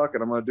 okay, fuck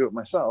it, I'm gonna do it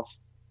myself.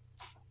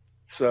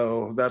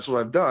 So that's what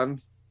I've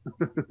done.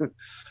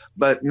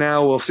 But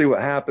now we'll see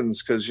what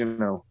happens because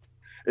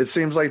it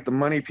seems like the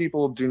money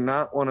people do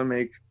not want to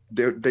make.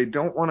 They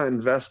don't want to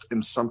invest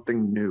in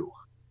something new.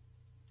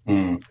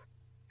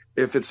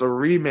 If it's a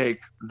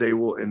remake, they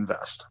will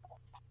invest.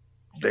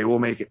 They will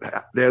make it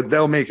happen.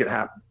 They'll make it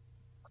happen.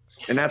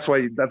 And that's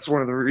why that's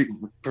one of the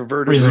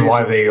perverted reasons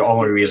why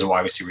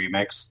we see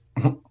remakes.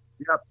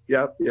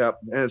 Yep. And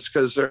it's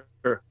because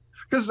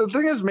the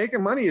thing is,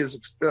 making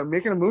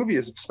a movie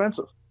is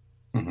expensive.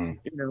 When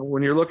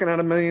you're looking at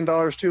 $1 million,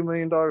 $2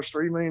 million,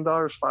 $3 million,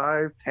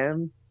 $5,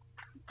 $10.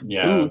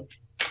 Yeah. Ooh.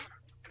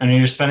 And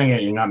you're spending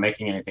it, you're not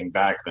making anything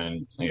back.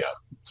 Then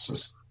it's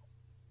just.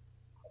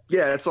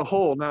 Yeah, it's a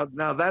hole.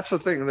 Now that's the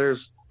thing.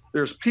 There's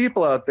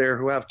people out there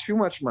who have too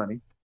much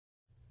money,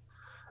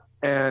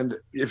 and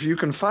if you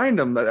can find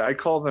them, I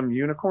call them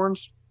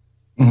unicorns,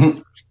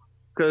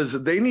 because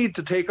they need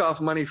to take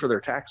off money for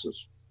their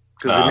taxes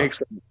because it makes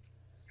sense.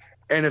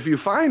 And if you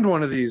find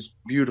one of these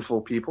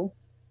beautiful people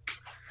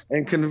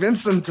and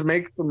convince them to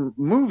make some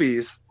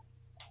movies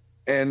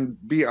and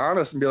be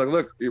honest and be like,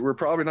 look, we're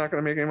probably not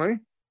going to make any money,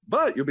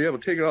 but you'll be able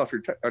to take it off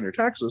on your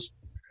taxes.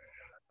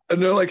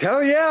 And they're like,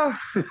 hell yeah.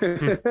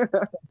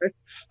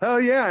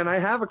 Hell yeah. And I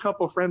have a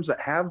couple of friends that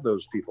have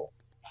those people.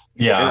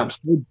 Yeah.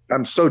 And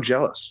I'm so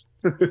jealous.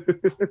 I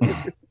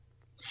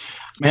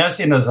mean, I've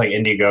seen those like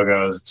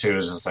Indiegogos too.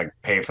 Is just like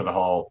pay for the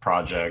whole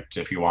project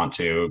if you want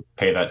to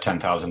pay that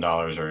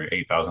 $10,000 or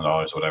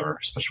 $8,000, whatever,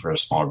 especially for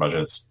smaller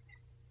budgets.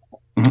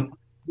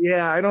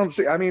 Yeah, I don't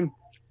see. I mean,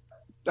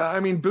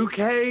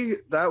 Bouquet.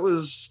 That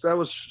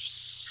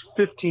was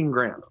 15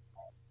 grand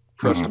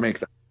for us to make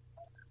that.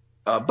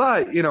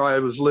 But you know, I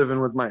was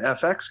living with my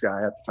FX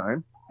guy at the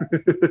time,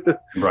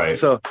 Right.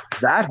 so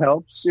that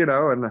helps. You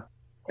know,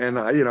 and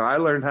you know, I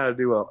learned how to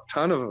do a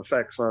ton of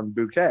effects on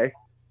Bouquet.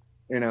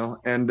 You know,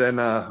 and then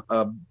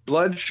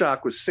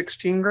Bloodshock was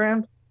 16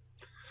 grand.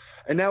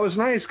 And that was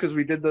nice because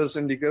we did those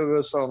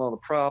Indiegogo selling all the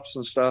props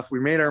and stuff.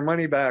 We made our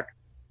money back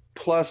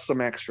plus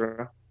some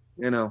extra,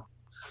 you know.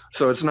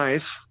 So it's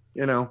nice,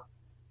 you know.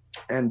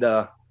 And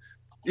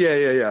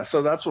yeah.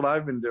 So that's what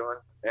I've been doing.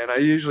 And I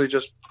usually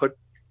just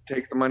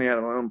take the money out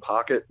of my own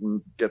pocket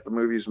and get the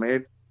movies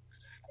made.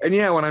 And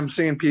yeah, when I'm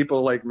seeing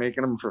people like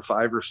making them for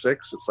 5 or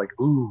 6, it's like,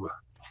 ooh.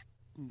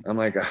 I'm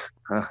like,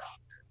 fuck.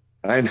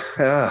 I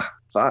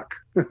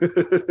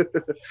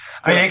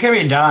mean, it can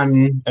be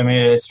done. I mean,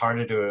 it's hard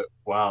to do it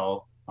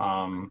well,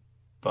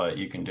 but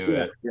you can do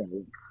it.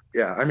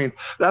 Yeah. I mean,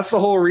 that's the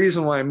whole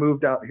reason why I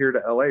moved out here to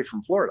LA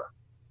from Florida.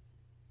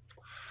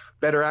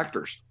 Better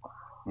actors.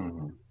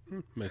 Mm-hmm.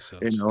 Makes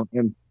sense. You know,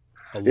 and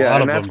a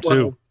lot of them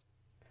too.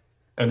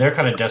 And they're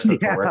kind of desperate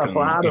for work,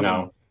 and you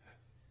know,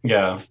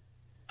 yeah,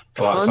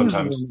 a lot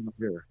sometimes.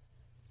 Here,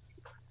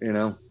 you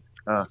know,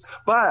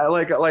 but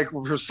like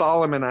for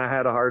Solomon, I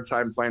had a hard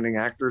time finding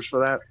actors for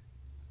that.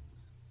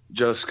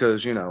 Just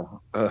because, you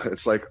know,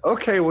 it's like,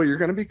 okay, well, you're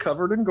going to be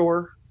covered in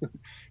gore,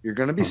 you're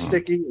going to be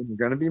sticky, and you're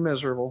going to be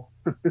miserable.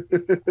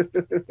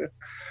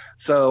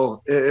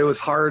 So it was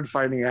hard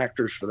finding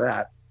actors for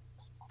that.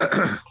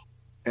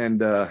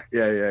 And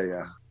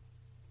yeah.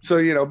 So,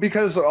 you know,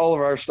 because all of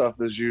our stuff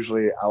is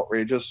usually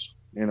outrageous,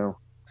 you know,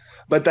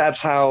 but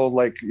that's how,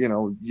 like, you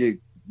know, you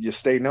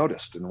stay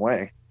noticed in a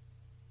way.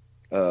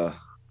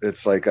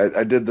 It's like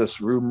I did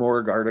this Rue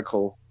Morgue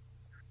article,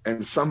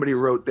 and somebody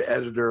wrote the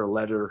editor a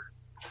letter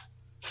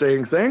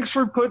saying, thanks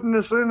for putting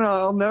this in.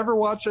 I'll never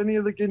watch any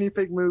of the guinea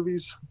pig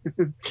movies.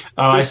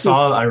 Oh,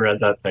 I read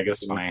that thing.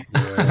 It's funny.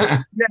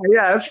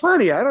 Yeah, it's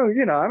funny. I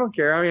don't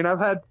care. I mean,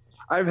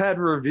 I've had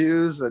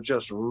reviews that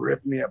just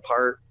rip me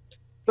apart.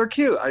 They're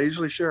cute. I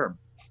usually share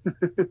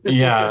them.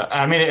 Yeah,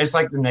 I mean, it's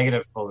like the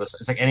negative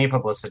publicity. It's like any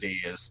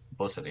publicity is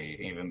publicity,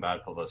 even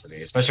bad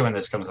publicity, especially when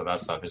this comes to that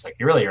stuff. It's like,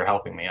 you're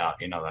helping me out.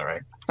 You know that,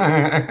 right?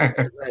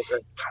 Right.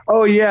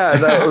 Oh yeah,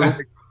 that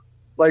was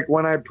like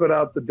when I put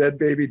out the Dead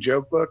Baby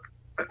joke book.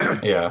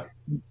 Yeah.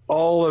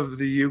 All of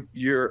the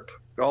Europe,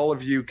 all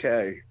of UK,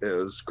 it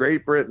was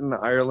Great Britain,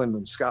 Ireland,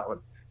 and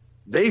Scotland.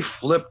 They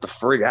flipped the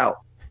frig out.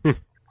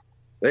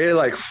 They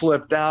like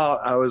flipped out.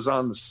 I was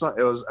on the Sun.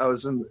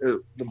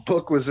 The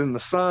book was in the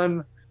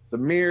Sun, the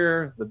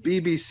Mirror, the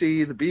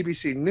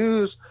BBC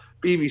News,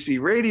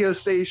 BBC radio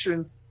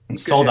station.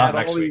 Sold out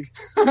next week.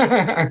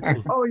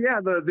 Oh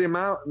yeah, the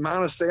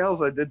amount of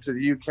sales I did to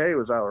the UK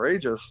was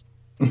outrageous.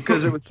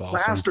 Because it was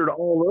plastered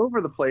all over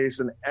the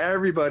place, and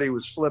everybody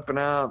was flipping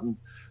out, and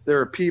there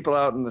were people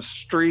out in the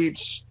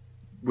streets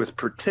with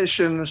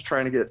petitions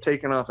trying to get it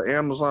taken off of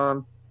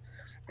Amazon.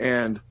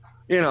 And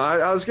you know,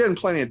 I was getting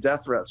plenty of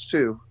death threats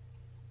too.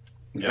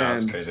 Yeah,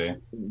 that's crazy.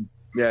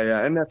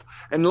 Yeah,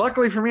 and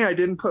luckily for me, I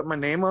didn't put my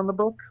name on the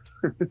book.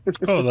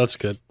 Oh, that's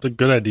good. A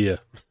good idea.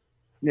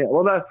 Yeah,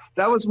 well,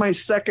 that was my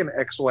second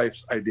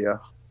ex-wife's idea.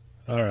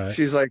 All right.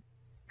 She's like,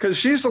 because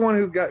she's the one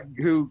who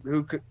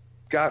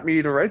got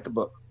me to write the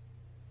book.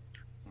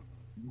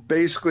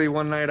 Basically,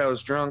 one night I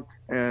was drunk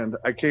and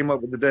I came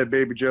up with the Dead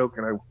Baby joke,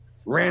 and I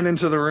ran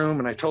into the room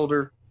and I told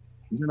her,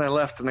 and then I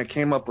left and I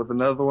came up with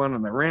another one,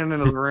 and I ran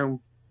into the room,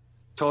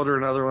 told her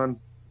another one,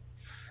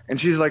 and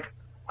she's like,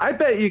 I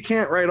bet you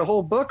can't write a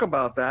whole book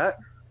about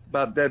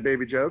Dead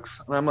Baby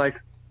jokes. And I'm like,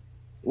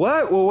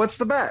 what? Well, what's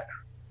the bet?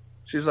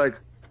 She's like,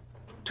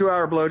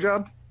 2-hour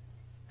blowjob.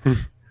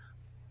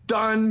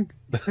 Done.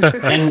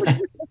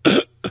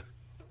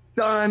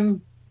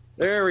 Done.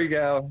 There we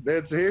go.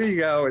 Here you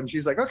go. And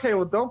she's like, okay,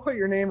 well, don't put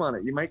your name on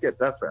it. You might get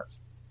death threats.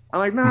 I'm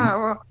like, nah,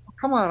 well,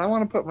 come on. I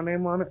want to put my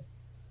name on it.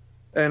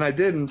 And I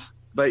didn't.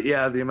 But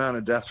yeah, the amount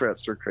of death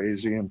threats are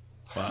crazy. And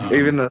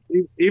even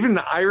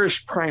the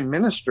Irish Prime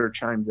Minister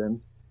chimed in.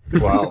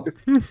 Wow.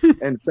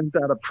 And sent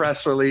out a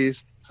press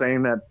release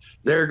saying that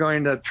they're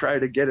going to try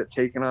to get it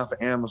taken off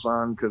of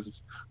Amazon because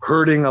it's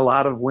hurting a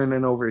lot of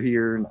women over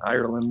here in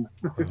Ireland.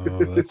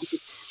 Oh,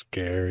 that's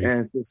scary.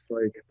 And it's just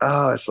like,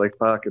 it's like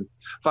fucking.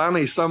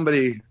 Finally,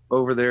 somebody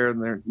over there in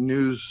their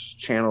news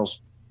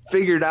channels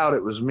figured out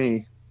it was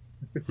me.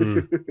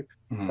 I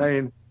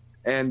mean,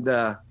 and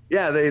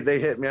they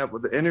hit me up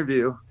with the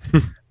interview,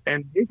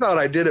 and they thought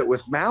I did it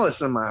with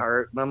malice in my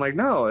heart. And I'm like,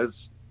 no,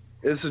 it's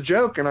a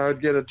joke, and I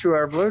would get a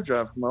 2-hour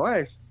blowjob from my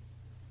wife.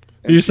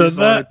 And you said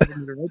that?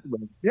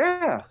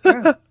 Yeah.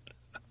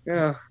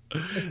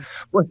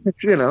 Well,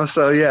 you know,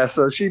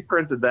 so she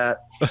printed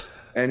that.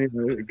 And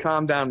it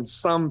calmed down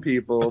some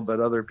people, but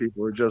other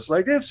people were just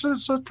like, it's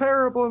so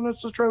terrible and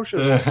it's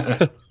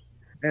atrocious.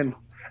 and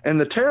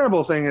the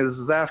terrible thing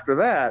is after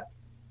that,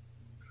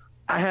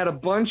 I had a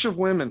bunch of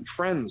women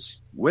friends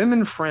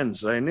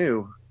that I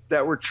knew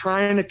that were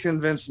trying to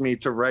convince me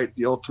to write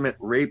the ultimate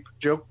rape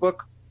joke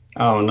book.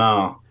 Oh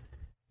no.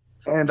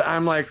 And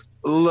I'm like,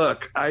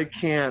 look, I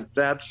can't.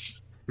 That's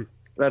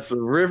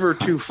a river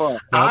too far.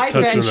 I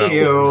bet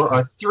you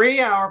a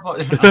 3-hour.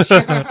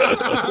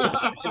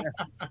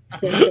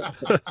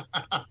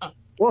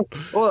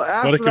 Well,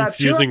 after that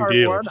 2-hour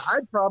deal. one,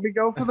 I'd probably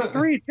go for the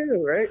 3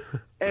 too, right?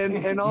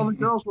 And all the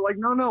girls were like,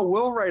 no,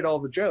 we'll write all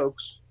the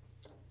jokes.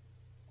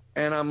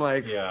 And I'm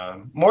like,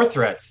 yeah, more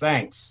threats,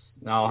 thanks.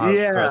 I'll have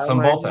threats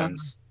on both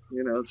ends.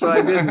 So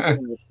I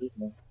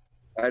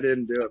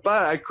didn't do it.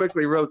 But I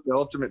quickly wrote the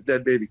Ultimate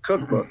Dead Baby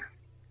Cookbook.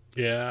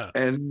 Yeah.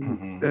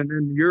 And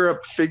then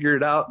Europe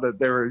figured out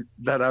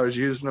that I was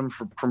using them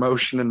for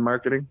promotion and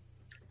marketing,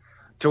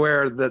 to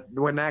where that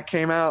when that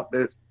came out,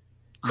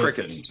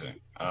 crickets.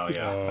 Oh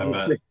yeah,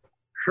 I bet.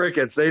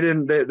 Crickets. They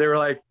were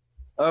like,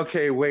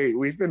 okay, wait,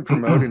 we've been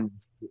promoting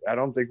this. I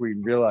don't think we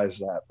realize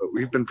that, but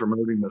we've been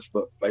promoting this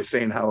book by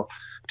saying how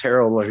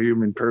terrible a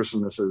human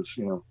person this is,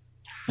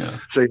 Yeah.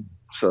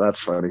 So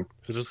that's funny.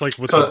 It's just like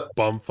with the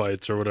bum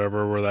fights or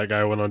whatever, where that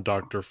guy went on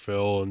Dr.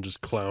 Phil and just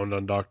clowned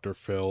on Dr.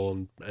 Phil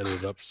and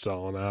ended up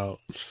selling out.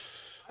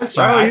 I'm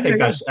sorry, I think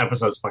that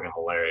episode's fucking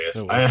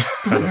hilarious.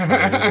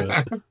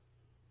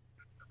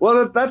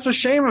 Well, that's a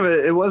shame of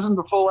it. It wasn't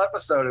the full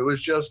episode. It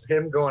was just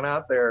him going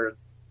out there.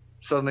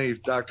 Suddenly,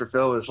 Dr.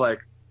 Phil was like,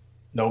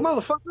 "Nope,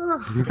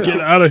 motherfucker,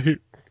 get out of here!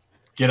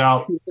 Get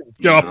out!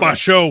 Get off my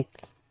show!"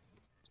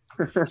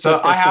 So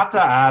I have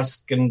to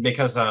ask, and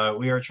because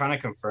we were trying to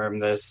confirm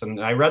this, and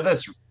I read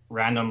this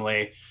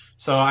randomly.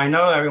 So I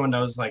know everyone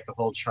knows like the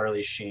whole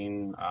Charlie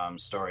Sheen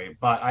story,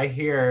 but I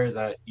hear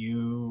that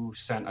you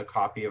sent a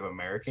copy of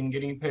American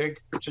Guinea Pig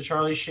to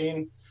Charlie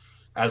Sheen,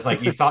 as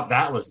like you thought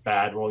that was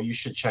bad. Well, you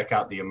should check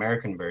out the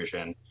American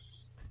version.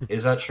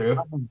 Is that true?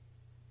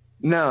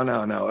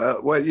 No.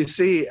 What you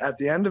see at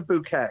the end of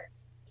Bouquet,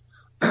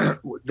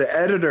 the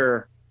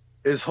editor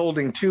is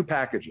holding 2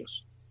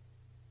 packages,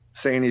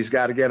 saying he's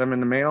got to get them in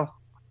the mail.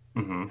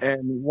 Mm-hmm.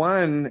 And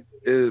one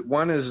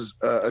is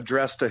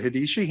addressed to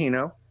Hideshi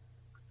Hino.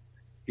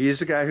 He's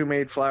the guy who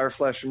made Flower,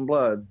 Flesh, and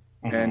Blood.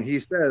 Mm-hmm. And he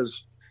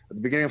says, at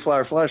the beginning of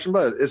Flower, Flesh, and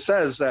Blood, it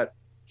says that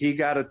he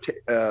got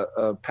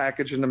a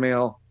package in the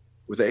mail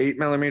with an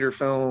 8mm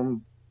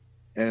film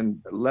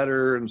and a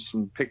letter and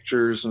some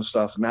pictures and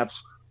stuff. And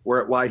that's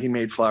why he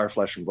made Flower,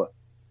 Flesh, and Blood.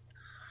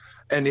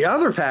 And the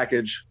other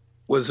package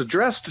was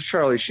addressed to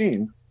Charlie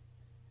Sheen.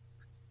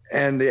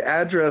 And the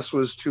address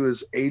was to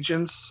his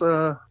agent's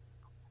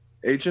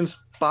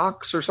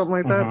box or something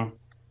like that. Mm-hmm.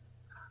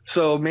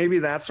 So maybe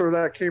that's where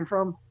that came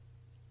from.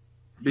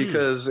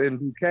 Because in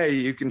Bouquet,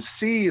 you can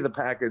see the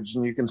package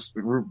and you can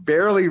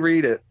barely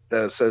read it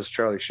that it says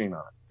Charlie Sheen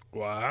on it.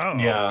 Wow.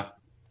 Yeah.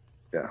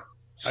 I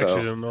actually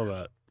didn't know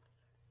that.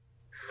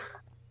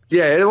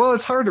 Yeah, well,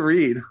 it's hard to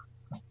read.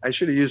 I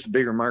should have used a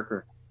bigger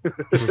marker. Because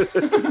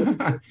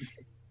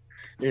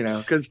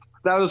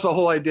that was the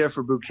whole idea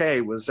for Bouquet,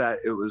 was that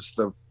it was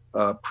the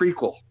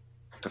prequel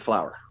to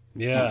Flower.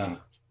 Yeah.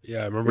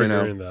 Yeah, I remember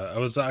hearing that. I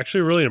was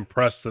actually really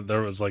impressed that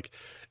there was like,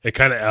 it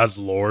kind of adds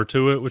lore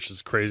to it, which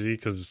is crazy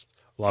because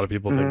a lot of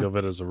people think of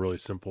it as a really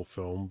simple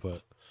film,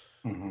 but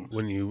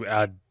when you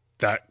add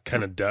that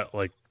kind of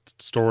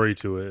story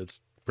to it, it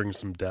brings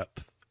some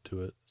depth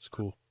to it. It's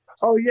cool.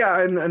 Oh yeah,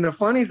 and the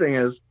funny thing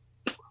is,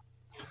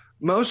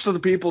 most of the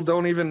people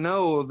don't even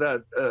know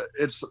that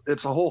it's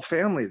a whole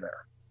family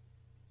there.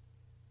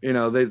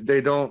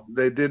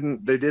 They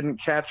didn't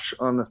catch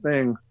on the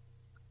thing,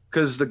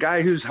 because the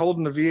guy who's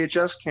holding the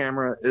VHS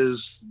camera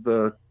is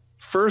the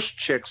first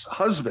chick's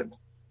husband.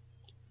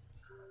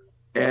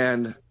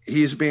 And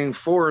he's being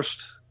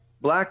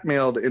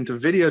blackmailed into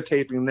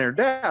videotaping their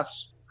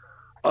deaths.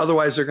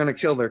 Otherwise, they're going to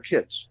kill their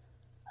kids.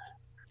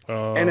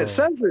 And it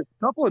says it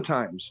a couple of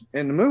times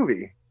in the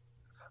movie.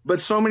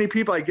 But so many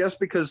people, I guess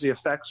because the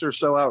effects are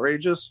so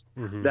outrageous,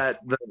 that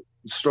the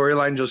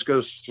storyline just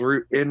goes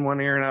through in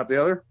one ear and out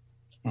the other.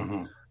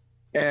 Mm-hmm.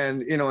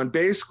 And, and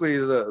basically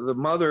the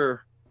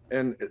mother,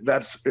 and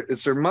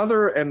it's their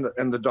mother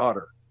and the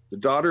daughter. The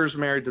daughter's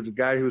married to the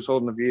guy who's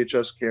holding the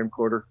VHS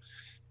camcorder.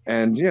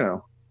 And,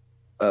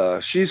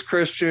 she's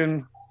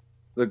Christian.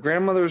 The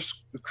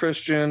grandmother's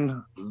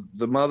Christian.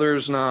 The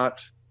mother's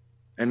not.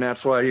 And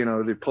that's why,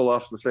 they pull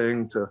off the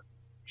thing to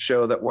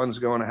show that one's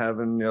going to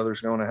heaven, the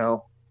other's going to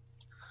hell.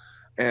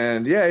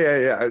 And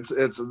yeah.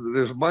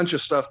 There's a bunch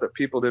of stuff that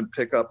people didn't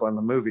pick up on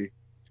the movie.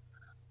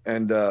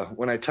 And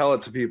when I tell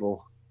it to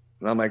people,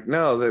 and I'm like,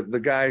 no, the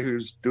guy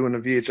who's doing the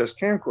VHS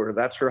camcorder,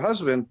 that's her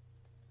husband.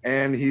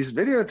 And he's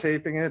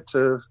videotaping it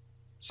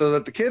so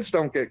that the kids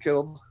don't get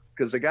killed,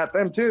 because they got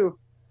them too.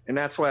 And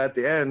that's why at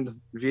the end,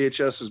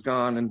 VHS is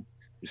gone and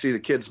you see the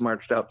kids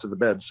marched out to the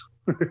beds.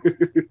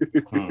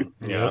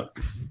 Yeah.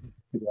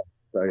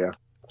 So, yeah.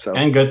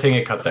 And good thing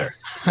it cut there.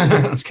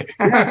 Just kidding.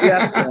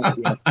 Yeah.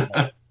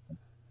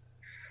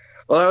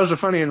 Well, that was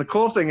funny. And the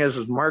cool thing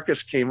is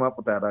Marcus came up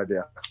with that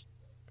idea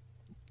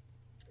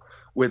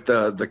with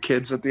the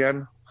kids at the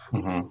end.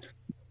 Mm-hmm.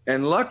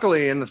 And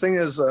luckily, and the thing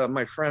is,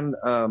 my friend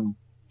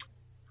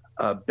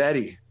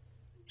Betty,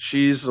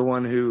 she's the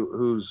one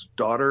whose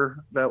daughter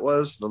that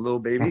was, the little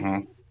baby.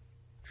 Mm-hmm.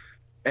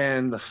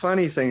 And the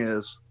funny thing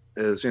is,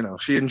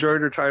 she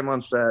enjoyed her time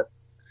on set.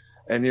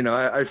 And,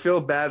 I feel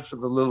bad for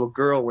the little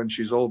girl when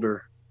she's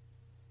older,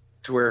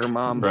 to where her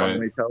mom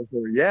finally tells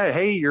her, yeah,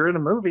 hey, you're in a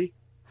movie.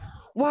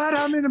 What?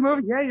 I'm in a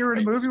movie? Yeah, you were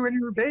in a movie when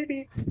you were a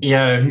baby.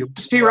 Yeah,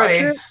 just be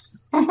ready.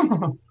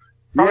 Probably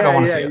don't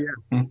want to see it.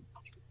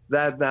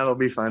 Yeah. That'll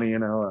be funny,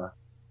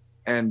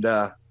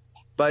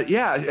 but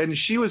yeah, and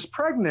she was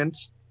pregnant,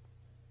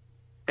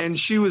 and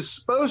she was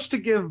supposed to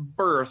give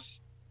birth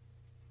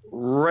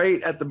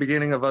right at the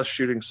beginning of us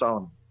shooting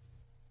Solomon.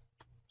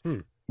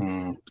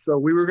 So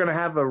we were going to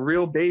have a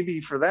real baby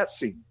for that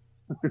scene.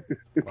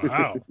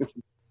 Wow.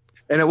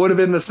 And it would have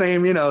been the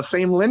same,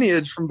 same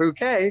lineage from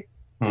Bouquet.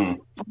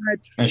 But,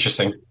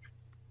 interesting.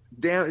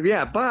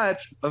 But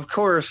of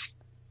course,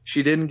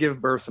 she didn't give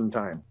birth in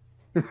time.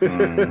 All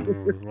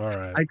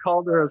right. I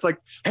called her. I was like,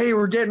 "Hey,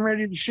 we're getting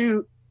ready to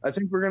shoot. I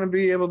think we're going to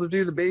be able to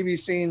do the baby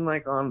scene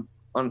like on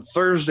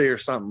Thursday or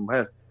something.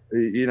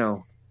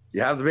 You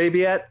have the baby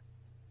yet?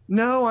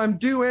 No, I'm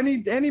due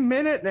any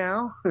minute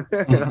now."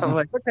 And I'm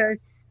like, "Okay,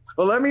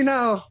 well, let me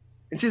know."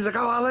 And she's like,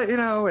 "Oh, I'll let you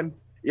know." And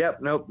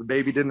nope, the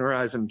baby didn't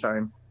arrive in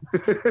time.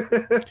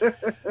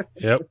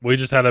 Yep, we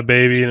just had a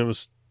baby and it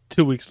was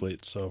 2 weeks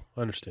late, so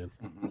I understand.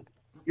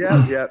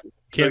 Yeah.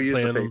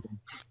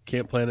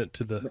 Can't plan it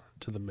to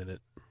the minute.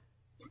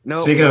 No.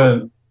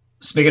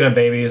 Speaking of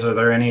babies, are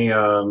there any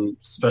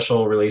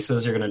special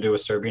releases you're going to do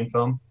with Serbian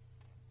film?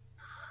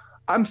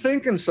 I'm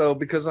thinking so,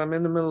 because I'm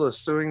in the middle of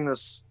suing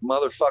this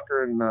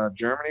motherfucker in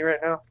Germany right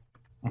now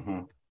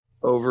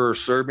over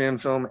Serbian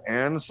film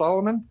and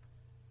Solomon.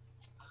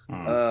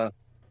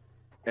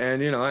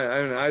 And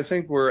I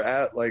think we're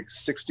at like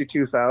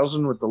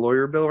 62,000 with the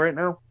lawyer bill right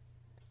now.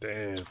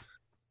 Damn.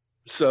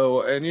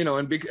 So,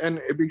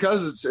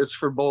 because it's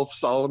for both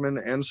Solomon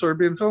and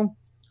Serbian film,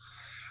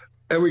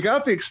 and we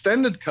got the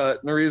extended cut,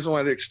 and the reason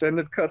why the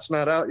extended cut's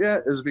not out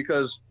yet is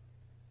because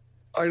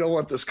I don't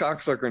want this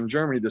cocksucker in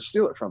Germany to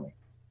steal it from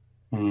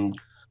me.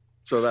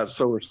 So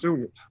we're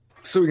suing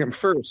him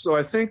first. So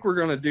I think we're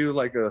going to do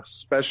like a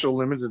special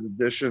limited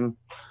edition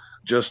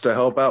just to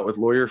help out with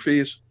lawyer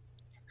fees,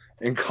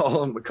 and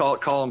call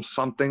him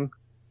something,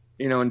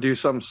 and do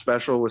something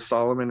special with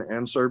Solomon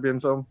and Serbian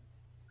film.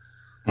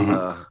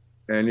 Yeah.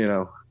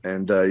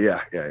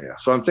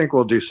 So I think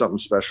we'll do something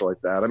special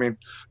like that. I mean,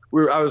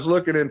 I was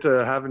looking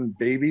into having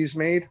babies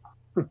made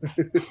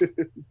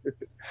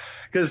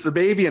because the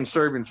baby in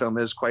Serbian film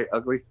is quite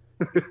ugly.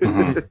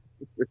 And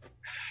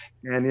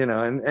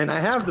I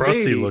have it's the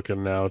crusty baby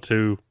looking now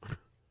too.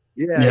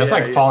 Yeah, it's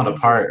like falling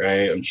apart,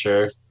 right? I'm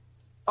sure.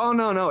 Oh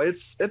no,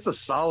 it's a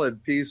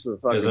solid piece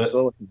of fucking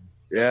silicone.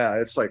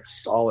 Yeah, it's like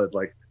solid.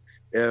 Like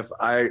if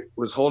I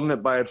was holding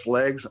it by its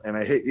legs and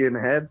I hit you in the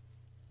head,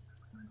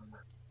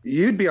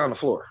 you'd be on the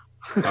floor.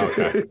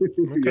 Okay.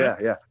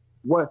 Yeah.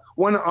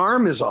 One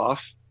arm is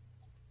off,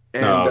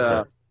 and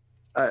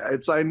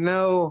I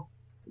know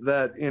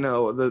that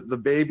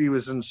the baby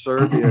was in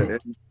Serbia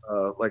in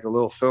like a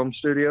little film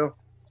studio.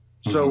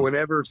 So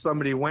whenever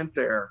somebody went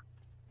there,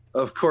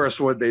 of course,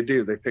 what they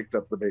do, they picked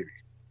up the baby,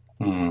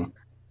 and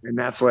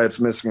that's why it's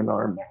missing an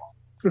arm now.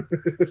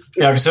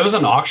 Yeah, because it was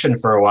an auction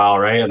for a while,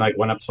 right? And like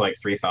went up to like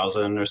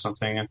 3,000 or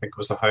something. I think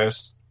was the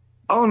highest.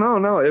 Oh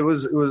no, it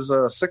was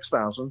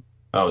 6,000.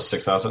 Oh, it was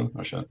 6,000.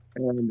 Oh shit!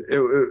 And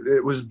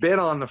it was bid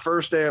on the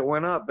first day it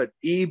went up, but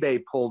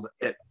eBay pulled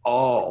it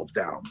all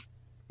down.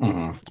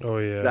 Oh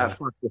yeah, that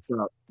fucked us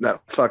up.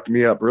 That fucked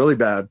me up really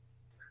bad.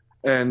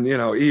 And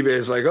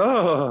eBay's like,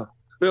 oh,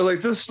 they're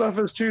like, this stuff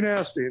is too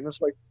nasty, and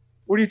it's like,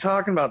 what are you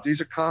talking about? These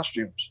are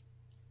costumes.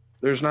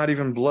 There's not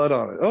even blood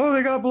on it. Oh,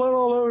 they got blood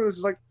all over. It's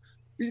like,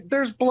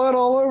 there's blood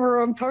all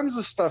over on tons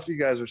of stuff you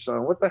guys are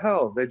selling. What the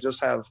hell? They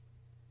just have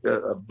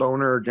a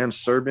boner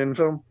against Serbian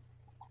film.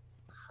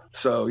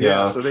 So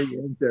so they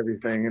yanked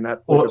everything, and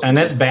that. Well, and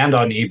it's banned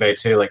on eBay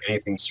too, like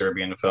anything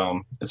Serbian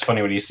film. It's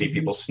funny when you see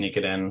people sneak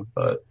it in,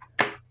 but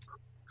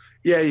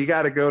yeah, you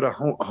got to go to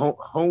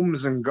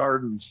Homes and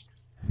Gardens.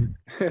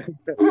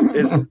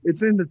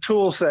 It's in the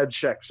tool said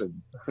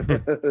section.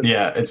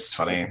 Yeah, it's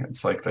funny.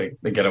 It's like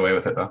they get away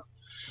with it though.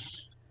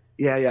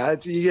 Yeah.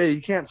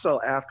 You can't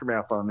sell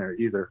Aftermath on there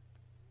either.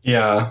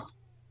 Yeah,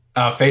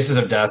 Faces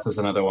of Death is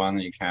another one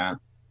that you can't.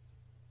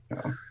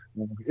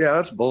 Yeah,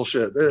 that's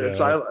bullshit. It's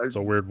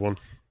a weird one.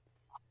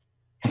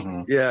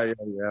 Yeah.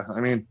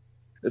 I mean,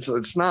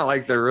 it's not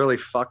like they're really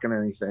fucking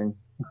anything.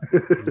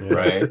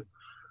 Right.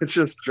 It's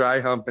just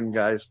dry humping,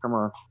 guys. Come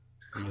on.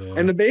 Yeah.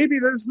 And the baby,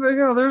 there's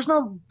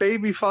no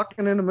baby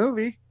fucking in the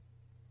movie.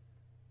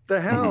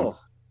 The hell.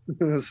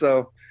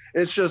 So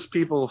it's just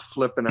people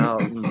flipping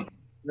out. And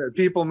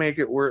people make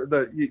it work.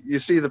 You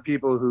see the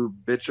people who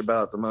bitch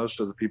about the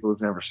most are the people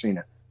who've never seen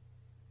it.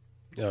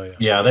 Oh yeah.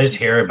 Yeah, they just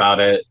hear about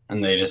it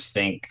and they just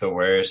think the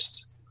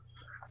worst.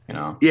 You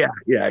know.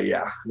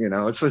 Yeah. You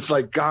know, it's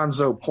like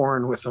Gonzo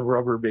porn with a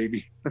rubber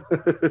baby.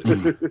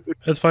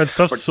 It's fine.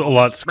 Stuff's a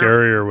lot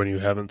scarier when you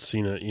haven't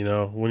seen it. You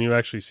know, when you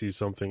actually see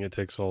something, it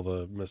takes all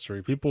the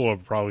mystery. People are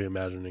probably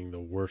imagining the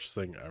worst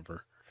thing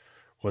ever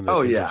when they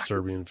Oh, think yeah. of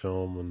Serbian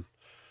film, and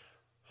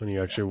when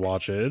you actually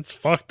watch it, it's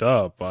fucked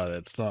up, but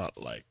it's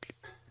not like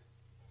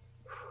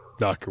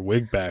knock your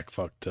wig back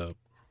fucked up.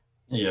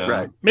 Yeah.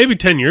 Right. Maybe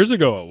 10 years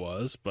ago it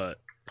was, but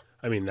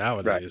I mean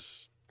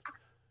nowadays.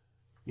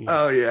 you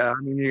know, Oh yeah.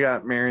 I mean, you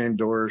got Marion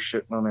Doors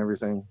shitting on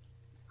everything.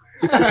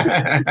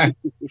 Yeah,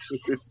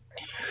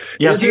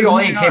 It so you is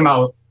only not- came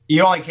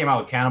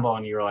out with Cannibal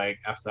and you were like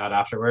F that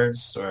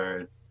afterwards,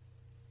 or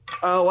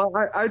Oh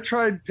well, I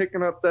tried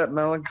picking up that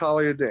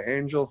Melancholy of the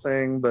Angel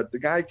thing, but the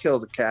guy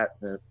killed a cat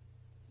in it,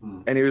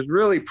 and he was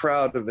really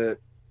proud of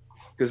it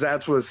because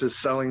that was his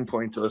selling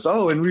point to us.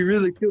 Oh, and we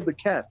really killed the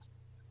cat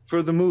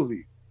for the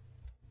movie,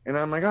 and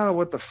I'm like, oh,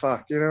 what the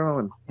fuck, you know?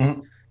 And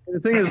Mhm. the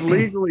thing is,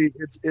 legally,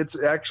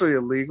 it's actually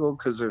illegal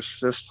because there's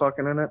fist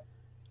fucking in it,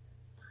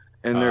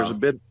 and there's a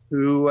bit of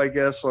poo, I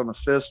guess, on the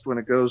fist when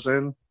it goes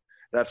in.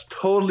 That's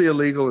totally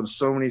illegal in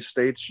so many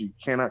states you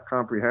cannot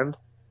comprehend.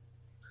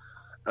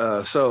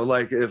 So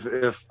like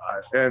if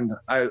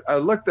I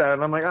looked at it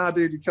and I'm like,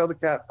 dude, you killed a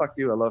cat. Fuck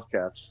you. I love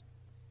cats.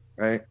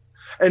 Right.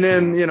 And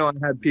then, you know, I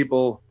had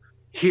people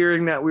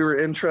hearing that we were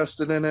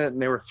interested in it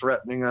and they were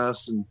threatening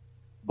us and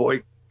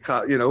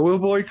boycott, you know, we'll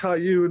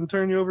boycott you and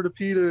turn you over to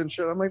PETA and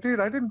shit. I'm like, dude,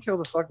 I didn't kill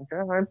the fucking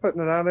cat. I'm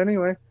putting it out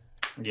anyway.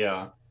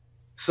 yeah.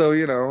 So,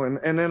 you know,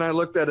 and then I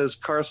looked at his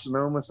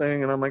carcinoma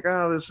thing and I'm like,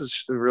 this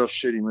is a real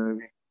shitty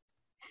movie.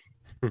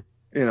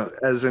 You know,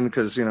 as in,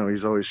 cause you know,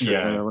 he's always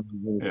shitting.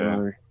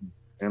 Yeah.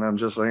 And I'm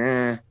just like,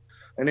 and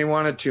he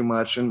wanted too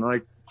much. And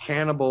like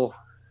Cannibal,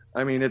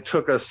 I mean, it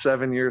took us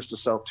 7 years to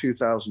sell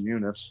 2,000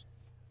 units,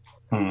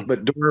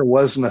 but Dora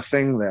wasn't a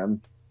thing then.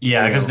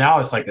 Yeah, You because know? now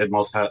it's like the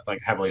most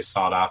like heavily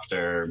sought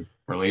after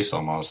release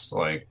almost,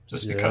 like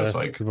just because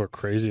like people are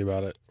crazy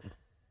about it.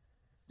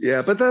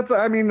 Yeah, but that's,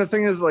 I mean, the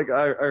thing is, like,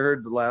 I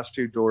heard the last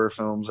two Dora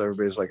films,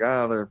 everybody's like,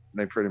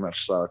 they pretty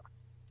much suck.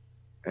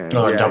 And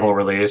another double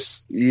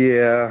release.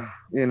 Yeah,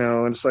 you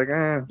know, and it's like,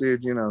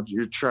 dude, you know,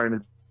 you're trying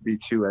to be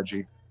too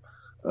edgy.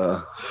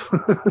 But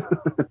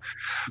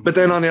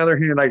then on the other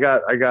hand, I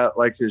got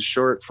like his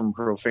short from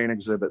Profane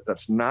Exhibit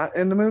that's not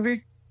in the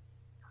movie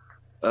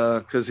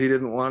because he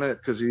didn't want it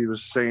because he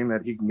was saying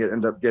that he can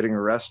end up getting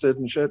arrested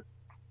and shit.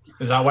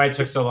 Is that why it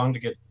took so long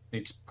to get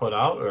put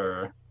out,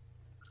 or?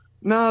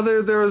 No,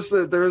 there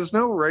was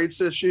no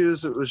rights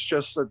issues. It was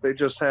just that they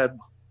just had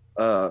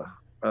there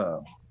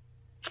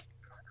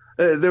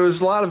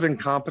was a lot of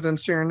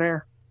incompetence here and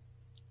there.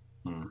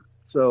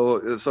 So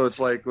it's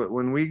like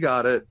when we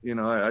got it, you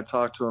know, I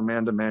talked to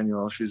Amanda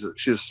Manuel. She's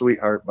a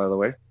sweetheart, by the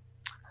way.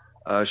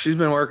 She's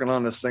been working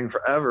on this thing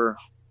forever,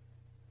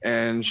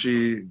 and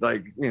she,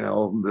 like, you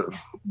know,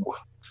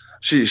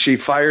 she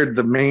fired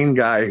the main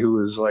guy who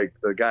was like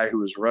the guy who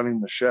was running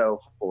the show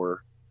for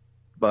her,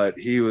 but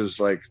he was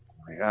like,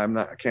 I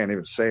can't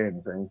even say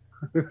anything.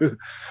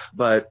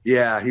 But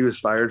yeah, he was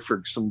fired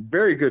for some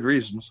very good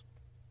reasons.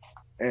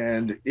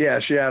 And yeah,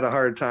 she had a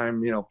hard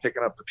time, you know,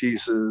 picking up the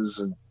pieces,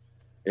 and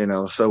you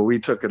know, so we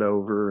took it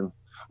over, and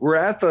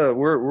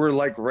we're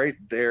like right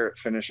there at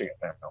finishing it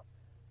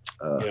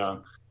now. Yeah.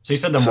 So you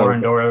said the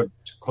Maureen Dora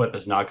clip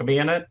is not gonna be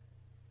in it?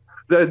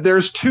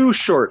 There's two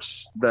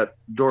shorts that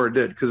Dora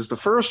did, because the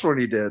first one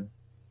he did,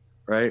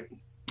 right?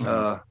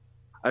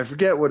 I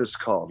forget what it's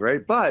called,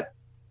 right? But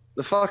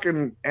the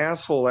fucking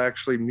asshole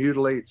actually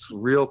mutilates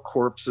real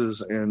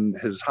corpses in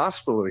his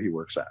hospital that he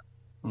works at.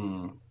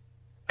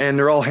 And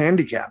they're all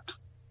handicapped.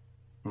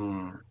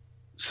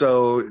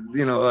 So,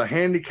 you know, a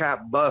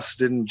handicapped bus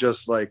didn't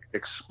just like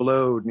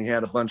explode and he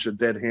had a bunch of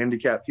dead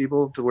handicapped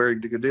people to where he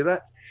could do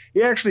that.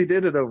 He actually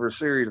did it over a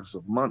series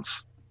of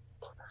months,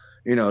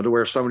 you know, to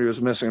where somebody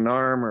was missing an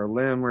arm or a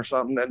limb or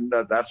something. And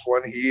that's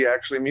when he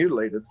actually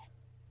mutilated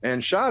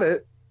and shot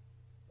it.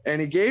 And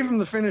he gave him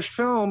the finished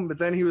film, but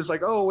then he was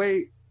like, oh,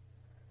 wait,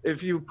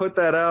 if you put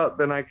that out,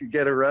 then I could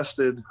get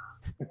arrested.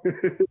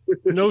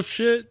 No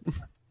shit.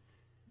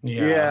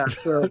 Yeah.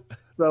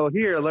 So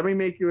here, let me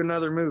make you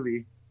another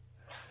movie.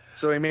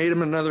 So he made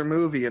him another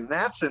movie, and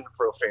that's in the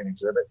Profane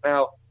Exhibit.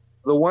 Now,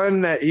 the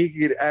one that he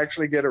could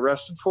actually get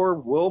arrested for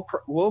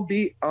will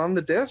be on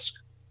the disc,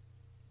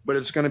 but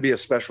it's going to be a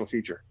special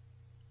feature.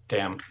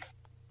 Damn.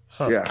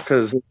 Huh. Yeah,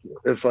 because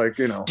it's like,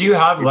 you know. Do you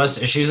have less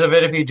issues of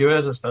it if you do it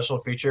as a special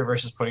feature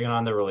versus putting it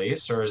on the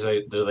release, or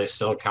do they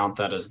still count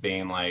that as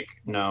being like,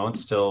 no,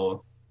 it's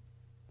still?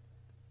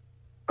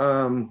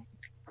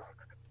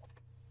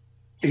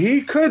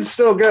 He could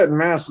still get in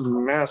massive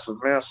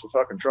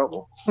fucking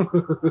trouble.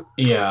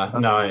 Yeah,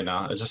 no, I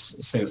know. It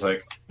just seems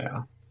like,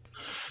 yeah.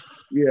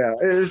 Yeah,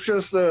 it's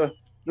just the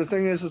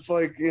thing is, it's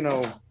like, you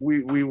know,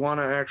 we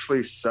want to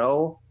actually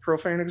sell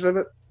Profane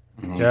Exhibit.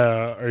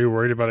 Yeah, are you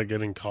worried about it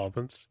getting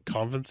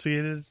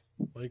compensated,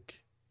 like,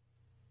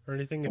 or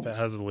anything if it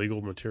has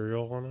illegal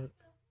material on it?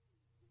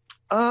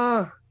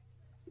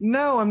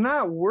 No, I'm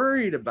not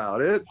worried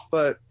about it,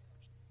 but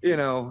you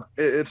know,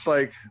 it's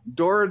like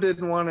Dora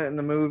didn't want it in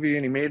the movie,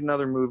 and he made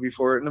another movie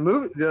for it. And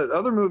the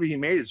other movie he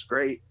made is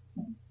great,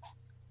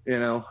 you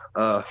know.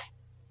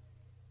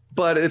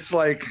 But it's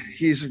like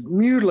he's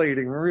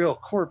mutilating real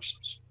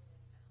corpses.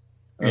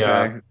 Okay?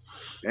 Yeah.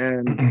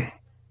 And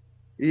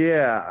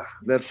yeah,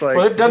 that's like.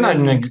 Well, they've done that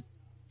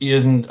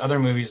in other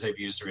movies. They've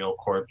used real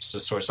corpse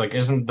as source. Like,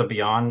 isn't The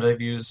Beyond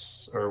they've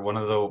used, or one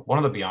of the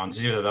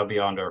Beyonds, either The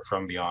Beyond or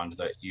From Beyond,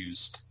 that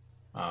used.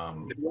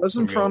 It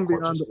wasn't real From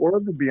corpses. Beyond or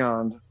The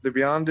Beyond. The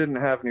Beyond didn't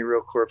have any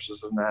real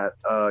corpses in that.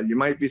 You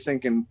might be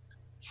thinking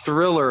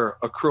Thriller,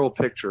 A Cruel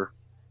Picture.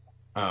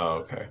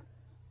 Oh, okay.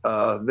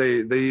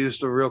 They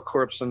used a real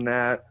corpse in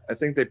that. I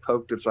think they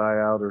poked its eye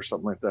out or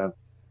something like that.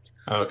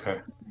 Okay.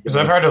 Because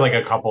I've heard of like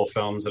a couple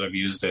films that have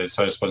used it,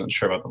 so I just wasn't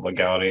sure about the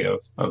legality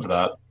of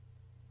that.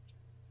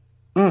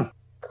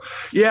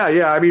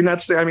 Yeah. I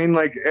mean,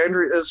 like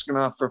Andrew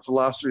Iskanoff for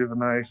Philosophy of the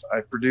Knife.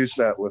 I produced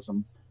that with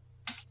him,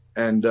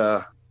 and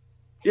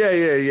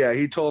yeah.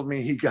 He told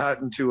me he got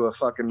into a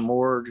fucking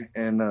morgue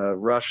in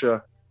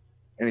Russia,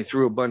 and he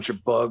threw a bunch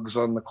of bugs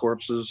on the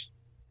corpses.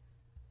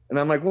 And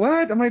I'm like,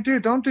 what? I'm like,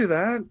 dude, don't do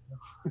that.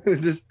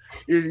 Just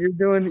you're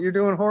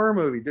doing horror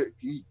movie.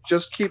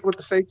 Just keep with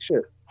the fake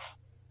shit.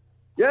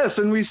 Yes,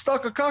 and we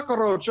stuck a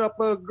cockroach up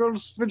a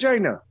girl's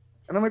vagina.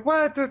 And I'm like,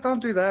 what?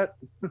 Don't do that.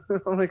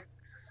 I'm like,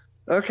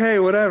 okay,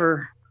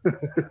 whatever.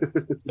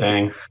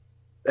 Dang.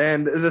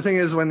 And the thing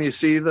is, when you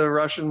see the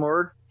Russian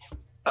morgue,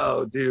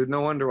 oh, dude,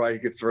 no wonder why you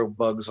could throw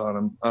bugs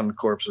on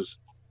corpses.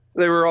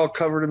 They were all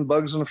covered in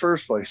bugs in the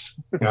first place.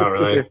 Oh,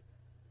 really?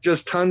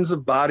 Just tons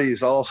of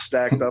bodies all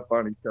stacked up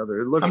on each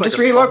other. It looks I'm like just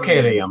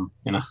relocating them,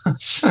 you know.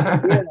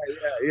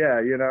 yeah,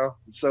 you know.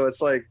 So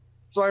it's like,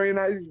 so I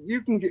mean,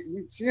 you can get,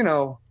 you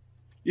know,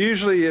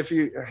 usually if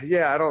you,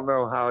 I don't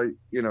know how,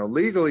 you know,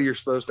 legally you're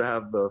supposed to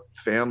have the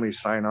family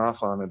sign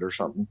off on it or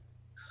something.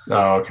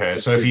 Oh, okay.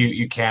 So if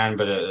you can,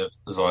 but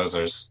as long as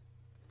there's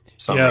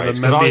some rights,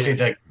 the because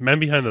obviously Men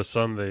Behind the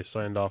Sun, they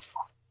signed off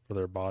for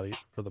the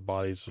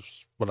bodies,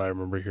 is what I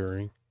remember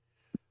hearing.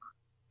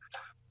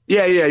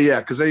 Yeah,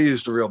 because they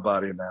used a real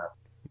body in that.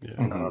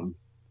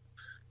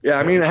 Yeah.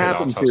 I mean, it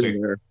happens here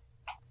and there.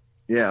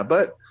 Yeah,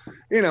 but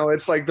you know,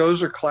 it's like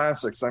those are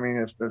classics. I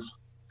mean, if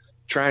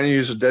trying to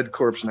use a dead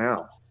corpse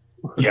now.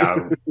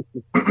 Yeah.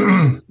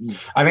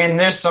 I mean,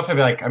 there's stuff to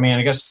be like. I mean,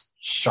 I guess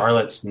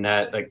Charlotte's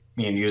Net, like,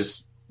 you know,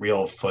 use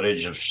real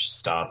footage of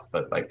stuff,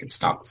 but like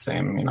it's not the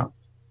same, you know.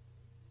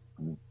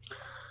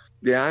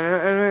 Yeah,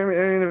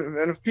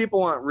 and if people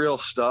want real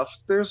stuff,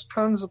 there's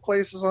tons of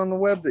places on the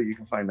web that you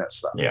can find that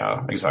stuff.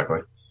 Yeah, exactly.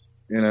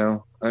 You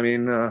know, I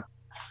mean,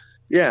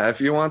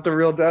 if you want the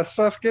real death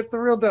stuff, get the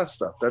real death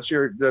stuff. That's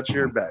your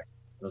bag,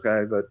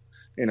 okay? But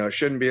you know, it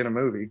shouldn't be in a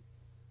movie.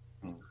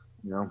 You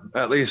know,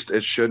 at least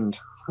it shouldn't.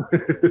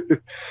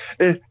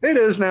 it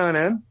is now and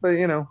then, but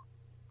you know.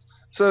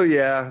 So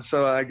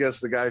I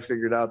guess the guy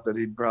figured out that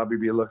he'd probably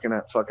be looking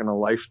at fucking a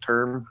life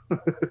term.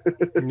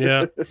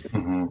 Yeah.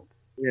 Mm-hmm.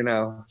 You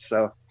know,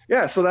 so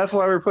that's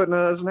why we're putting it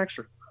as an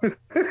extra.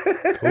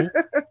 Cool.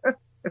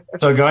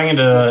 So going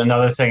into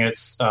another thing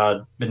that's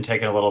been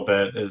taken a little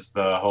bit is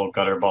the whole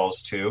Gutter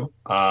Balls 2.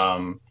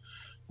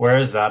 Where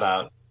is that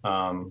at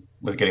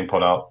with getting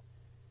put out?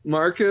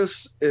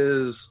 Marcus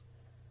is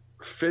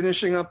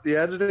finishing up the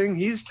editing.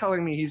 He's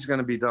telling me he's going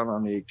to be done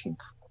on the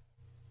 18th.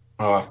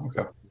 Oh,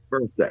 okay.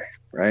 Birthday,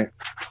 right?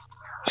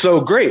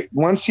 So great.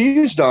 Once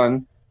he's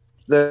done,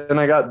 then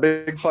I got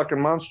Big Fucking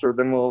Monster.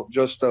 Then we'll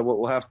just what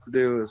we'll have to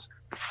do is,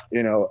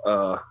 you know,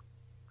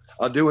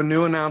 I'll do a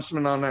new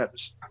announcement on that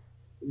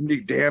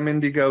damn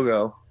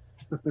Indiegogo,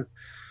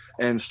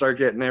 and start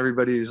getting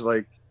everybody's,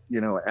 like, you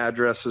know,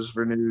 addresses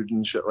renewed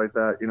and shit like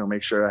that. You know,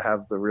 make sure I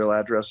have the real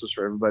addresses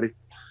for everybody,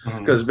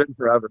 because it's been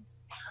forever.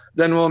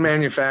 Then we'll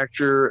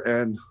manufacture,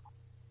 and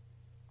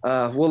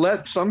we'll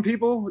let some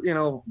people, you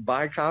know,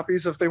 buy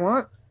copies if they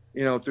want,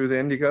 you know, through the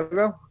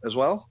Indiegogo as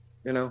well.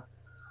 You know.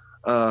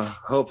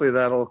 Hopefully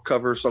that'll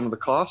cover some of the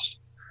cost,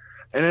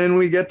 and then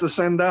we get to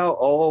send out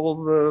all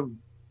the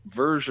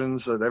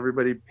versions that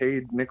everybody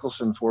paid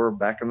Nicholson for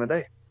back in the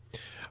day.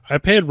 I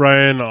paid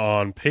Ryan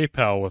on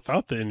PayPal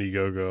without the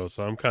Indiegogo,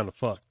 so I'm kind of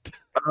fucked.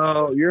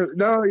 Oh,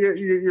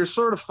 you're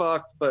sort of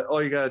fucked, but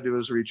all you gotta do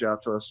is reach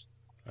out to us.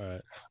 All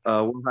right.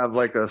 We'll have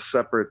like a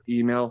separate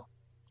email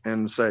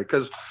and say,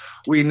 because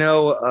we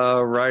know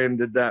Ryan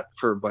did that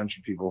for a bunch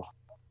of people.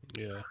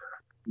 Yeah.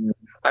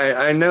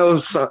 I know.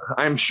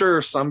 I'm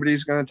sure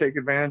somebody's going to take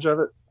advantage of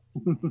it.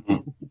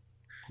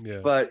 Yeah.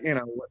 But you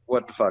know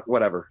what the fuck,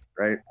 whatever,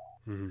 right?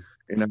 Mm-hmm.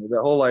 You know,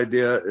 the whole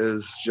idea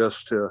is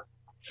just to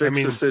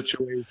fix the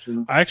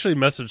situation. I actually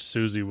messaged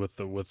Susie with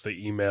the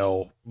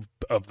email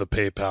of the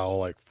PayPal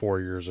like 4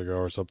 years ago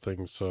or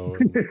something. So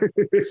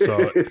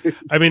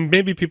I mean,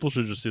 maybe people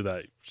should just do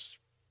that. Just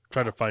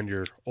try to find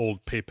your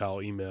old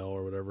PayPal email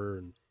or whatever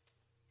and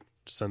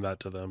send that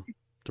to them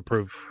to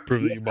prove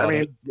that you bought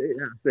it.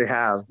 They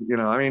have. You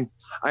know, I mean,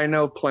 I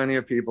know plenty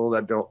of people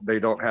that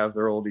don't have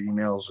their old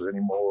emails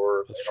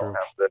anymore. That's they don't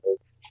true. have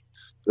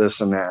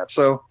this and that.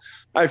 So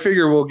I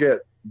figure we'll get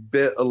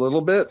bit a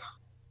little bit,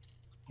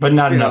 but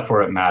not enough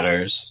where it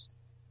matters.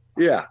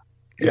 Yeah.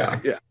 Yeah.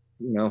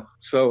 You know,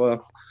 so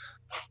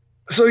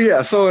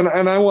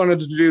and I wanted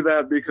to do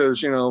that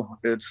because, you know,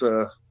 it's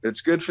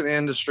good for the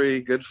industry,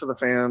 good for the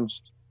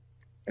fans,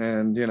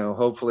 and, you know,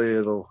 hopefully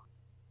it'll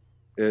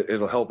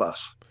help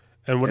us.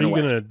 And what In are a you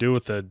way. gonna do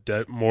with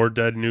the more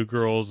Dead New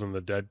Girls and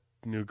the Dead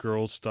New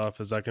Girls stuff?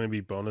 Is that gonna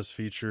be bonus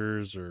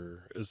features,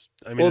 or is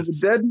I mean, Well,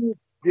 it's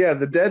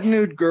the Dead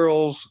Nude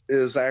Girls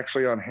is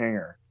actually on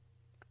Hanger.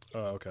 oh,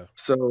 okay.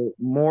 So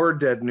more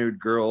Dead Nude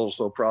Girls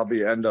will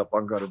probably end up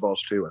on Gutterballs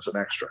 2 as an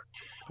extra.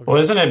 Well,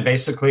 isn't it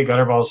basically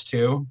Gutterballs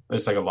too?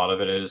 It's like a lot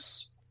of it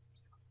is.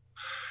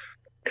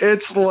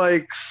 It's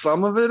like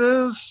some of it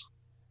is.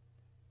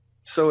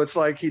 So it's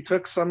like he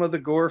took some of the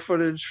gore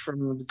footage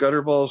from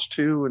Gutterballs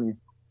 2 and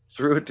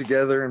threw it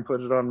together and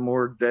put it on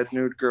more Dead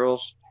Nude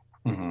Girls.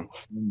 Mhm.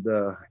 And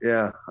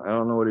yeah, I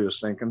don't know what he was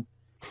thinking.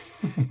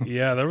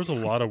 Yeah, there was a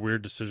lot of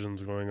weird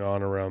decisions going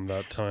on around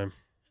that time.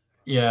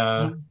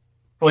 Yeah.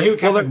 Well, he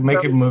kept Well,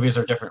 making movies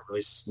or different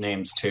release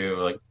names too,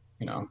 like,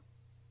 you know.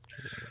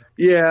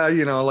 Yeah,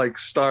 you know, like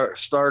Star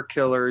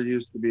Killer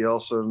used to be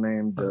also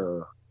named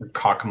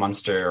Cock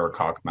Monster or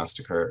Cock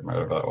Massacre,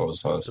 whatever that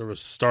was. There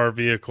was Star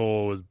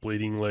Vehicle, was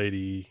Bleeding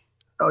Lady.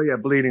 oh yeah,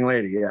 Bleeding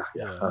Lady, yeah.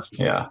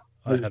 Yeah.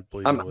 I had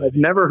Bleeding I've Lady.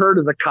 never heard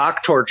of the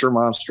cock torture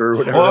monster or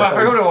whatever. Well, I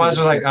forget what it was.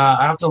 It was like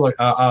I have to look.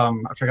 I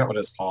forgot what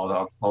it's called.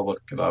 I'll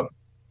look it up.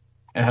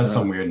 It has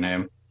some weird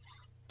name.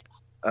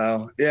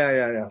 Oh,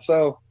 yeah.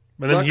 So,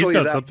 And then he's luckily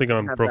got that- something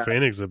on had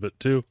Profane Exhibit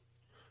too,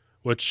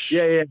 which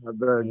yeah,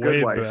 the way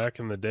Good Wife. back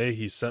in the day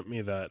he sent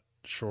me that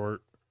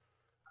short,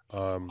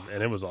 and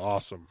it was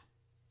awesome.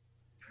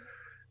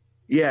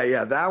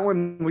 Yeah, that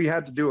one we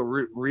had to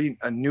do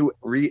a new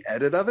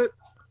re-edit of it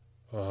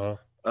Uh-huh.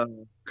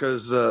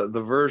 because the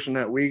version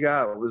that we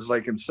got was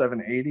like in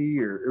 780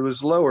 or it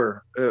was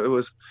lower. It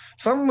was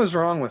something was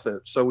wrong with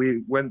it, so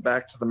we went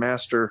back to the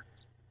master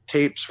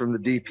tapes from the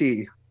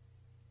DP,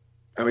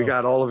 and we Oh.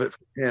 got all of it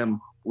from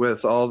him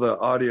with all the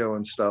audio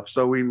and stuff.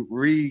 So we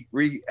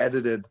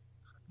re-edited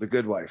the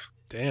Good Wife.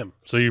 Damn.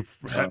 So you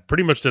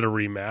pretty much did a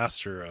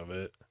remaster of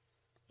it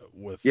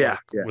with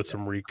with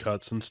some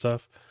recuts and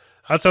stuff.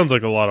 That sounds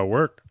like a lot of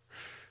work.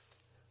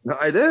 No,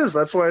 it is.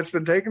 That's why it's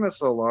been taking us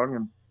so long.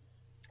 And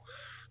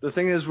the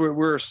thing is,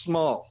 we're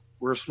small.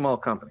 We're a small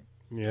company.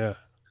 Yeah.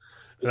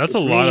 And that's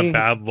It's a lot me. of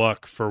bad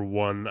luck for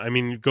one. I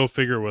mean, go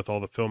figure with all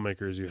the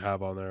filmmakers you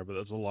have on there, but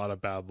that's a lot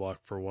of bad luck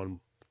for one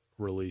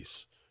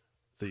release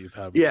that you've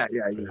had. Yeah.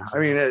 I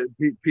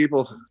mean,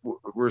 people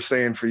were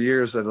saying for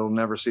years that it'll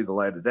never see the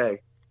light of day.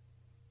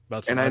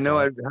 That's And what I know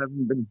thought.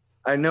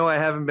 I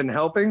haven't been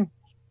helping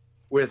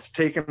with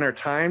taking our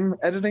time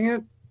editing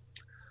it.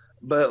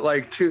 But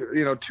like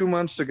 2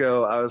 months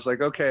ago, I was like,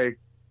 okay,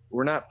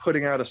 we're not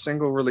putting out a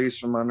single release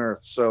from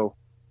Unearthed, so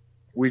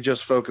we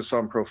just focus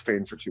on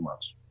Profane for 2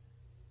 months.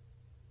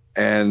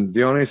 And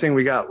the only thing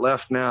we got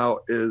left now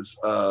is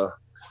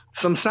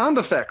some sound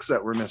effects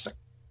that we're missing.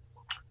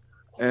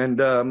 And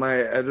my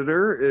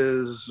editor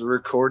is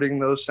recording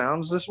those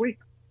sounds this week.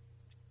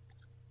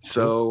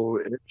 So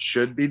it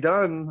should be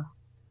done.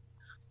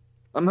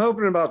 I'm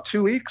hoping about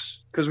 2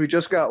 weeks because we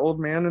just got Old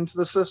Man into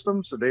the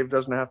system, so Dave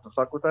doesn't have to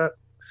fuck with that.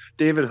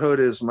 David Hood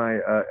is my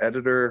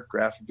editor,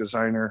 graphic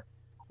designer,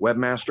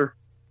 webmaster.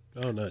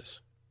 Oh, nice.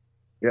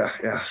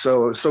 Yeah.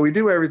 So we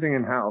do everything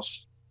in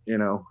house, you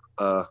know.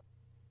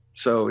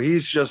 So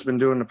he's just been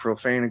doing the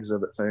Profane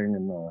Exhibit thing,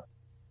 and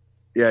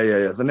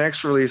yeah. The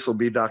next release will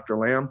be Dr.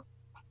 Lamb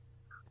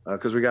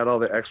because we got all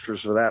the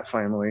extras for that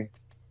finally,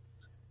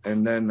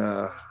 and then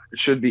it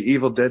should be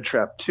Evil Dead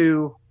Trap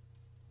 2.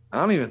 I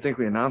don't even think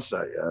we announced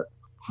that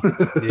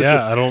yet.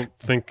 Yeah, I don't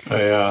think Oh,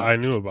 yeah. I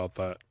knew about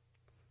that.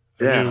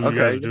 I Yeah, knew you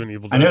guys okay. were doing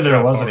Evil I Dead knew there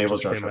Trap. was an It Evil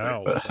just Dead came Trap,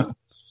 out. but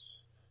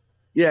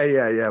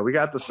Yeah. We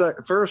got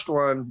the first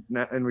one,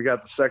 and we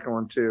got the second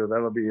one too.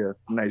 That'll be a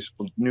nice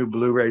new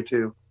Blu-ray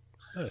too.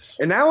 Nice.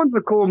 And that one's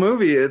a cool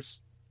movie. It's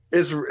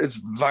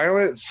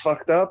violent. It's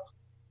fucked up.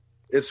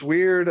 It's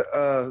weird.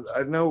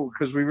 I know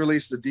because we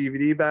released the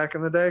DVD back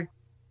in the day.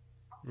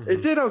 Mhm.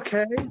 It did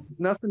okay,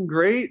 nothing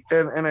great,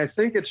 and I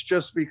think it's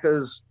just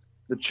because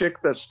the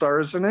chick that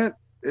stars in it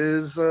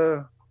is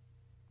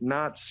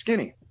not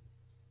skinny.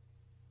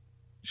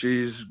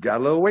 She's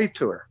got a little weight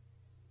to her,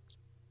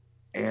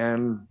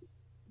 and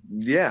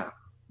yeah,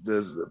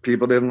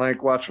 people didn't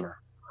like watching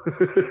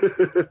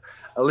her.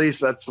 At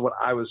least that's what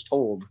I was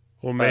told.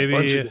 Well, by a bunch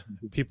maybe of different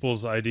people.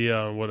 people's idea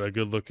on what a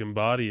good-looking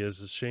body is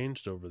has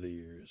changed over the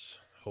years.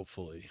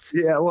 Hopefully.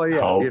 Yeah, well, yeah,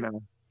 Oh. you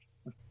know.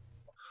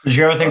 did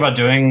you ever think about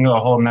doing a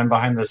whole Men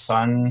Behind the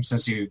Sun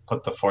since you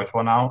put the fourth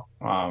one out?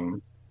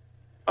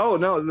 Oh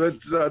no,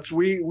 that's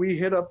we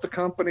hit up the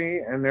company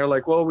and they're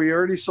like, well, we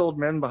already sold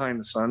Men Behind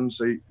the Sun,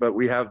 but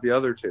we have the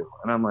other two,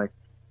 and I'm like,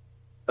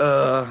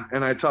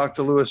 and I talked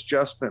to Louis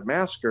Justin at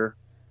Masker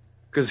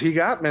because he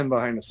got Men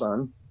Behind the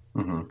Sun,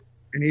 Mhm.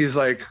 and he's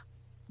like,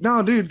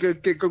 no, dude,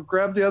 go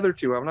grab the other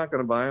two. I'm not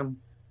going to buy them.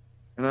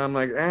 And I'm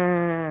like,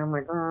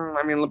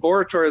 I mean,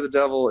 Laboratory of the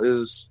Devil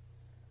is,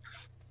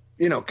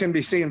 you know, can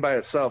be seen by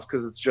itself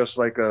because it's just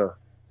like a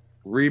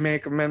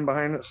remake of Men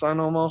Behind the Sun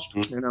almost,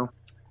 Mhm. you know.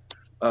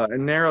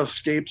 And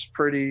Narrowscape's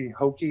pretty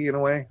hokey in a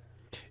way.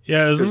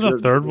 Yeah, isn't 'Cause the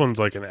the- third one's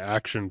like an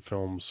action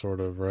film, sort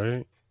of,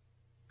 right?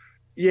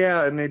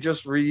 Yeah, and they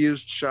just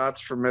reused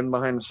shots from Men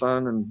Behind the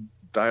Sun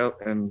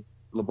and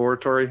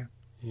Laboratory.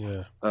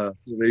 Yeah.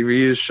 So they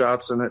reused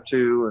shots in it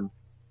too,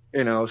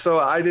 and so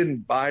I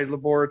didn't buy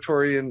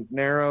Laboratory and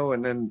Narrow,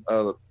 and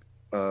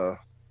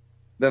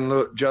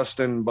then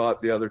Justin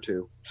bought the other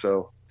two.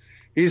 So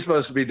he's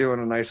supposed to be doing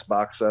a nice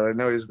box set. I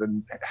know he's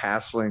been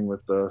hassling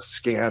with the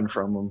scan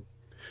from them,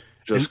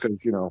 just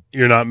because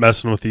You're not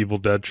messing with Evil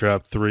Dead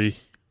Trap 3.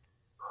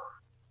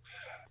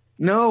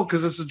 No,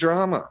 because it's a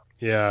drama.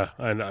 Yeah,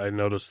 I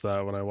noticed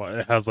that when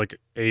it has like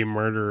a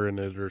murder in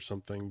it or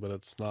something, but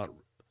it's not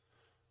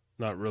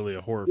really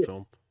a horror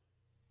film.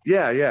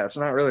 Yeah, it's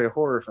not really a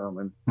horror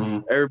film,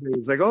 and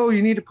everybody's like, "Oh,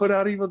 you need to put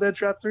out Evil Dead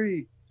Trap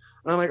 3,"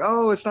 and I'm like,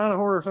 "Oh, it's not a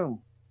horror film.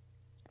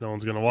 No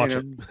one's gonna watch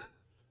it.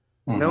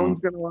 No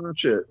one's gonna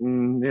watch it."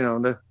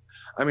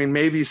 And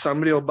maybe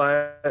somebody will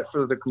buy it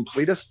for the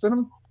completist in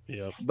them.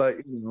 Yeah, but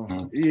no.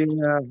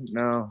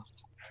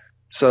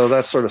 So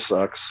that sort of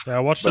sucks. Yeah,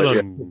 I watched it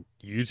on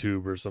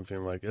YouTube or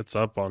something. Like, it's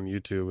up on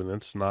YouTube, and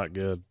it's not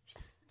good.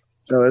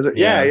 So is it?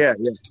 Yeah.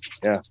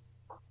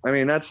 I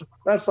mean, that's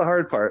the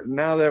hard part.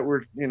 Now that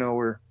we're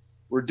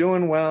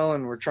doing well,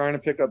 and we're trying to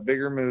pick up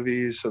bigger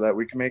movies so that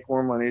we can make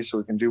more money, so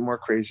we can do more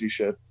crazy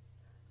shit.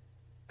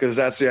 Because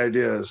that's the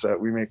idea, is that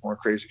we make more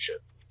crazy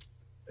shit.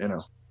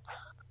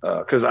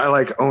 Because I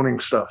like owning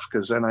stuff.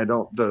 Because then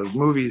the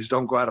movies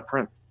don't go out of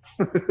print.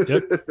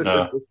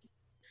 Yep.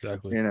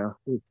 Exactly.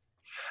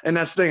 And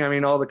that's the thing. I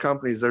mean, all the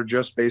companies, they're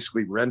just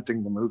basically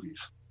renting the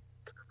movies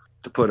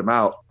to put them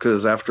out,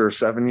 because after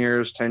 7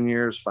 years, 10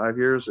 years, 5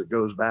 years, it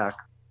goes back.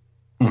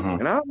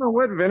 And I don't know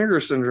what Vinegar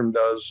Syndrome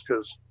does,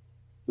 because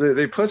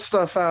they put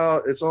stuff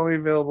out, it's only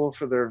available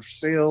for their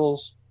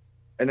sales,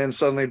 and then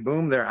suddenly,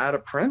 boom, they're out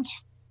of print.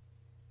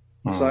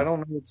 So I don't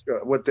know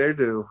what they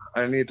do.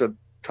 I need to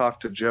talk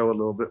to Joe a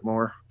little bit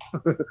more,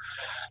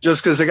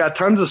 just because they got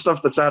tons of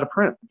stuff that's out of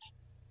print.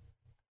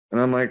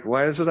 And I'm like,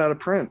 why is it out of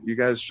print? You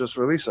guys just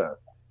release that.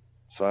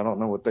 So I don't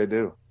know what they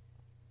do,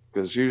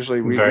 because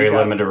usually we very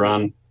limited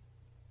run.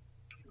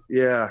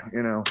 Yeah,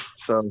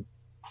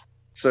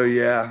 so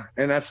yeah,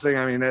 and that's the thing.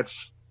 I mean,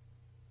 that's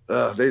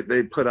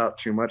they put out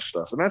too much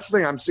stuff, and that's the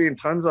thing. I'm seeing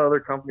tons of other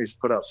companies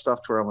put out stuff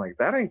to where I'm like,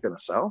 that ain't gonna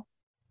sell.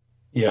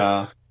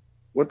 Yeah,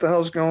 what the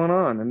hell's going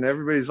on? And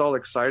everybody's all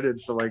excited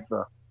for like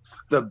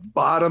the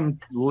bottom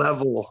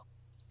level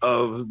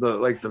of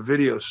the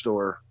video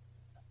store,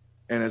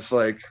 and it's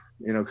like,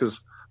 because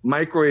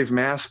Microwave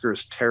Massacre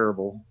is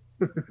terrible.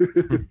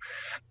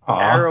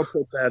 Arrow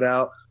put that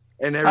out,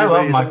 and I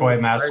love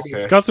Microwave Massacre.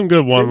 It's got some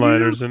good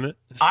one-liners in it.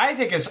 I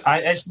think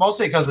it's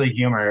mostly because of the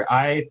humor.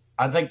 I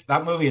think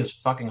that movie is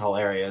fucking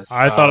hilarious.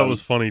 I thought it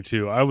was funny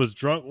too. I was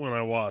drunk when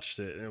I watched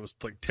it, and it was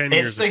like 10 years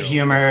ago. It's the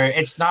humor.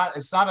 It's not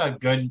a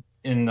good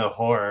in the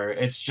horror.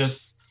 It's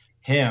just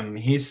him.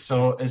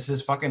 It's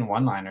his fucking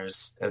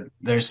one-liners.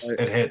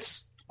 It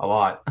hits a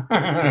lot.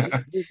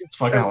 It's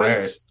fucking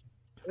hilarious.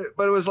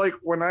 But it was like,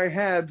 when I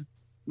had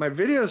my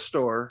video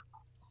store,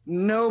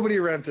 nobody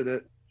rented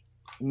it.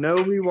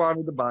 Nobody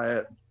wanted to buy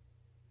it.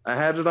 I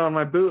had it on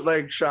my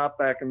bootleg shop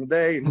back in the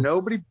day.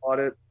 Nobody bought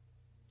it.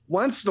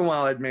 Once in a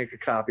while, I'd make a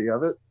copy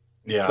of it.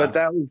 Yeah. But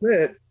that was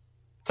it.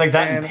 It's like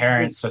that and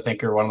Parents, I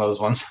think, are one of those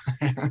ones.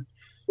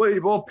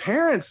 Well,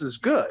 Parents is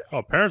good.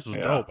 Oh, Parents was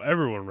dope.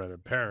 Everyone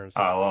rented Parents.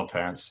 Oh, I love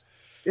Parents.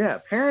 Yeah,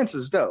 Parents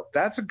is dope.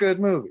 That's a good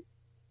movie.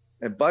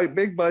 And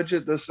big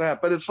budget, this,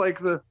 that. But it's like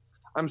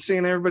I'm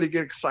seeing everybody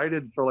get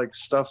excited for like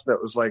stuff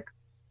that was like,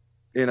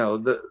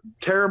 the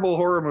terrible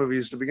horror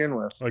movies to begin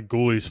with, like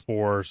Ghoulies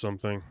 4 or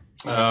something.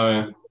 Oh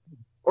yeah.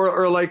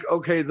 Or like,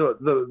 okay, the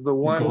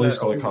one Ghoulies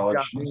Go to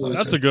College.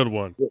 That's a good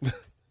one.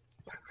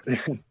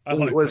 I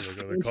like was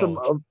Phantom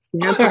of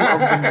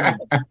the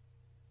Mall.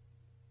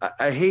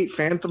 I hate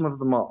Phantom of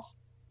the Mall.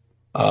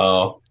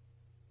 Oh,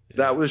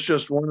 that was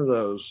just one of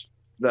those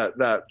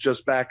that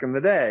just back in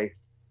the day,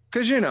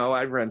 because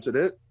I rented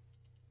it,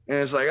 and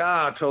it's like,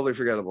 totally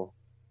forgettable.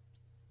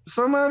 For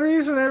some odd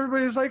reason,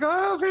 everybody's like,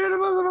 "Oh,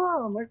 Phantom of the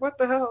Mall." I'm like, what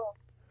the hell?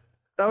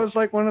 That was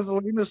like one of the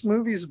lamest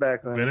movies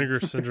back then.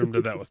 Vinegar Syndrome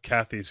did that with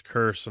Kathy's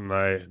Curse, and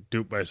I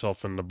duped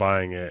myself into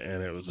buying it,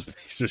 and it was a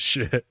piece of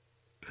shit.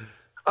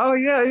 Oh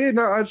yeah,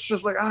 it's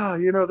just like,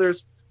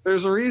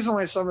 there's a reason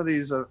why some of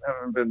these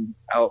haven't been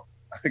out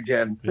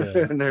again,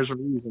 and there's a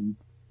reason,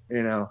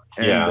 and I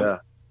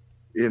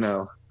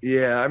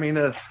mean,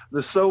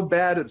 the so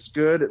bad it's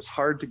good. It's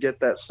hard to get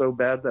that so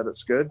bad that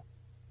it's good.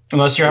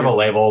 Unless you have a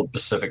label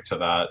specific to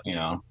that,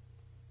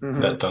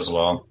 that does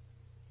well.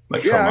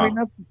 Like Trauma. I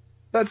mean,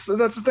 that's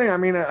the thing. I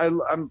mean, I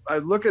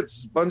look at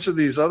a bunch of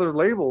these other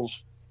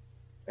labels,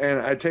 and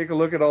I take a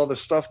look at all the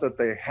stuff that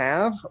they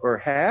have or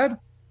had,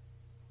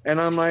 and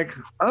I'm like,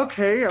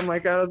 okay,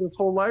 out of this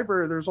whole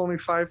library, there's only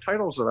 5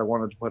 titles that I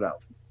wanted to put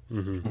out.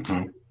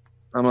 Mm-hmm.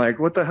 I'm like,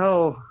 what the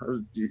hell?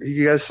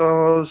 You guys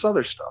saw all this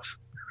other stuff.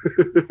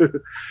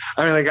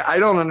 I mean, like, I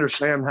don't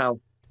understand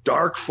how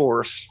Dark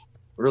Force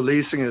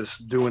releasing is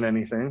doing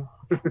anything.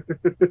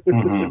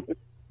 I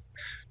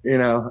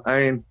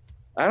mean,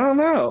 I don't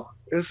know.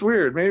 It's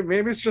weird.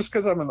 Maybe it's just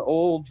because I'm an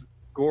old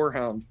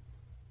gorehound.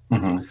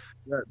 Mhm.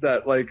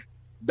 That like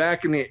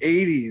back in the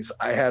 80s,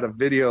 I had a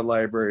video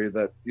library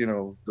that, you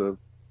know, the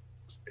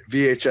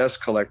VHS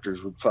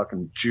collectors would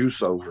fucking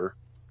juice over.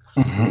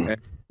 Mhm.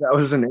 And that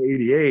was in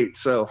 88.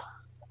 So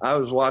I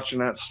was watching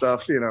that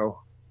stuff, you know,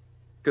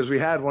 because we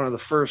had one of the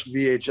first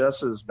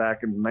VHSs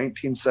back in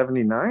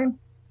 1979.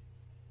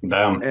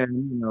 Damn.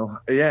 And, you know,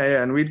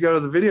 yeah. And we'd go to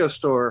the video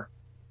store,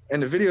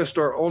 and the video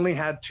store only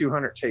had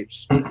 200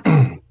 tapes.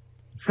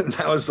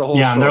 That was the whole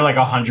Yeah, and they're store. like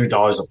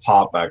 $100 a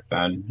pop back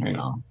then, you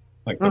know,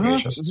 like the Mhm,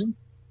 VHSs. mhm.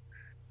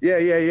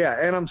 Yeah.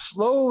 And I'm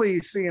slowly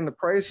seeing the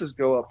prices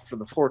go up for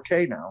the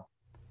 4K now.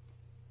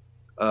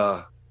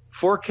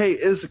 4K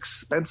is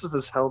expensive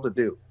as hell to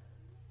do.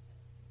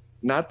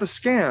 Not the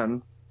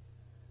scan,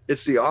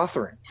 it's the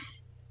authoring.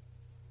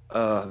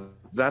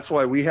 That's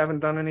why we haven't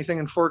done anything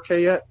in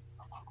 4K yet.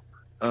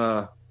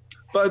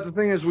 But the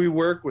thing is, we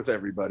work with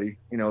everybody,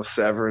 you know,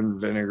 Severin,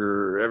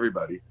 Vinegar,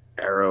 everybody,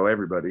 Arrow,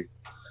 everybody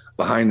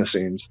behind the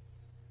scenes.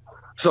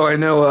 So I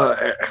know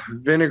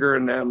Vinegar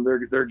and them,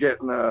 they're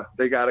getting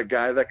they got a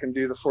guy that can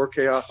do the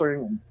 4K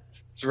authoring, and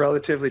it's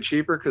relatively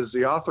cheaper because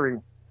the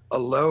authoring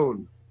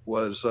alone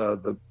was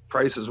the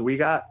prices we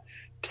got,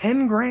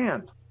 10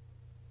 grand.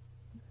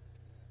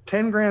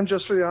 10 grand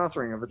just for the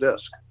authoring of a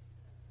disc.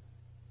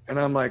 And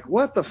I'm like,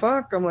 what the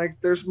fuck? I'm like,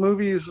 there's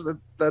movies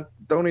that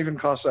don't even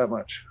cost that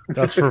much.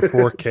 That's for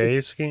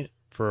 4K scan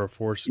for a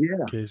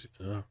 4K.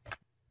 Yeah.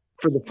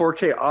 For the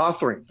 4K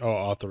authoring. Oh,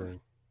 authoring.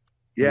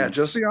 Yeah,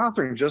 just the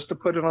authoring, just to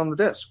put it on the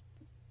disc.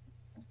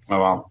 Oh,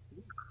 wow.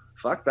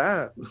 Fuck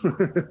that.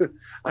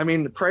 I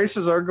mean, the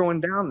prices are going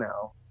down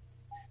now,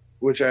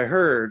 which I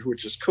heard,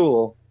 which is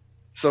cool.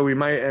 So we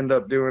might end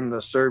up doing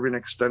the Serbian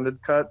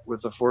extended cut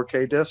with a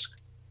 4K disc.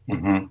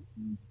 Mm-hmm.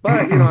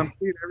 But, you know, I'm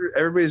seeing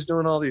everybody's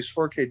doing all these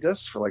 4K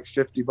discs for like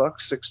 $50,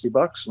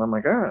 $60. And I'm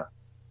like,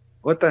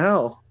 what the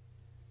hell?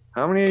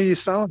 How many are you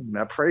selling?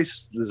 That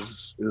price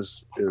is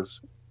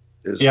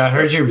Yeah, I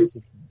heard you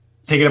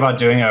thinking about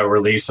doing a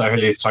release. I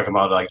heard you talking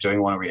about like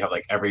doing one where you have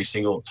like every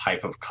single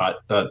type of cut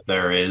that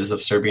there is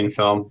of Serbian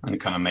film and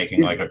kind of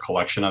making like a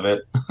collection of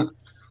it.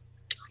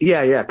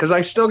 Yeah. Because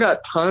I still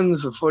got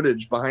tons of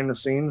footage behind the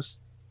scenes,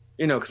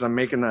 you know, because I'm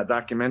making that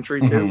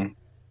documentary too. Mm-hmm.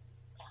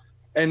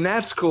 And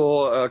that's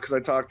cool because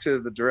I talked to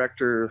the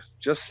director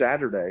just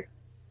Saturday,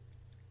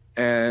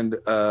 and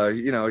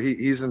you know,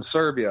 he's in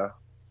Serbia,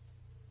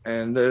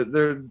 and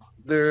they're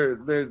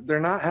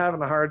not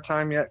having a hard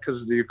time yet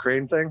because of the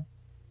Ukraine thing,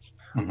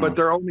 but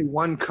they're only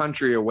one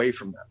country away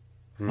from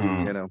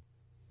them, you know.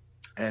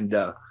 And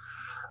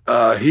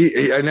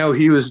I know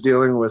he was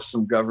dealing with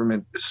some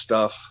government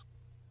stuff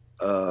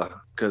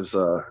because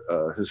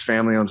his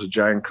family owns a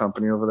giant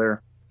company over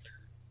there,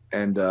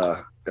 and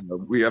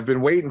I've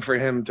been waiting for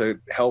him to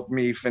help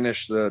me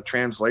finish the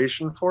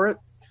translation for it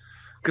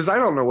because I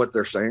don't know what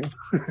they're saying.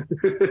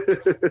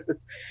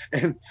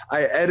 And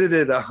I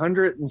edited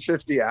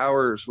 150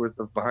 hours worth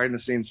of behind the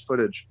scenes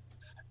footage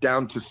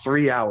down to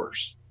 3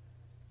 hours.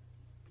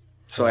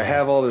 So I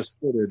have all this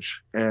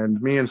footage, and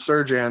me and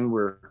Serjan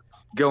were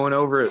going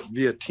over it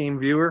via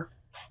TeamViewer,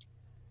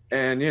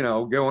 and, you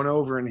know, going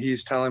over, and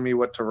he's telling me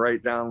what to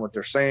write down, what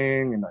they're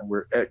saying, and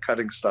we're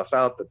cutting stuff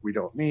out that we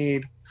don't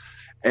need.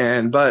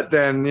 But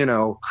then, you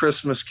know,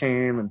 Christmas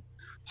came, and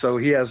so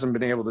he hasn't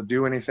been able to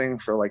do anything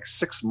for like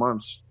 6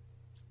 months.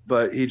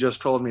 But he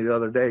just told me the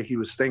other day he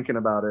was thinking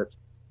about it,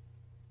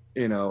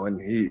 you know,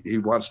 and he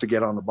wants to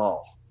get on the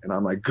ball. And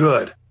I'm like,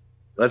 good,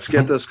 let's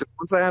get this. 'Cause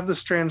once I have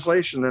this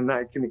translation, then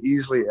I can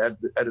easily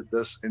edit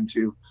this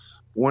into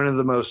one of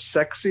the most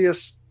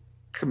sexiest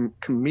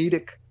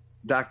comedic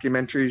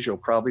documentaries you'll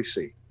probably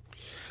see.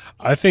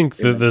 I think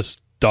that this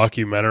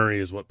documentary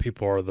is what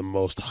people are the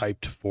most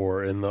hyped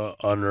for in the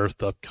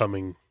Unearthed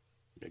upcoming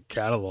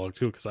catalog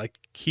too, because I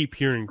keep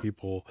hearing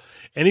people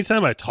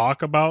anytime I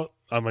talk about,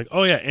 I'm like,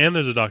 oh yeah, and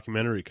there's a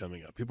documentary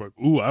coming up. People are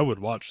like, ooh, I would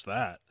watch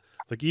that.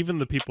 Like even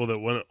the people that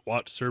wouldn't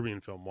watch Serbian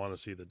film want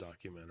to see the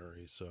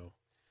documentary. So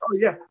oh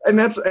yeah, and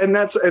that's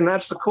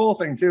the cool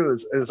thing too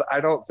is I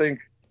don't think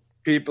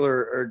people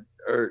are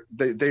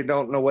they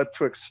don't know what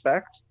to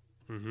expect.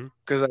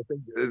 Because I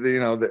think, you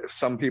know, that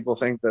some people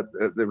think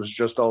that it was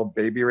just all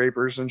baby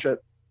rapers and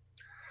shit.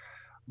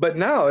 But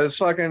no, it's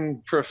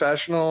fucking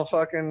professional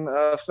fucking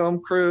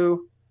film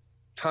crew,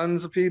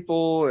 tons of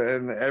people,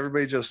 and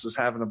everybody just is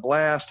having a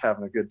blast,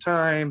 having a good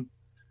time.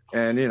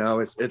 And, you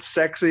know, it's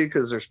sexy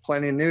because there's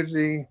plenty of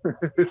nudity.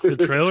 the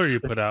trailer you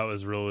put out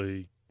was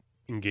really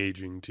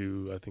engaging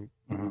too. I think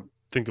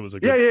it was a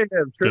good, yeah.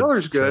 The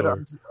trailer's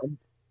good.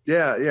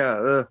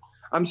 Trailer.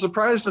 I'm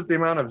surprised at the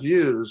amount of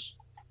views.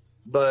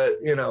 But,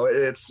 you know,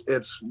 it's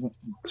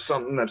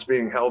something that's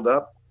being held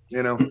up,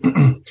 you know.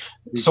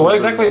 So what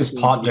exactly is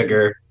Pot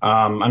Digger?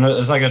 I know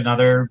it's like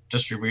another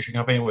distribution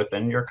company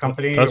within your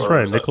company. That's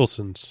right,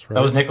 Nicholson's. Right?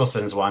 That was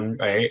Nicholson's one,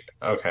 right?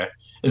 Okay.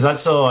 Is that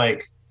still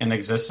like in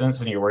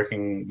existence and you're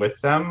working with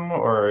them,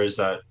 or is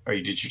that,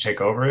 did you take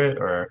over it,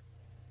 or?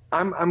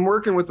 I'm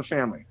working with the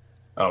family.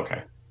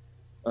 Okay.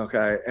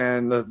 Okay,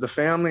 and the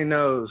family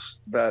knows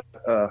that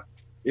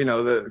you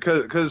know,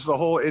 because the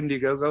whole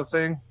Indiegogo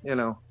thing, you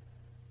know,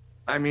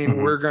 I mean,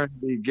 Mhm. we're going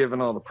to be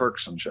given all the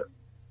perks and shit,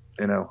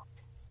 you know.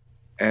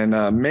 And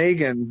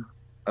Megan,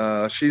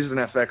 she's an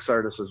FX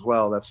artist as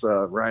well. That's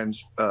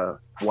Ryan's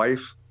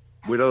wife,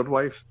 widowed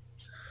wife.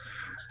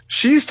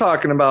 She's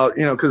talking about,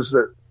 you know, because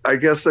I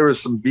guess there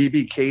was some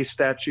BBK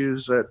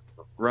statues that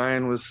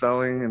Ryan was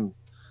selling, and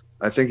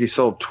I think he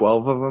sold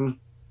 12 of them.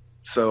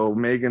 So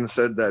Megan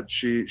said that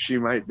she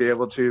might be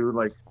able to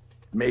like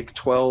make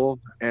 12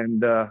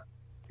 and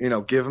you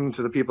know, give them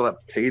to the people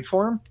that paid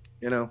for them,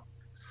 you know,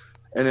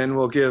 and then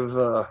we'll give.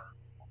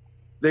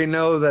 They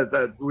know that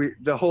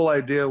the whole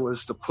idea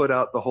was to put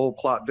out the whole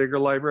Plot Digger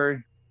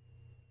library.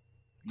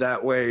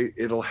 That way,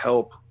 it'll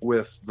help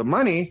with the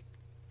money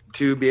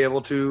to be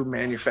able to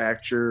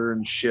manufacture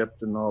and ship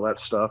and all that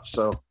stuff.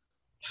 So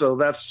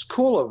that's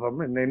cool of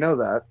them, and they know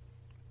that.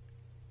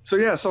 So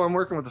yeah, so I'm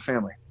working with the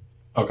family.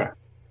 Okay.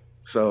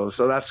 So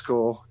that's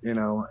cool, you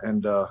know,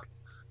 and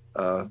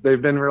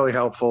they've been really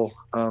helpful.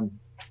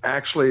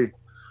 Actually,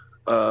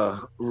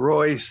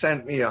 Roy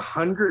sent me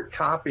 100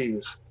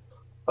 copies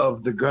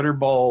of the Gutter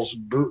Balls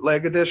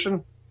bootleg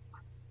edition,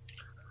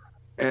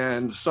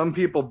 and some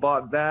people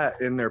bought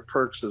that in their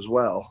perks as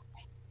well.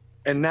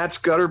 And that's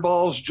Gutter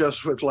Balls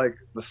just with like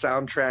the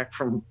soundtrack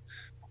from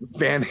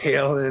Van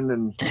Halen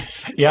and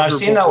Yeah, I've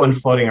seen that one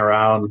floating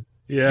around.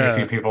 A Yeah.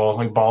 few people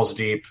like balls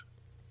deep,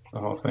 the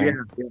whole thing.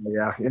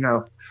 yeah, you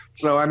know.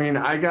 So I mean,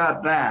 I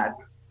got that,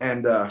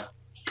 and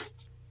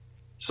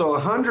so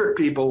 100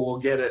 people will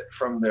get it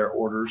from their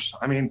orders.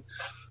 I mean,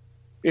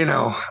 you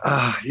know,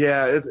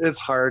 yeah, it's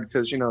hard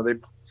because, you know, they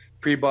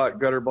pre-bought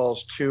Gutter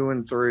Balls 2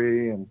 and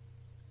 3, and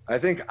I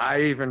think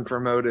I even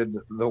promoted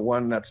the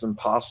one that's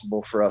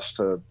impossible for us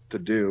to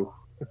do.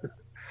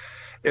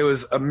 It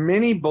was a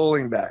mini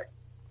bowling bag,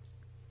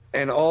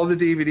 and all the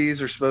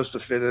DVDs are supposed to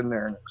fit in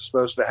there, and it's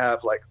supposed to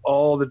have like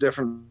all the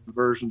different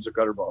versions of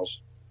Gutter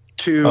Balls.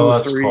 2, Oh,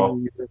 that's 3.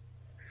 cool.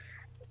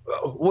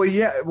 Well,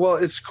 yeah, well,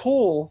 it's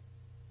cool,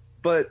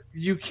 but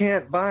you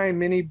can't buy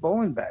mini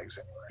bowling bags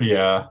anymore.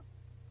 Yeah.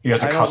 You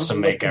have to I don't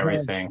custom know what make the hell.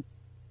 everything.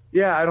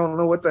 Yeah, I don't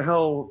know what the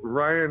hell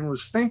Ryan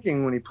was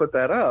thinking when he put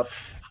that up.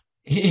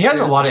 He has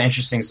a lot of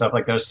interesting stuff,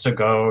 like those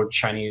to-go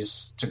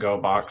Chinese to-go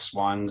box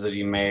ones that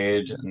he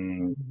made,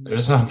 and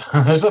there's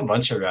a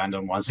bunch of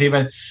random ones.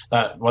 Even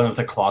that one with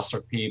the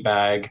Colosophy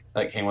bag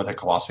that came with a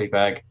Colosophy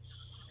bag.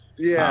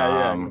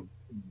 Yeah,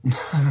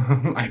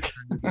 Like,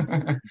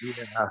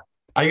 yeah.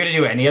 are you gonna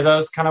do any of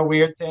those kind of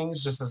weird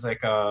things just as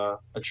like a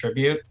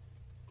tribute?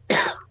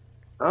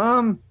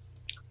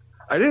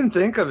 I didn't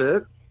think of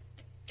it.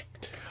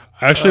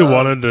 I actually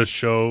wanted to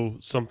show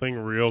something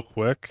real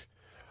quick.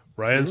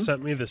 Ryan Mhm.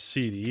 sent me the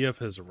CD of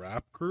his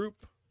rap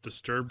group,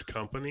 Disturbed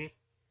Company.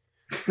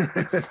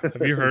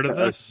 Have you heard of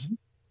this?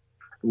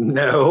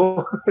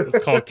 No.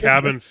 It's called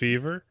Cabin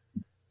Fever.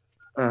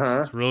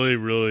 Uh-huh. It's really,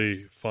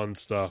 really fun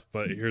stuff.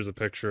 But here's a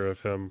picture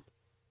of him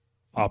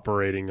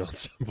operating on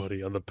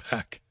somebody on the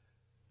back.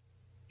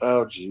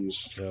 Oh,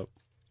 jeez. Yep.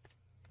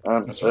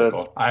 That's really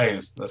cool.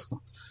 That's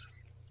cool.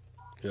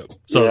 Yep.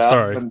 So Yeah,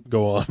 sorry. but-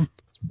 Go on.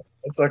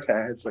 It's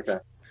okay. It's okay.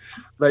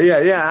 But yeah,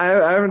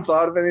 I haven't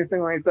thought of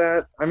anything like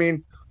that. I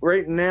mean,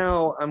 right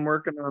now I'm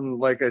working on,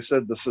 like I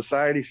said, the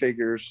society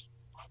figures,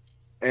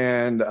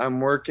 and I'm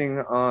working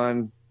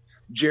on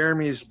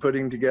Jeremy's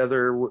putting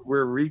together.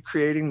 We're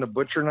recreating the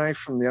butcher knife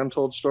from the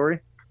Untold Story,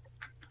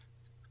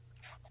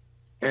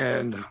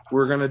 and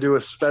we're going to do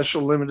a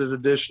special limited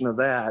edition of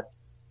that.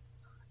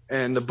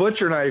 And the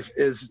butcher knife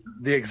is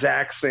the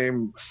exact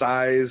same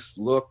size,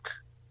 look,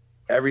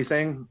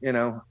 everything, you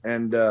know,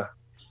 and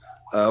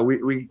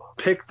we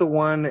picked the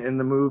one in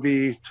the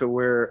movie to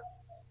where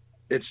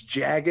it's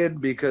jagged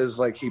because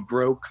like he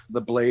broke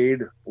the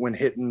blade when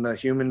hitting the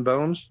human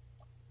bones.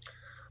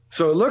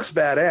 So it looks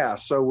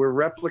badass. So we're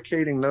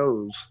replicating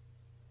those.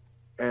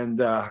 And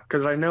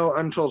because I know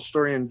Untold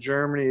Story in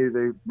Germany,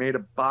 they made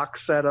a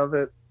box set of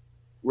it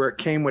where it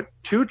came with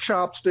 2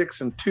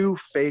 chopsticks and 2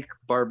 fake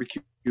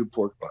barbecue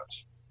pork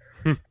butts.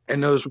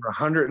 And those were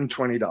 $120.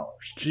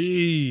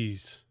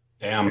 Jeez.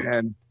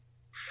 Damn.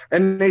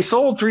 And they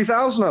sold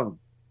 3,000 of them.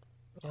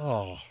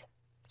 Oh.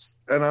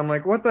 And I'm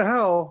like, what the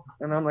hell?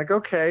 And I'm like,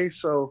 okay,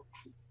 so,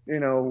 you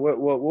know, what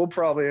we'll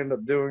probably end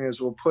up doing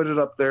is we'll put it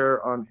up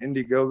there on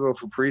Indiegogo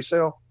for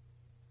pre-sale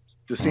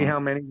to see how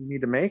many we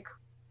need to make.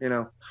 You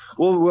know,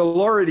 we'll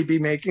already be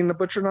making the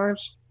butcher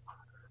knives.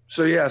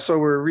 So yeah, so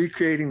we're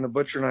recreating the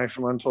butcher knife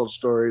from Untold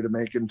Story to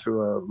make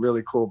into a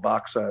really cool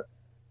box set.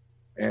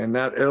 And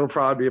that it'll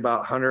probably be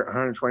about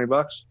 $120.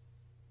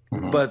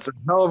 Mhm. But it's a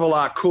hell of a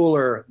lot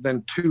cooler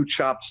than 2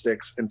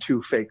 chopsticks and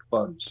 2 fake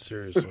buns.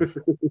 Seriously.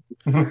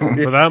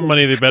 For that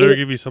money, they better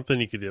give you something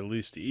you could at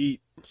least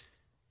eat.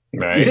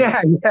 Right? Yeah.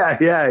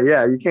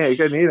 You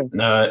couldn't eat them.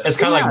 No, it's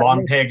kind of Yeah. like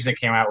Lawn Pigs that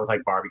came out with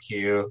like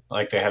barbecue.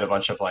 Like they had a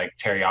bunch of like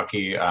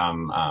teriyaki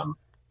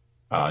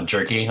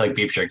jerky, like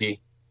beef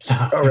jerky. So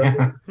Oh,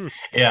 really?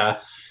 yeah,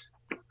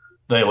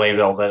 they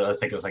labeled it. I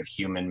think it was like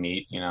human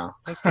meat. You know,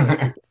 That's kind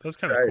of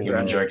Right, cool.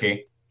 human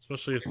jerky.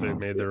 Especially if they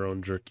made their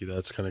own jerky.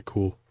 That's kind of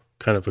cool.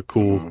 Kind of a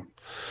cool. Mhm.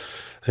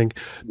 I think.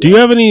 Do you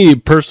have any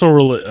personal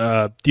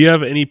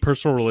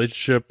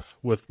relationship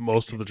with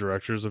most of the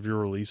directors of your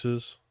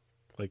releases?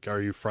 Like,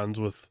 are you friends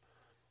with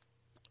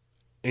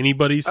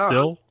anybody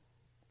still?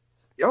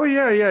 Oh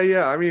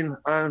yeah. I mean,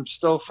 I'm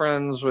still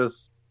friends with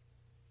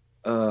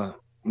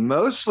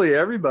mostly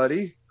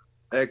everybody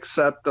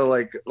except the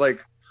like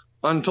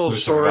Untold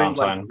Lucifer Story.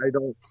 Valentine. Like, I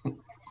don't.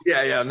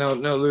 Yeah.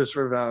 No,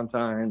 Lucifer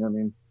Valentine. I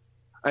mean,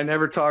 I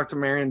never talked to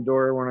Marion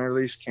Dora when I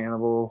released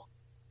Cannibal.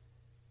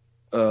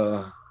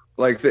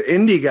 Like the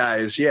indie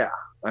guys, yeah,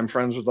 I'm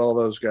friends with all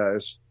those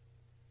guys.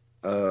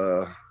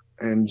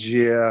 And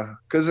yeah,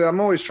 because I'm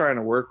always trying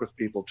to work with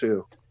people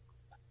too.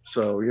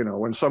 So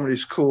when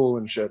somebody's cool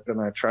and shit, then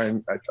I'll try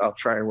and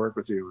work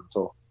with you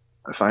until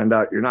I find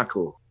out you're not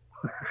cool.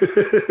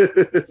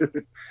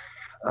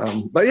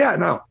 But yeah,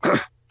 no.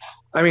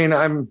 I mean,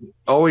 I'm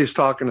always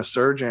talking to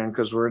Surgeon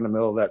because we're in the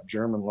middle of that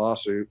German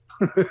lawsuit.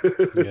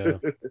 Yeah.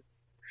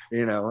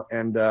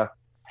 And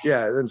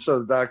and so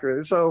the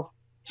doctor, so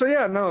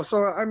yeah, no,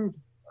 so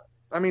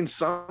I mean,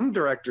 some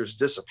directors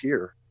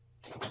disappear.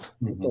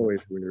 It's always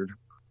weird.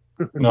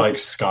 Like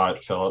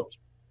Scott Phillips.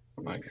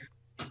 Like,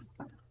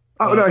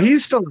 oh no,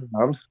 he's still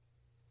around.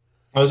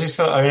 oh, is he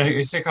still? I mean,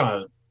 he's still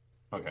kind of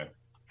okay.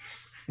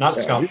 Not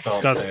Yeah, Scott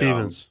Phillips. Scott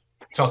Stevens.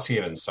 Scott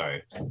Stevens.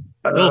 Sorry,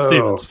 Phil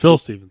Stevens. Phil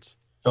Stevens.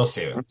 Phil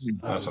Stevens.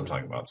 That's what I'm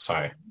talking about.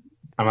 Sorry,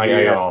 I'm like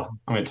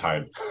I'm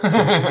tired.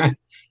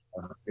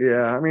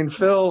 Yeah, I mean,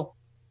 Phil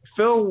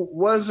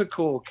was a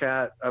cool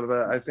cat, but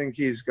I think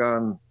he's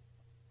gone.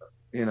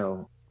 I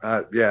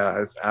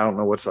don't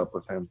know what's up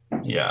with him.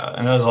 Yeah,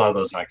 and there's a lot of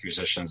those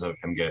accusations of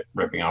him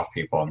ripping off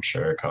people. I'm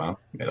sure kind of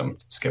made him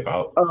skip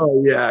out.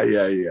 Oh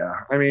yeah.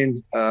 I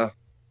mean, I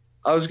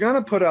was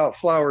gonna put out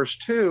Flowers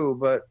too,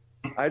 but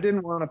I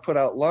didn't want to put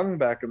out Lung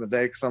back in the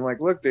day because I'm like,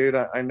 look, dude,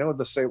 I know what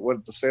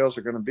the sales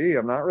are going to be.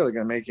 I'm not really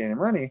going to make any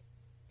money.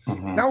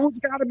 Mm-hmm. No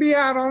one's got to be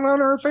out on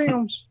our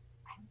films.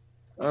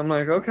 I'm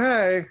like,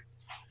 okay. I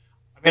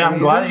mean, I'm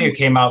glad that you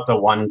came out the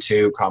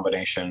 1-2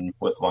 combination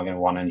with Lung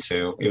and 1 and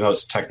 2, even though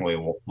it's technically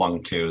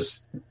Lung 2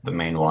 is the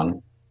main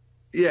one.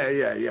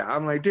 Yeah.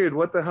 I'm like, dude,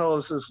 what the hell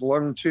is this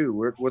Lung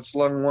 2? What's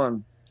Lung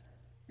 1?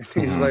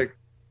 He's like,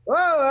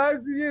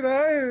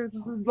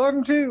 it's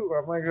Lung 2.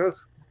 I'm like, oh,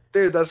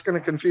 dude, that's going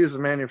to confuse the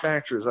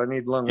manufacturers. I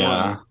need Lung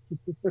 1.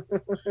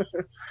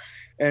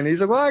 And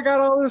he's like, well, I got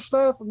all this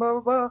stuff and blah,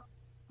 blah, blah.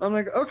 I'm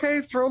like, okay,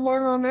 throw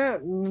Lung on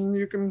that and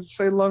you can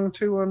say Lung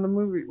 2 on the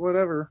movie,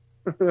 whatever.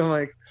 I'm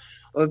like,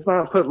 let's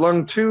not put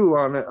Lung 2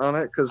 on it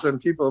because then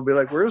people will be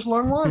like, where's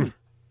Lung 1?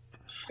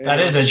 That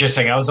is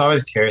interesting. I was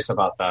always curious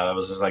about that. I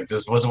was just like,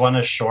 was one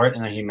a short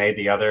and then he made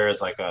the other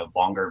as like a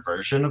longer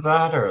version of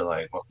that? Or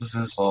like, what was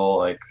his whole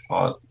like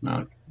thought?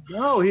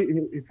 No, he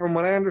from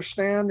what I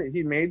understand,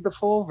 he made the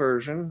full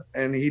version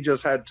and he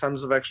just had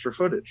tons of extra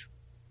footage.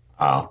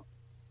 Oh.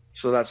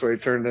 So that's why he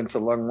turned into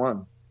Lung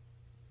 1.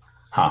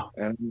 Huh.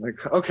 And I'm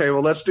like, okay,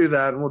 well, let's do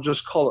that and we'll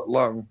just call it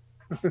Lung.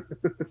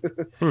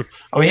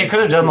 Oh, he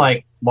could have done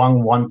like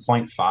Lung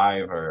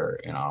 1.5 or,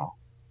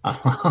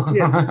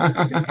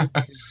 Yeah.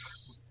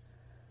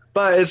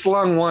 But it's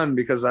Lung 1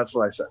 because that's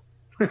what I said.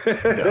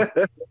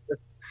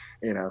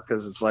 Yeah.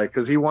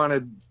 Because he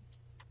wanted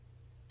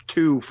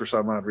 2 for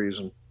some odd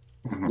reason.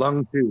 Mm-hmm.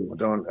 Lung 2,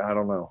 I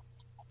don't know.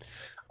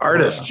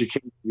 Artists, you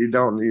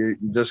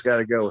just got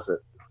to go with it.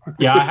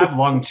 Yeah, I have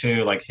Lung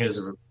 2, like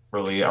his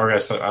release, or I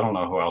don't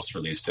know who else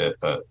released it,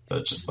 but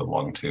just the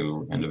Lung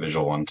 2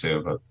 individual one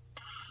too. But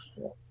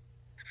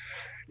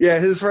yeah,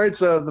 his rights.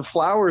 The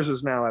Flowers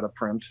is now out of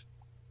print.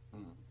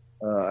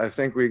 I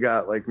think we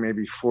got like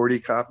maybe 40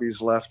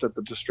 copies left at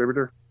the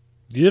distributor.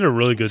 You did a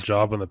really good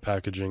job on the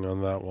packaging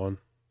on that one.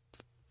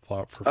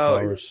 For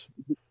Flowers.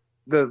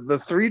 The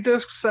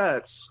 3-disc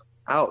sets,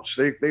 ouch!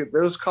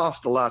 Those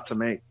cost a lot to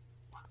make.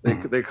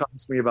 They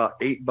cost me about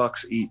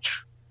 $8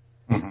 each.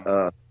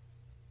 Mm-hmm.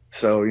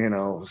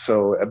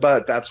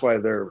 But that's why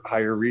they're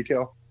higher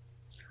retail.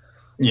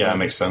 Yeah, it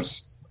makes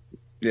sense.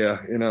 Yeah,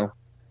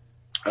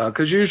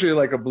 because usually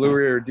like a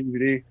Blu-ray or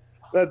DVD,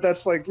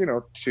 that's like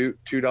 $2,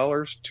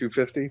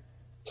 $2.50.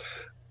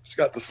 It's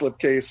got the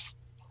slipcase.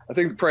 I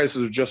think the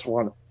prices have just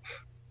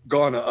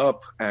gone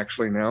up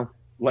actually now.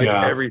 Like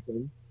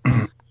everything.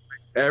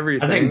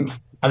 Everything.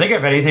 I think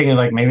if anything,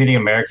 like maybe the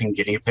American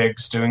Guinea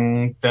Pig's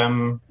doing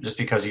them just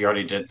because he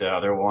already did the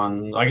other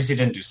one. I guess he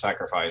didn't do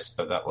Sacrifice,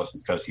 but that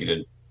wasn't because he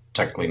did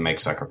technically make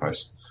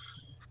Sacrifice.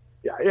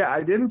 Yeah,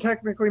 I didn't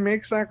technically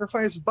make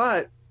Sacrifice,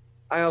 but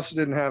I also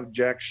didn't have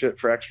jack shit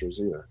for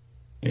extras either.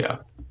 Yeah.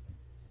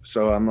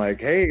 So I'm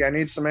like, hey, I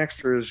need some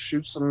extras.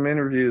 Shoot some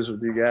interviews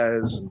with you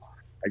guys. And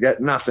I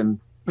get nothing.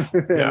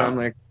 And I'm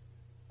like,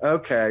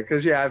 okay.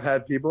 Because, I've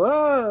had people,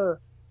 I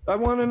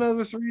want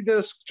another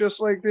 3-disc just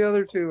like the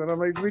other 2. And I'm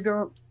like,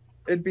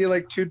 it'd be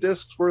like 2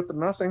 discs worth of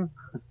nothing.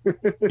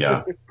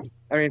 Yeah.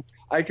 I mean,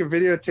 I can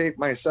videotape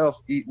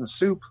myself eating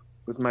soup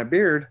with my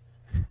beard.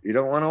 You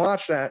don't want to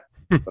watch that,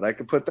 but I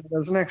could put that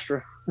as an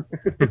extra.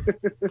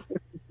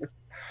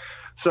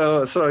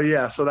 So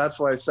that's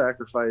why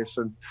Sacrifice.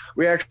 And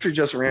we actually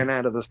just ran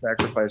out of the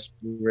Sacrifice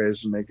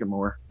Blu-rays and making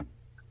more.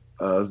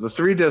 The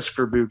 3-disc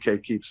for Bouquet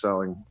keeps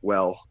selling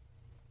well.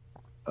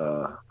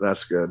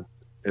 That's good.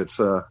 It's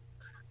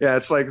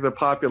it's like the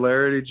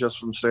popularity just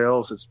from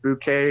sales. It's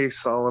Bouquet,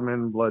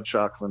 Solomon, Blood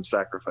Chocolate, and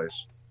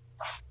Sacrifice.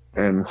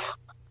 And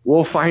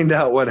we'll find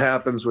out what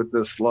happens with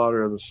this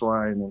Slaughter of the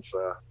Swine. It's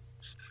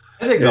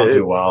I think they'll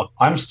do well.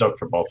 I'm stoked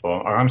for both of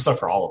them. Or I'm stoked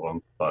for all of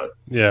them. But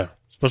yeah,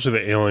 especially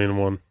the Alien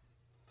one.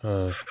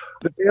 The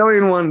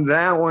Alien one,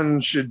 that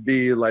one should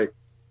be like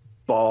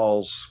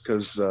balls,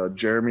 because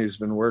Jeremy's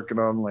been working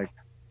on like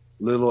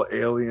little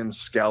alien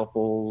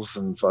scalpels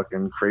and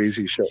fucking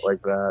crazy shit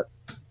like that.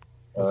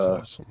 That's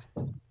awesome.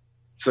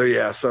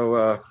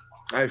 So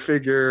I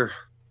figure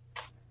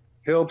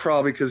he'll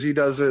probably, because he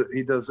does it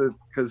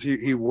because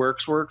he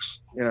works,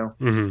 you know.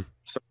 Mm-hmm.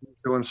 So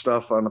he's doing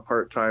stuff on the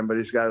part time, but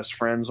he's got his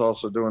friends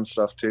also doing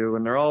stuff too,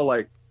 and they're all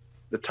like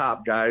the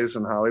top guys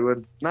in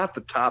Hollywood. Not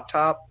the top,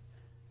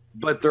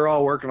 but they're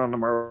all working on the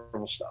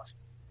Marvel stuff.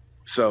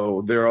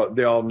 So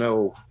they all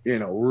know, you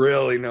know,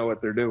 really know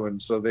what they're doing.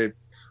 So they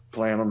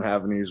plan on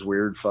having these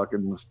weird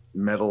fucking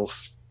metal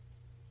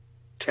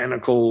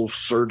tentacle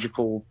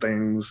surgical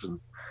things, and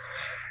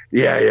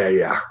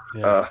yeah.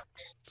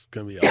 It's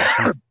gonna be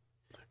awesome.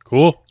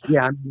 Cool.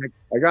 Yeah,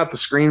 I got the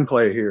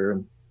screenplay here,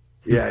 and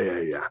yeah.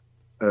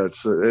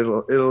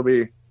 It'll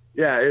be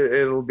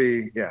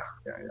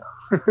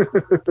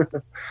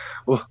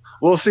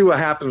We'll see what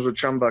happens with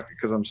Chumbucket,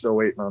 because I'm still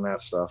waiting on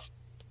that stuff.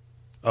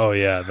 Oh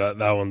yeah,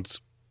 that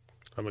one's.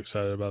 I'm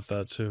excited about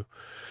that too.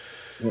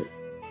 That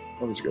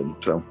was good.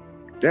 So,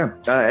 yeah.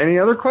 Any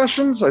other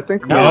questions? I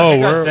think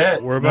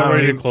we're about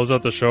ready to close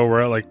out the show.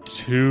 We're at like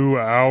 2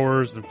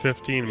 hours and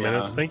 15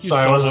 minutes. Thank you.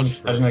 Sorry, so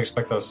much. I didn't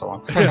expect that was so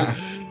long.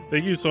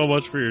 Thank you so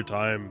much for your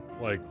time.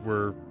 Like,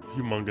 we're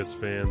humongous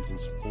fans and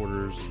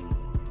supporters.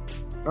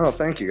 And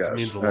thank you guys. It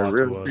means a lot I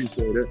really to us.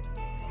 appreciate it.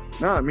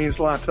 No, it means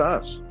a lot to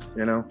us.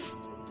 You know,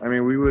 I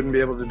mean, we wouldn't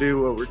be able to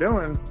do what we're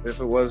doing if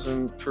it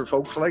wasn't for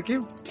folks like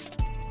you.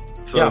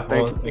 So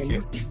thank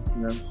you. You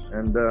know,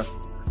 and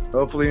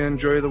hopefully you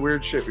enjoy the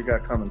weird shit we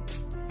got coming.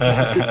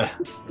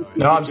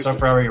 No, I'm stoked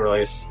for every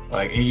release.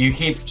 Like, you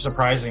keep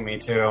surprising me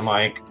too. I'm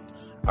like,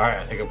 all right,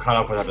 I think I'm caught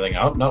up with everything.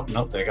 Oh,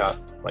 nope. They got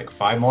like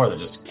 5 more that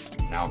just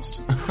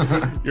announced.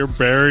 You're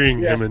burying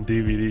him in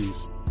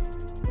DVDs.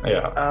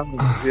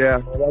 Yeah.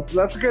 Well,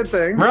 that's a good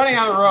thing. I'm running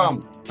out of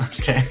room.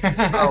 Just kidding.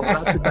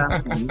 That's a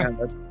bad thing.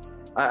 Yeah,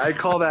 I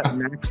call that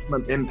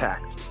maximum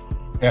impact.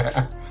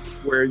 Yeah.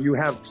 Where you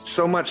have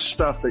so much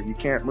stuff that you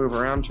can't move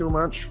around too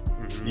much.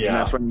 Yeah. And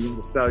that's when you need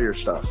to sell your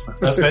stuff.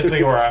 That's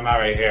basically where I'm at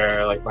right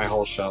here. Like, my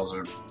whole shelves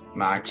are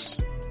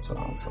maxed. So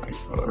it's like,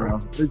 whatever.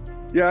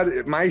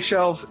 Yeah, my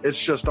shelves, it's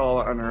just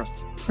all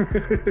unearthed.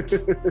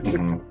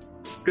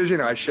 Because, you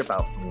know, I ship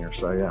out from here.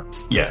 So, yeah.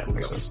 Yeah,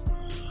 makes sense.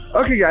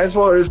 Okay, guys.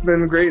 Well, it's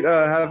been great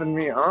having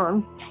me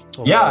on.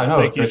 Well, yeah, no.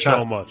 Thank you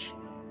so much.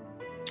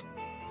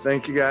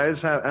 Thank you,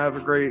 guys. Have a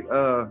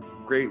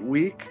great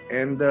week.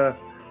 And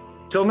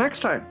till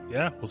next time.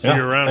 Yeah, we'll see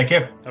you around. Thank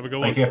you. Have a good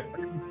one. Thank you.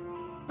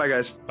 Bye,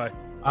 guys. Bye.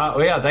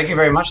 Thank you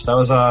very much. That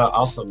was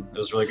awesome. It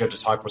was really good to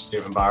talk with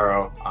Stephen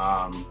Barrow.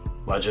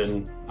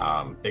 Legend,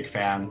 big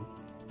fan,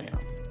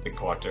 big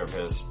collector of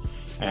his.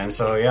 And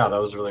so, yeah,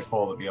 that was really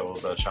cool to be able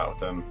to chat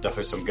with him.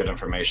 Definitely some good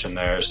information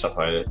there, stuff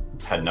I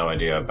had no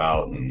idea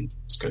about. And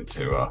it's good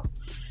to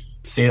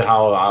see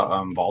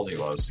how involved he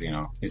was. You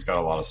know, he's got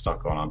a lot of stuff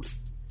going on.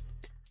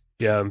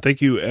 Yeah, and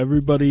thank you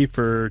everybody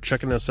for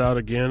checking us out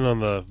again on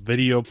the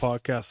video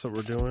podcast that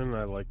we're doing.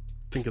 I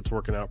think it's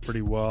working out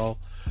pretty well.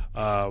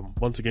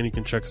 Once again, you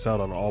can check us out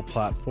on all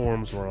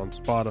platforms. We're on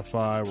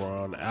Spotify, we're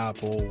on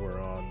Apple,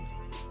 we're on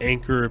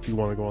Anchor if you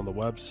want to go on the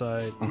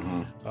website.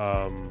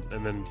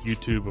 And then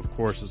YouTube, of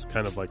course, is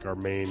kind of like our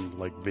main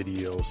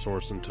video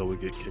source until we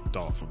get kicked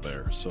off of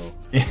there. So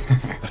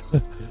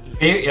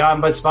yeah,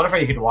 but Spotify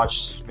you can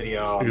watch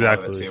video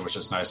exactly of it too, which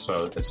is nice.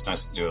 So it's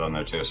nice to do it on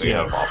there too. So you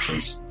have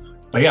options.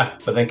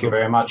 But thank you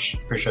very much.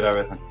 Appreciate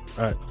everything.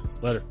 All right,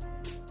 later.